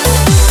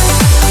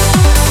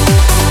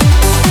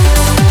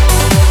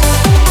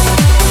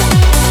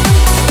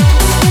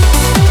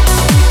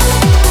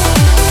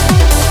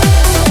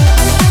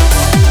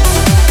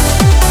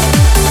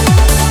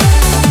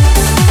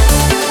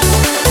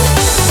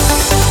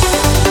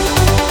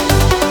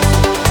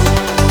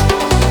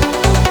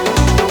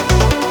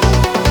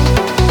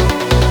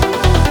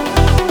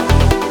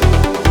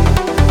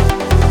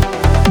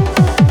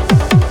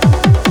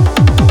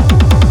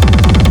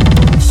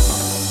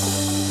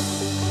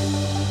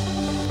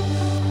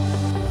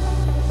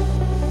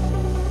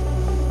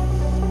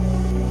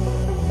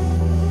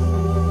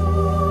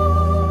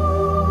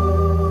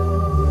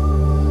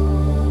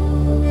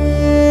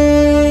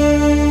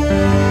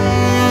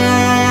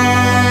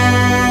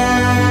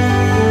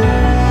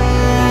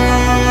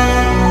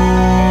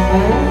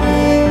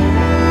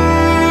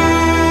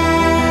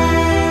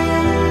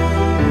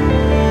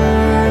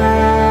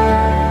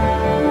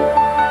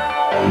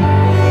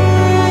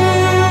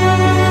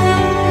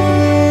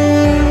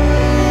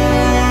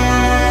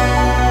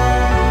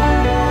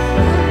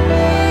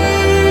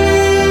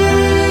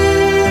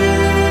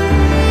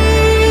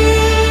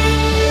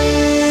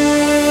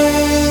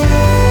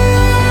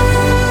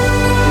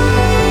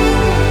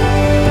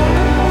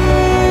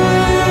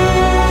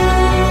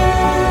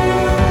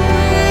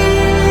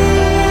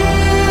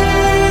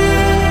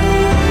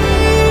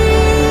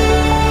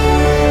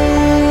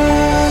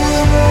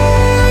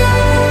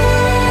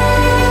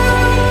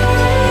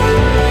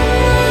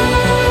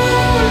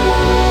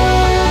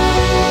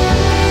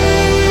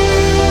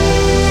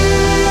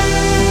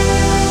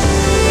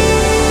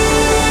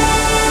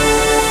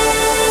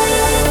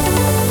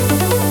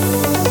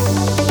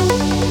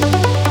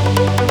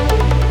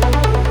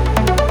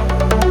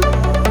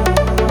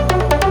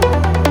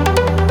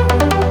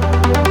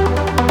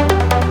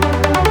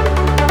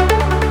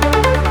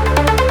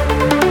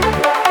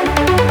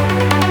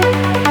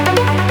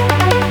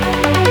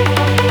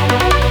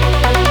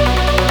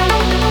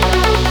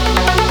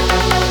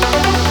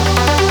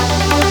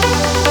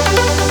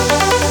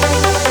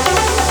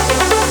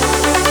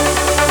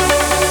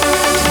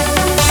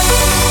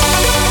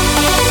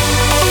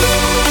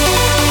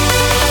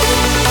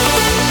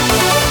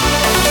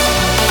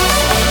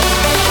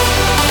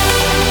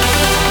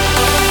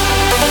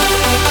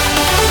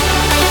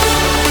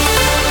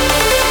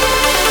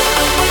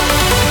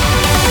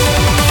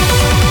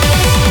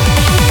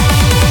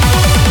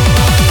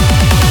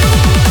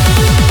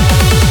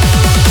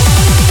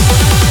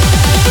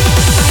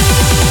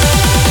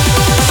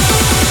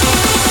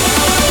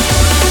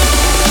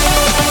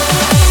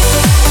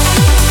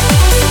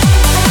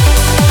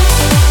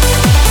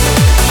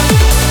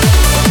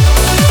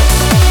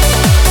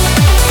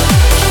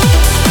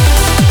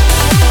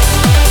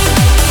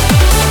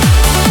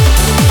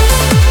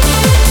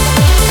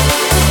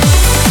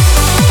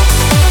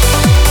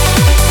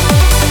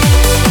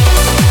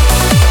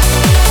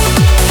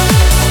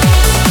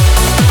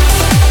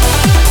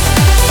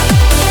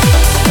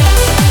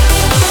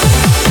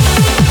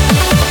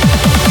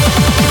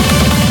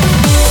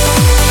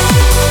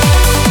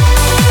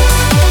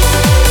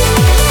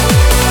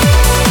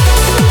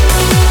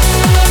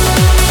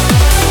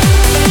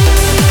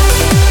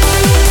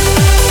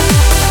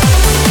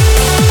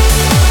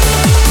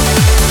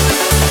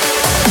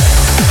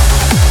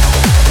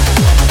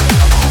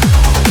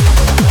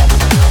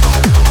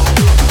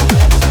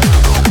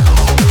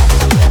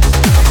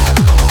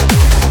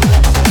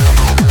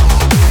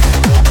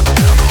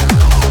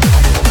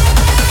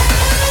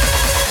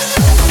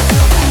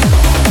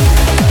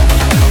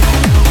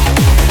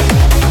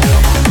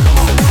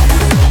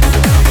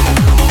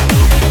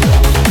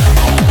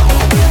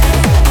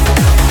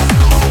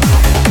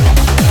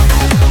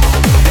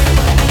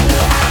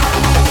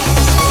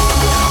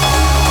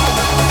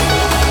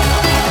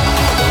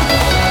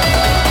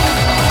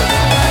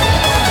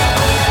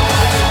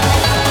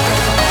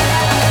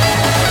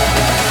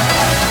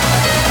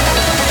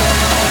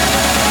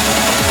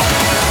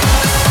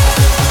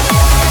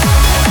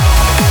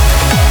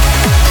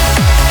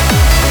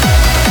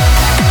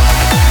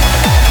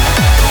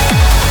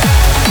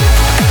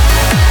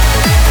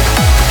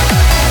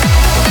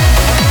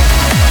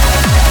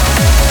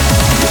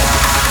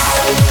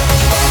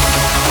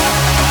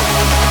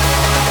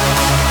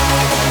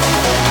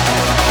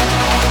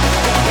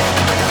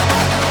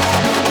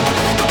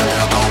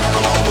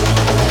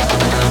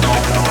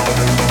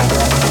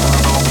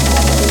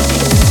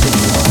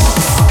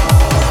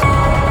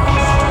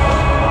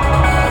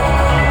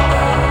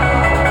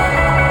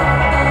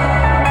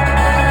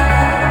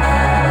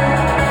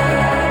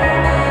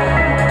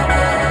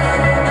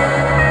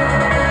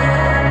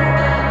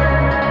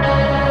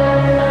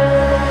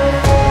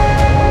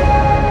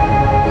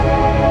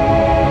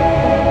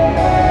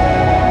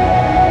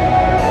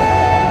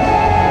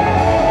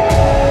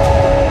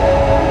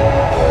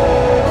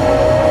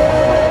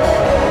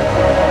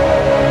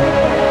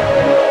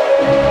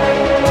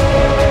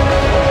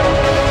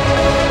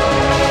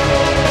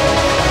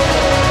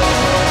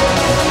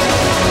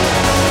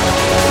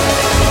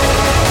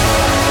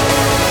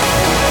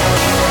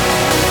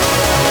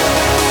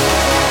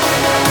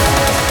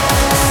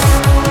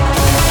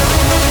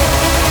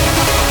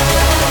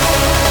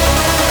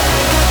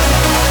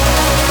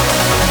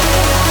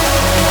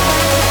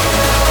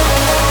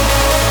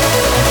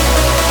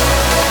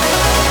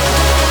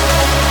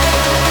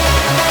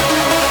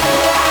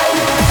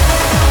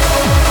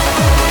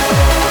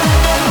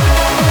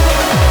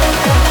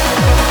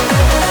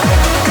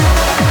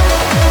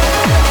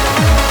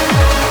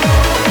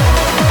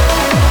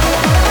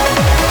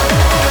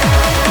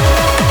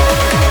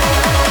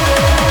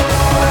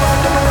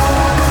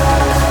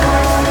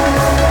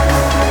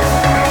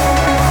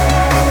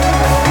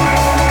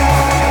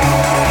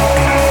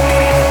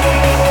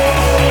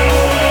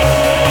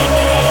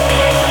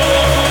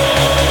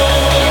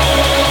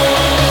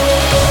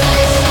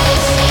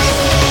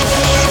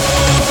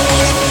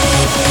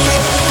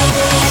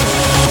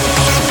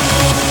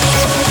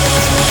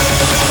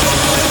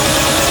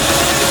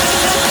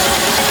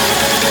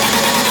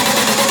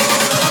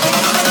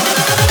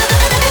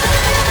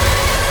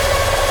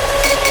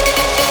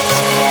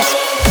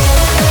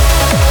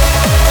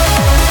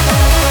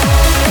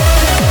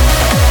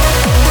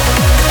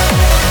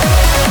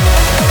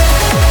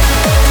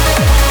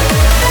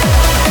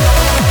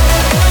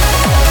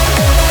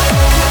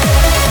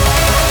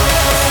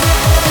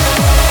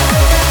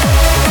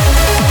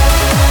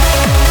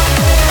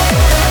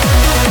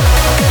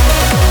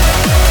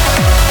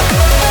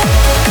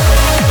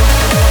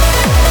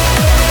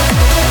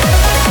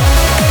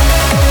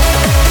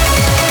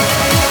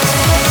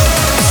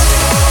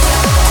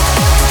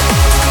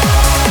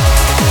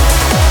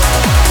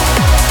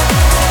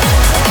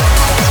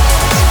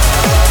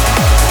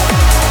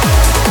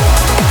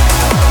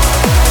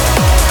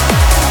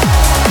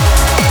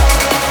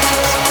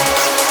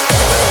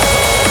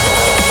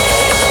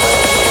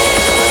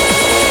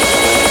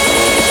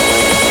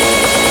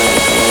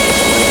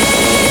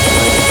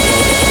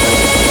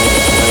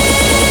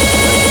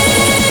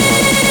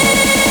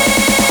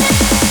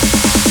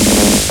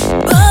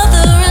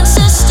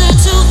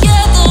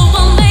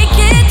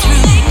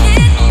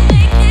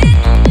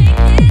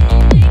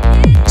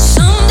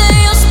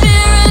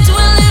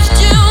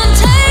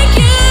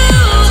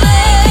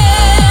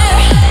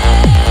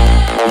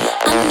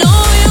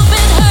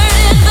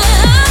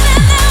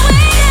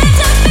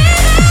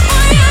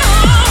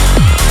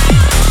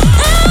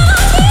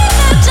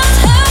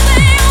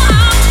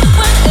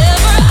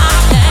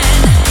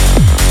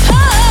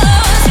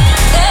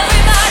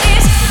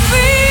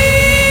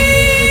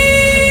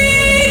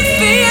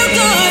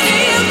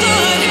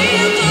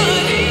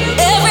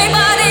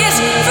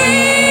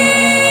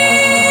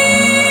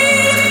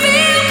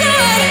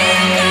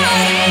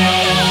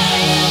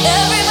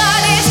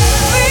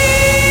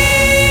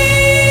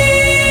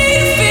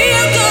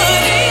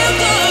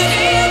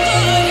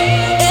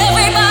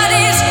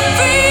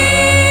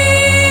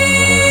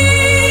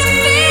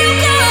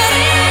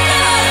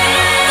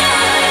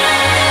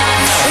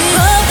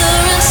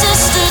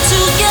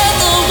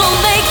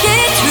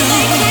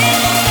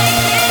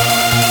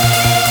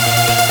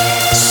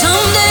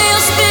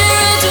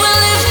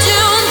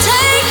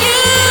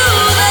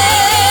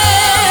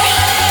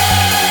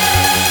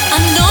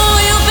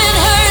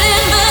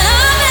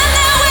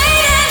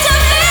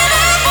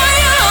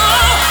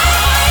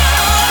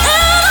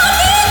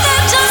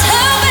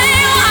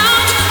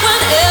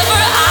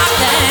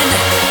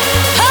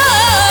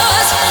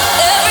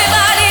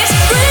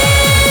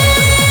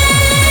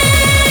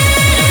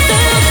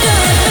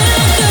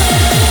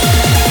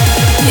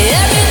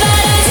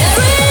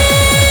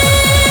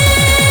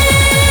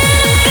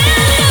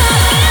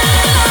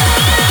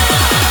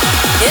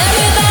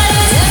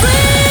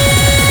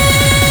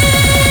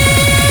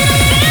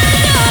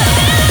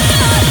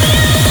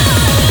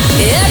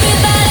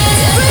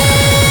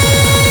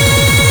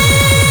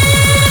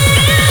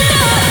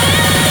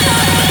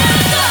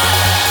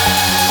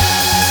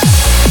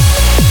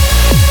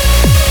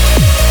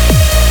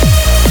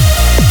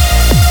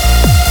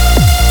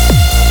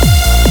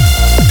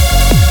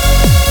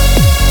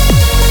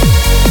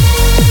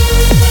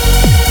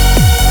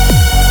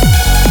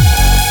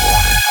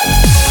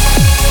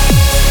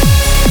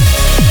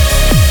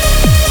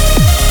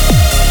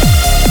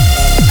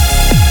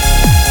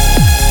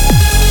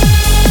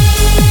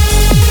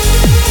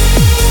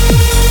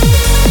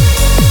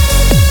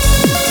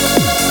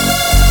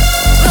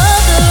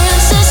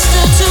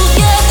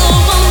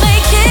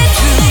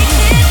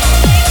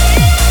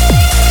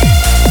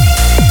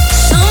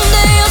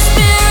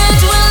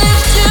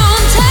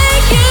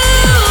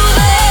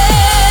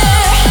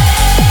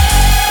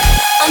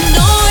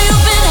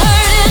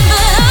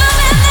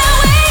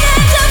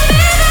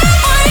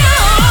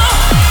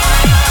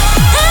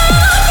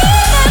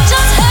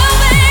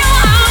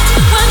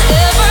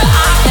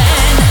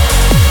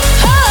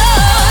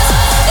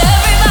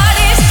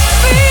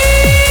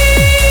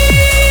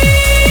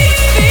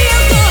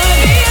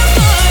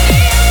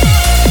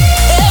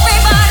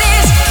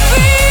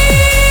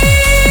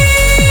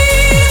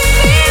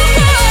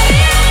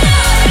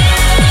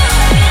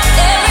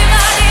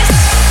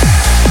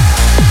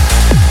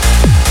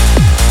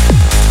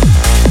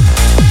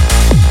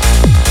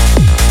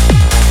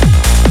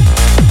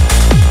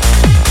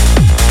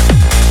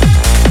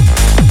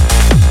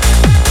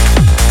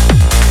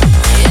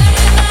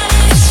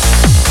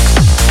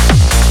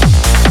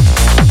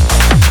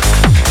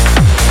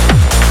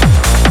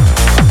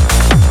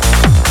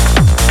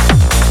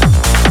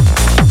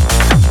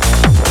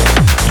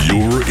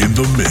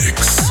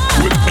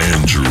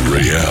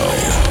 Real.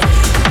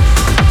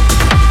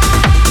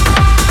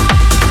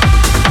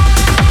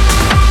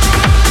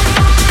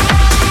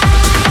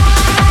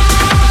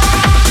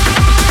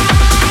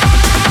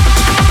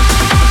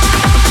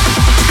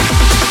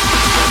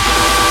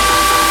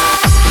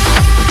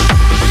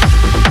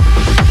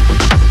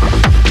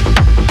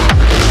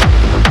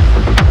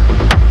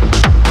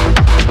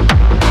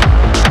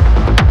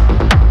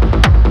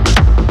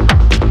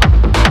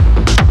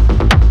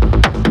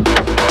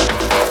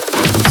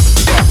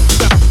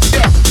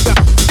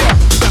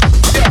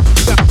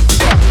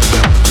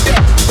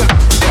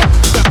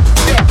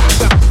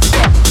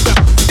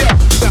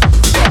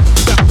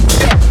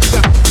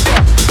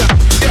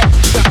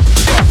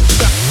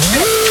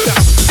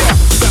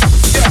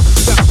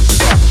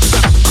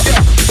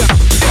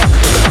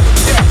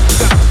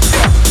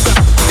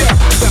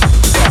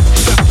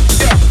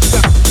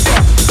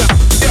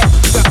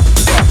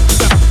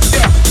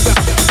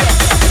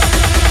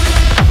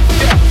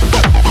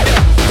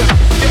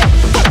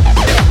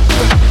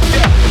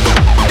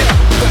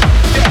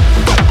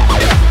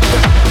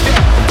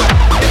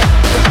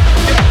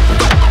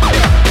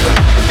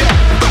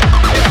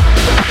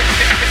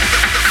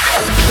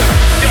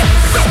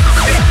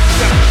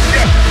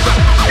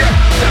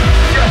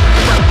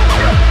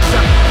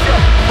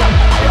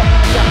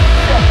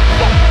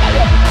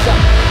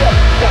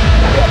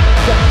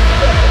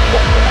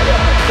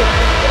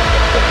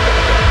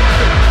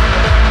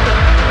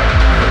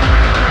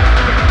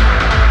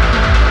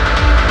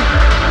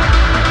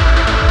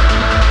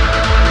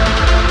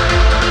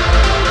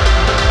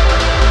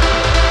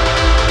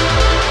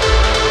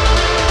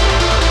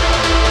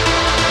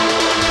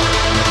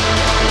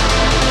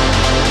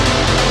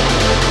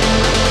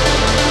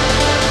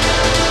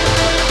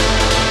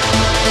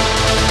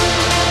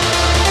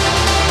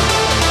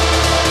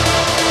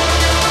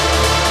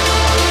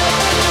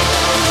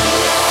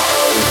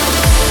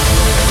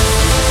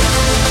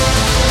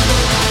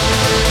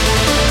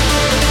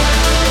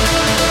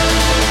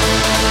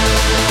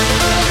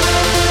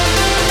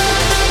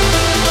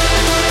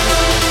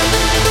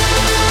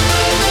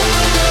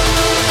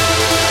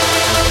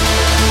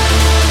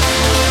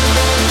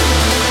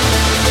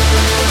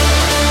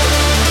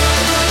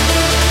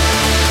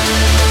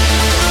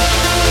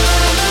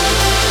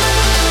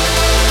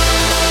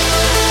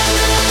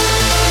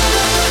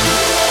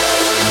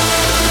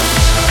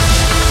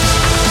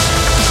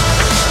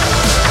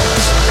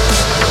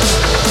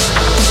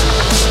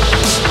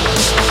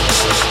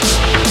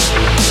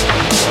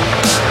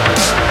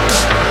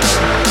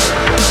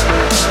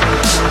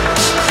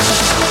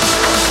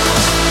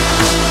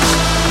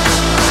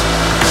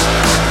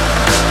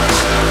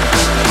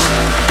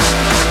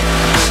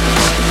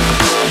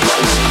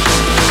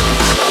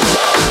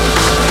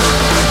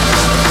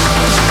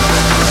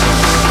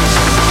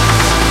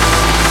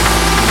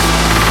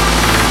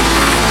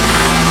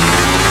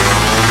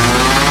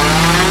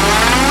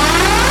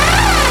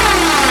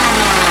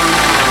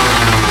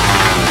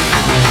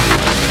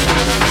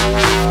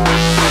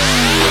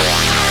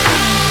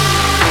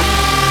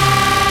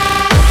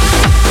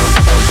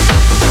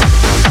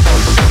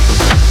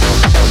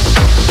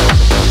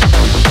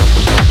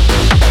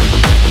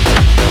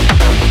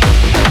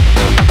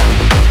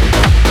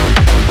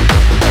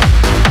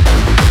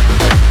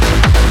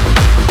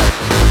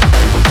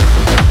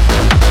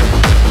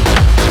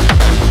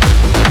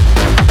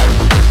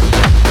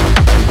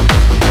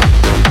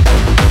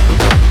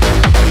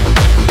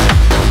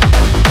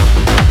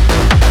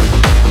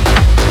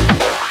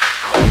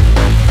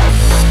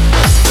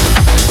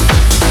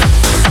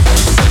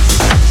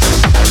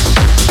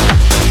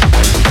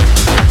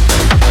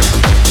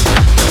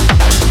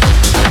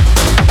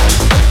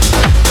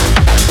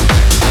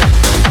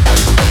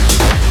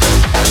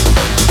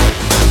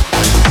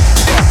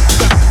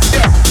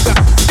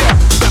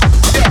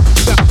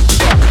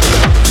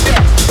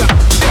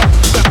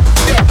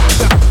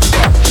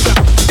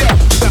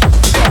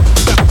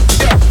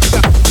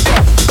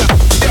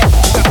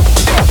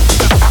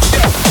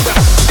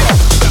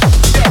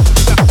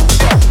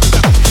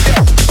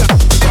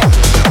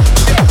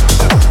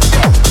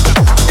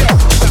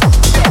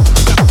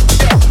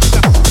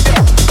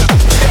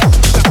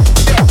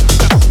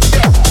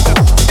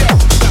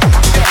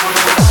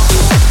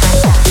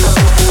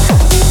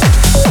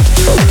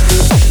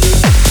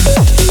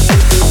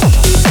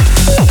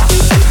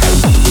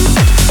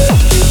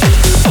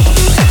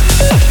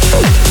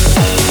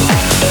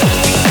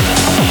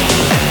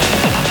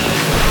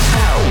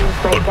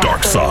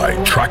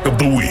 track of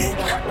the week.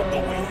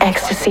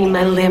 Ecstasy,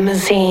 my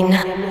limousine.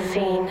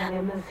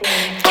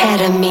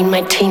 Ketamine,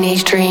 my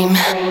teenage dream.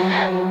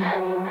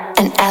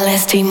 And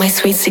LSD, my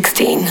sweet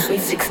 16.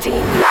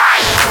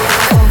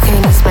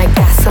 Cocaine is my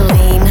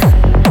gasoline.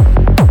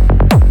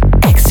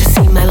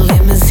 Ecstasy, my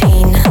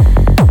limousine.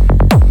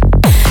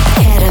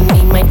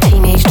 Ketamine, my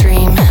teenage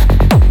dream.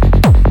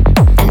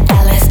 And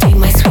LSD,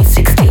 my sweet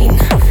 16.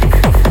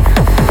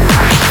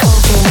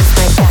 Cocaine is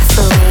my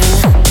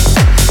gasoline.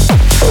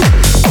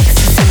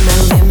 Ecstasy, my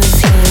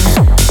limousine.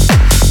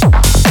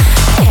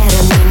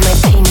 Ketamine, my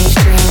teenage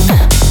dream.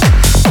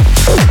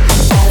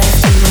 And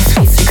LSD, my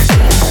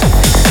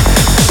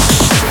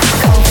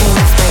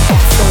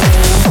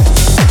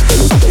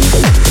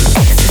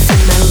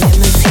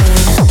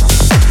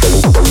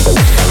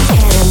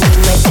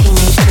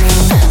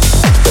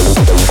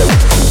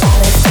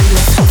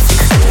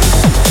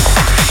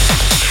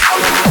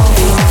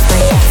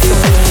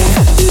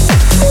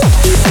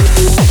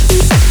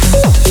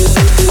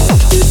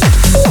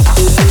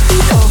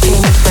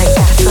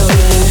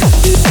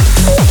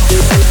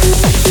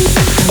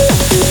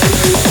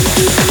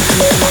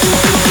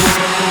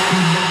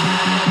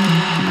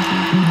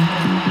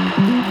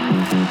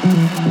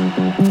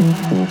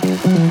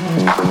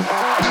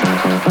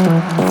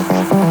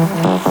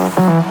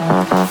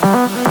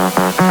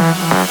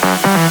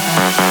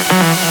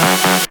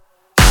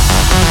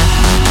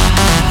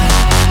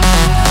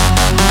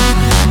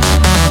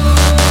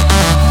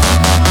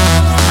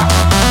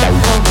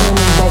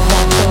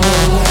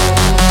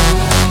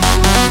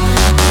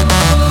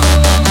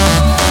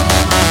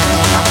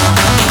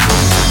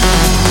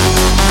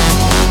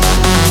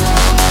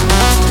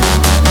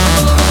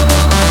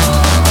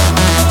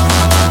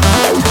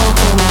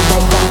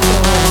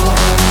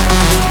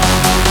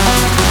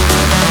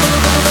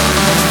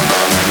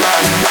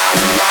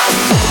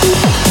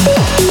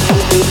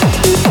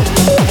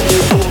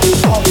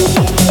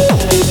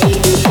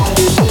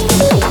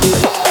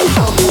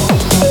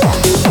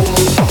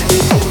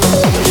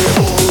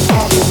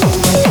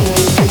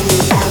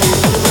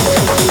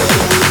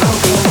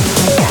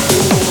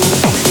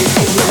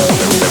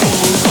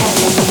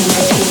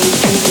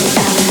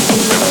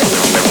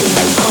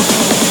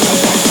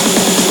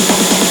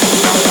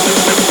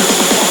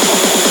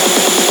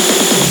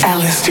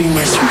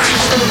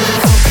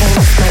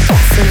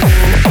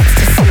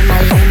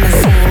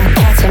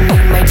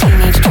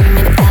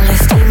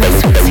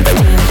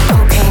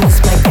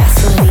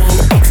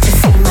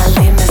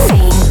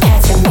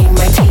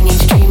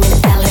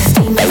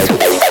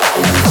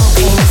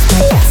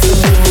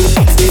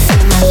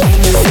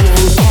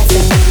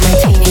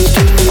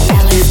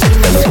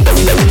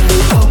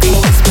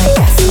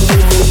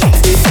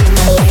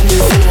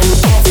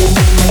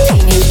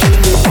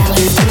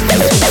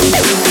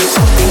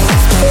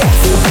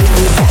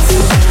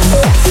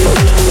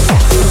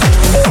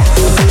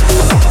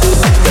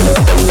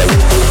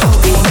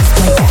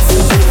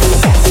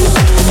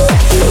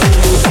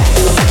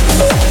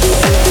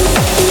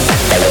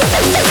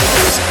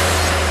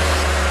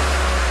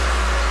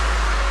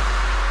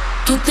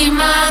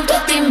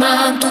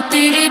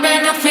tutti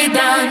liberi a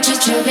fidanci,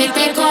 ci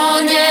vite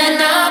con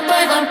Niena,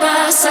 poi van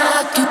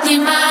passa, tutti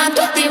man,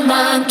 tutti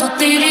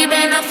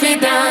liberi a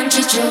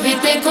fidanci, ci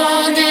vite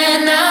con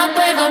Niena,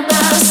 poi van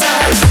passa,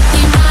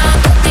 tutti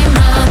man,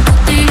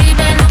 tutti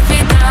liberi a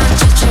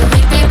fidanci, ci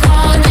vite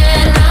con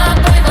Niena,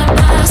 poi van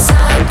passa,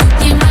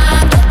 tutti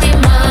man, tutti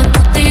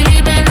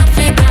liberi a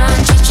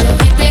fidanci, ci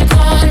vite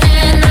con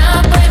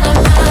Niena, poi van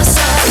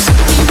passa,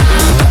 tutti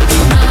man,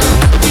 tutti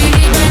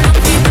liberi a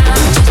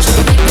fidanci, ci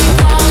vite con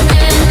Niena, poi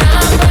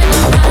van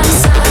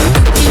passa,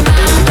 tutti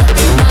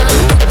man,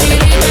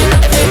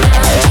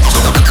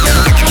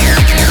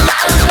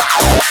 tutti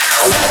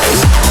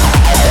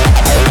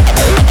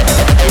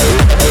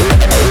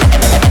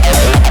liberi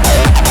a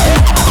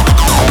fidanci,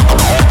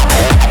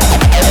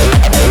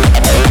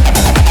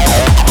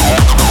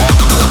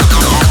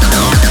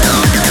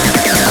 ci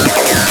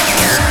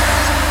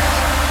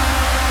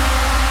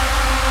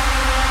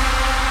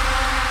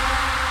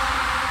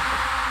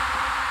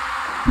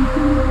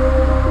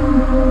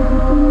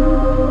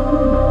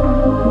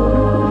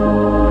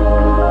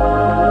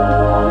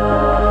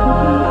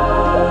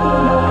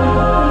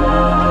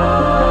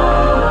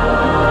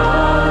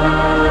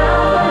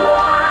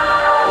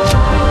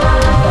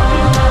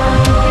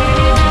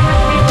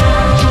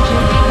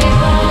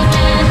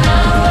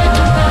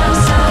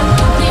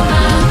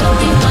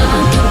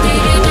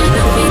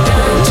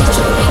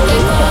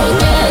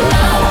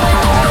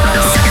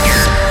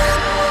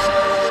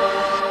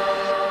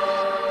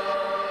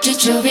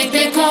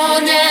vite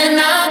con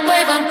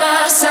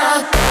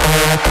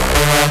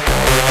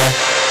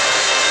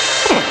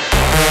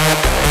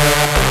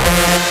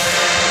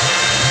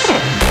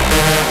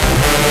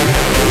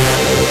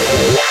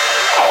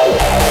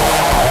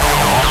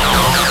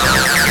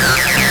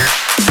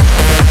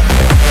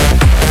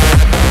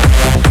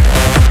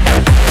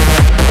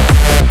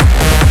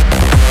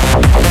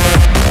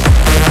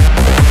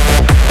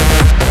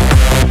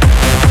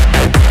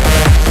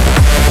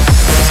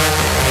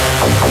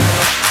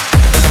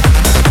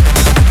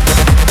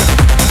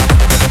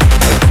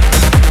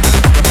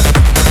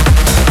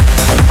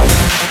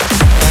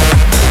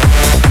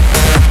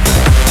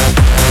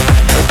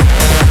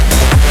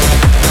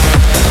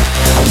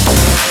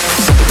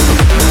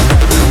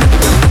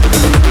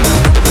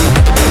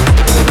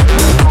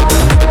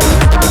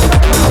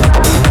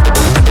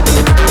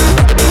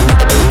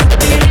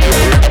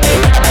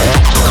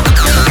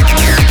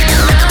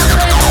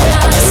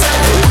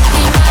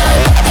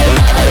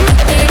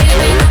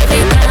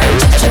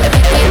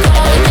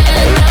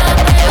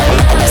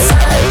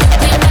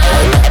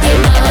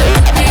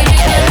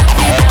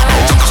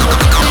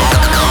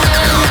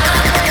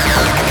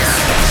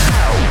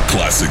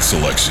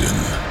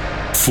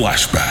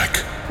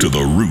Flashback to the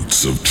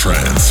roots of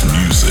trance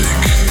music.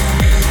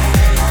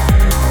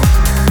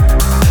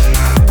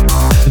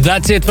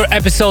 That's it for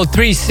episode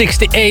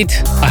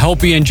 368. I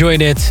hope you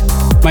enjoyed it.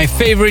 My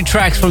favorite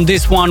tracks from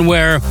this one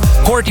were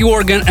Corti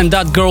Organ and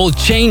That Girl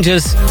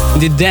Changes,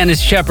 the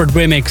Dennis Sheperd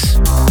remix,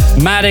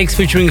 Maddox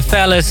featuring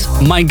Phillip,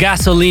 My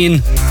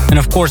Gasoline, and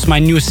of course my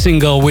new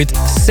single with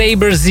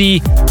Saber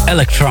Z,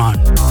 Electron.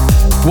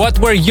 What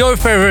were your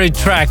favorite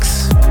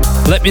tracks?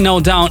 Let me know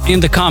down in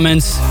the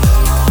comments,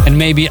 and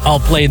maybe I'll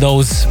play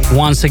those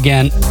once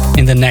again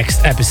in the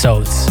next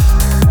episodes.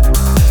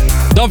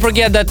 Don't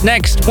forget that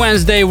next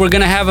Wednesday we're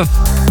gonna have a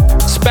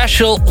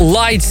special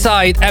light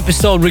side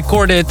episode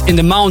recorded in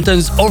the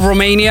mountains of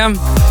Romania.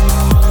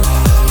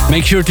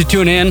 Make sure to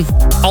tune in.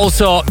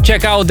 Also,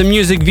 check out the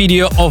music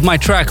video of my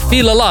track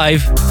Feel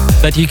Alive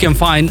that you can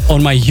find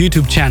on my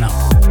YouTube channel.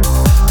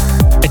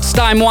 It's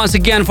time once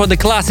again for the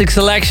classic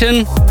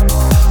selection.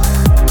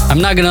 I'm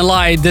not gonna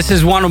lie, this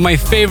is one of my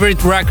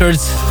favorite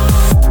records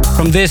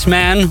from this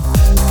man.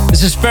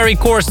 This is Ferry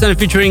Corsten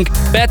featuring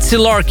Betsy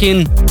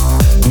Larkin,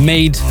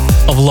 Made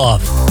of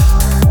Love.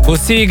 We'll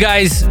see you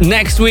guys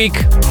next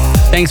week.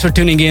 Thanks for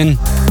tuning in,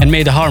 and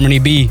may the harmony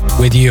be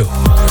with you.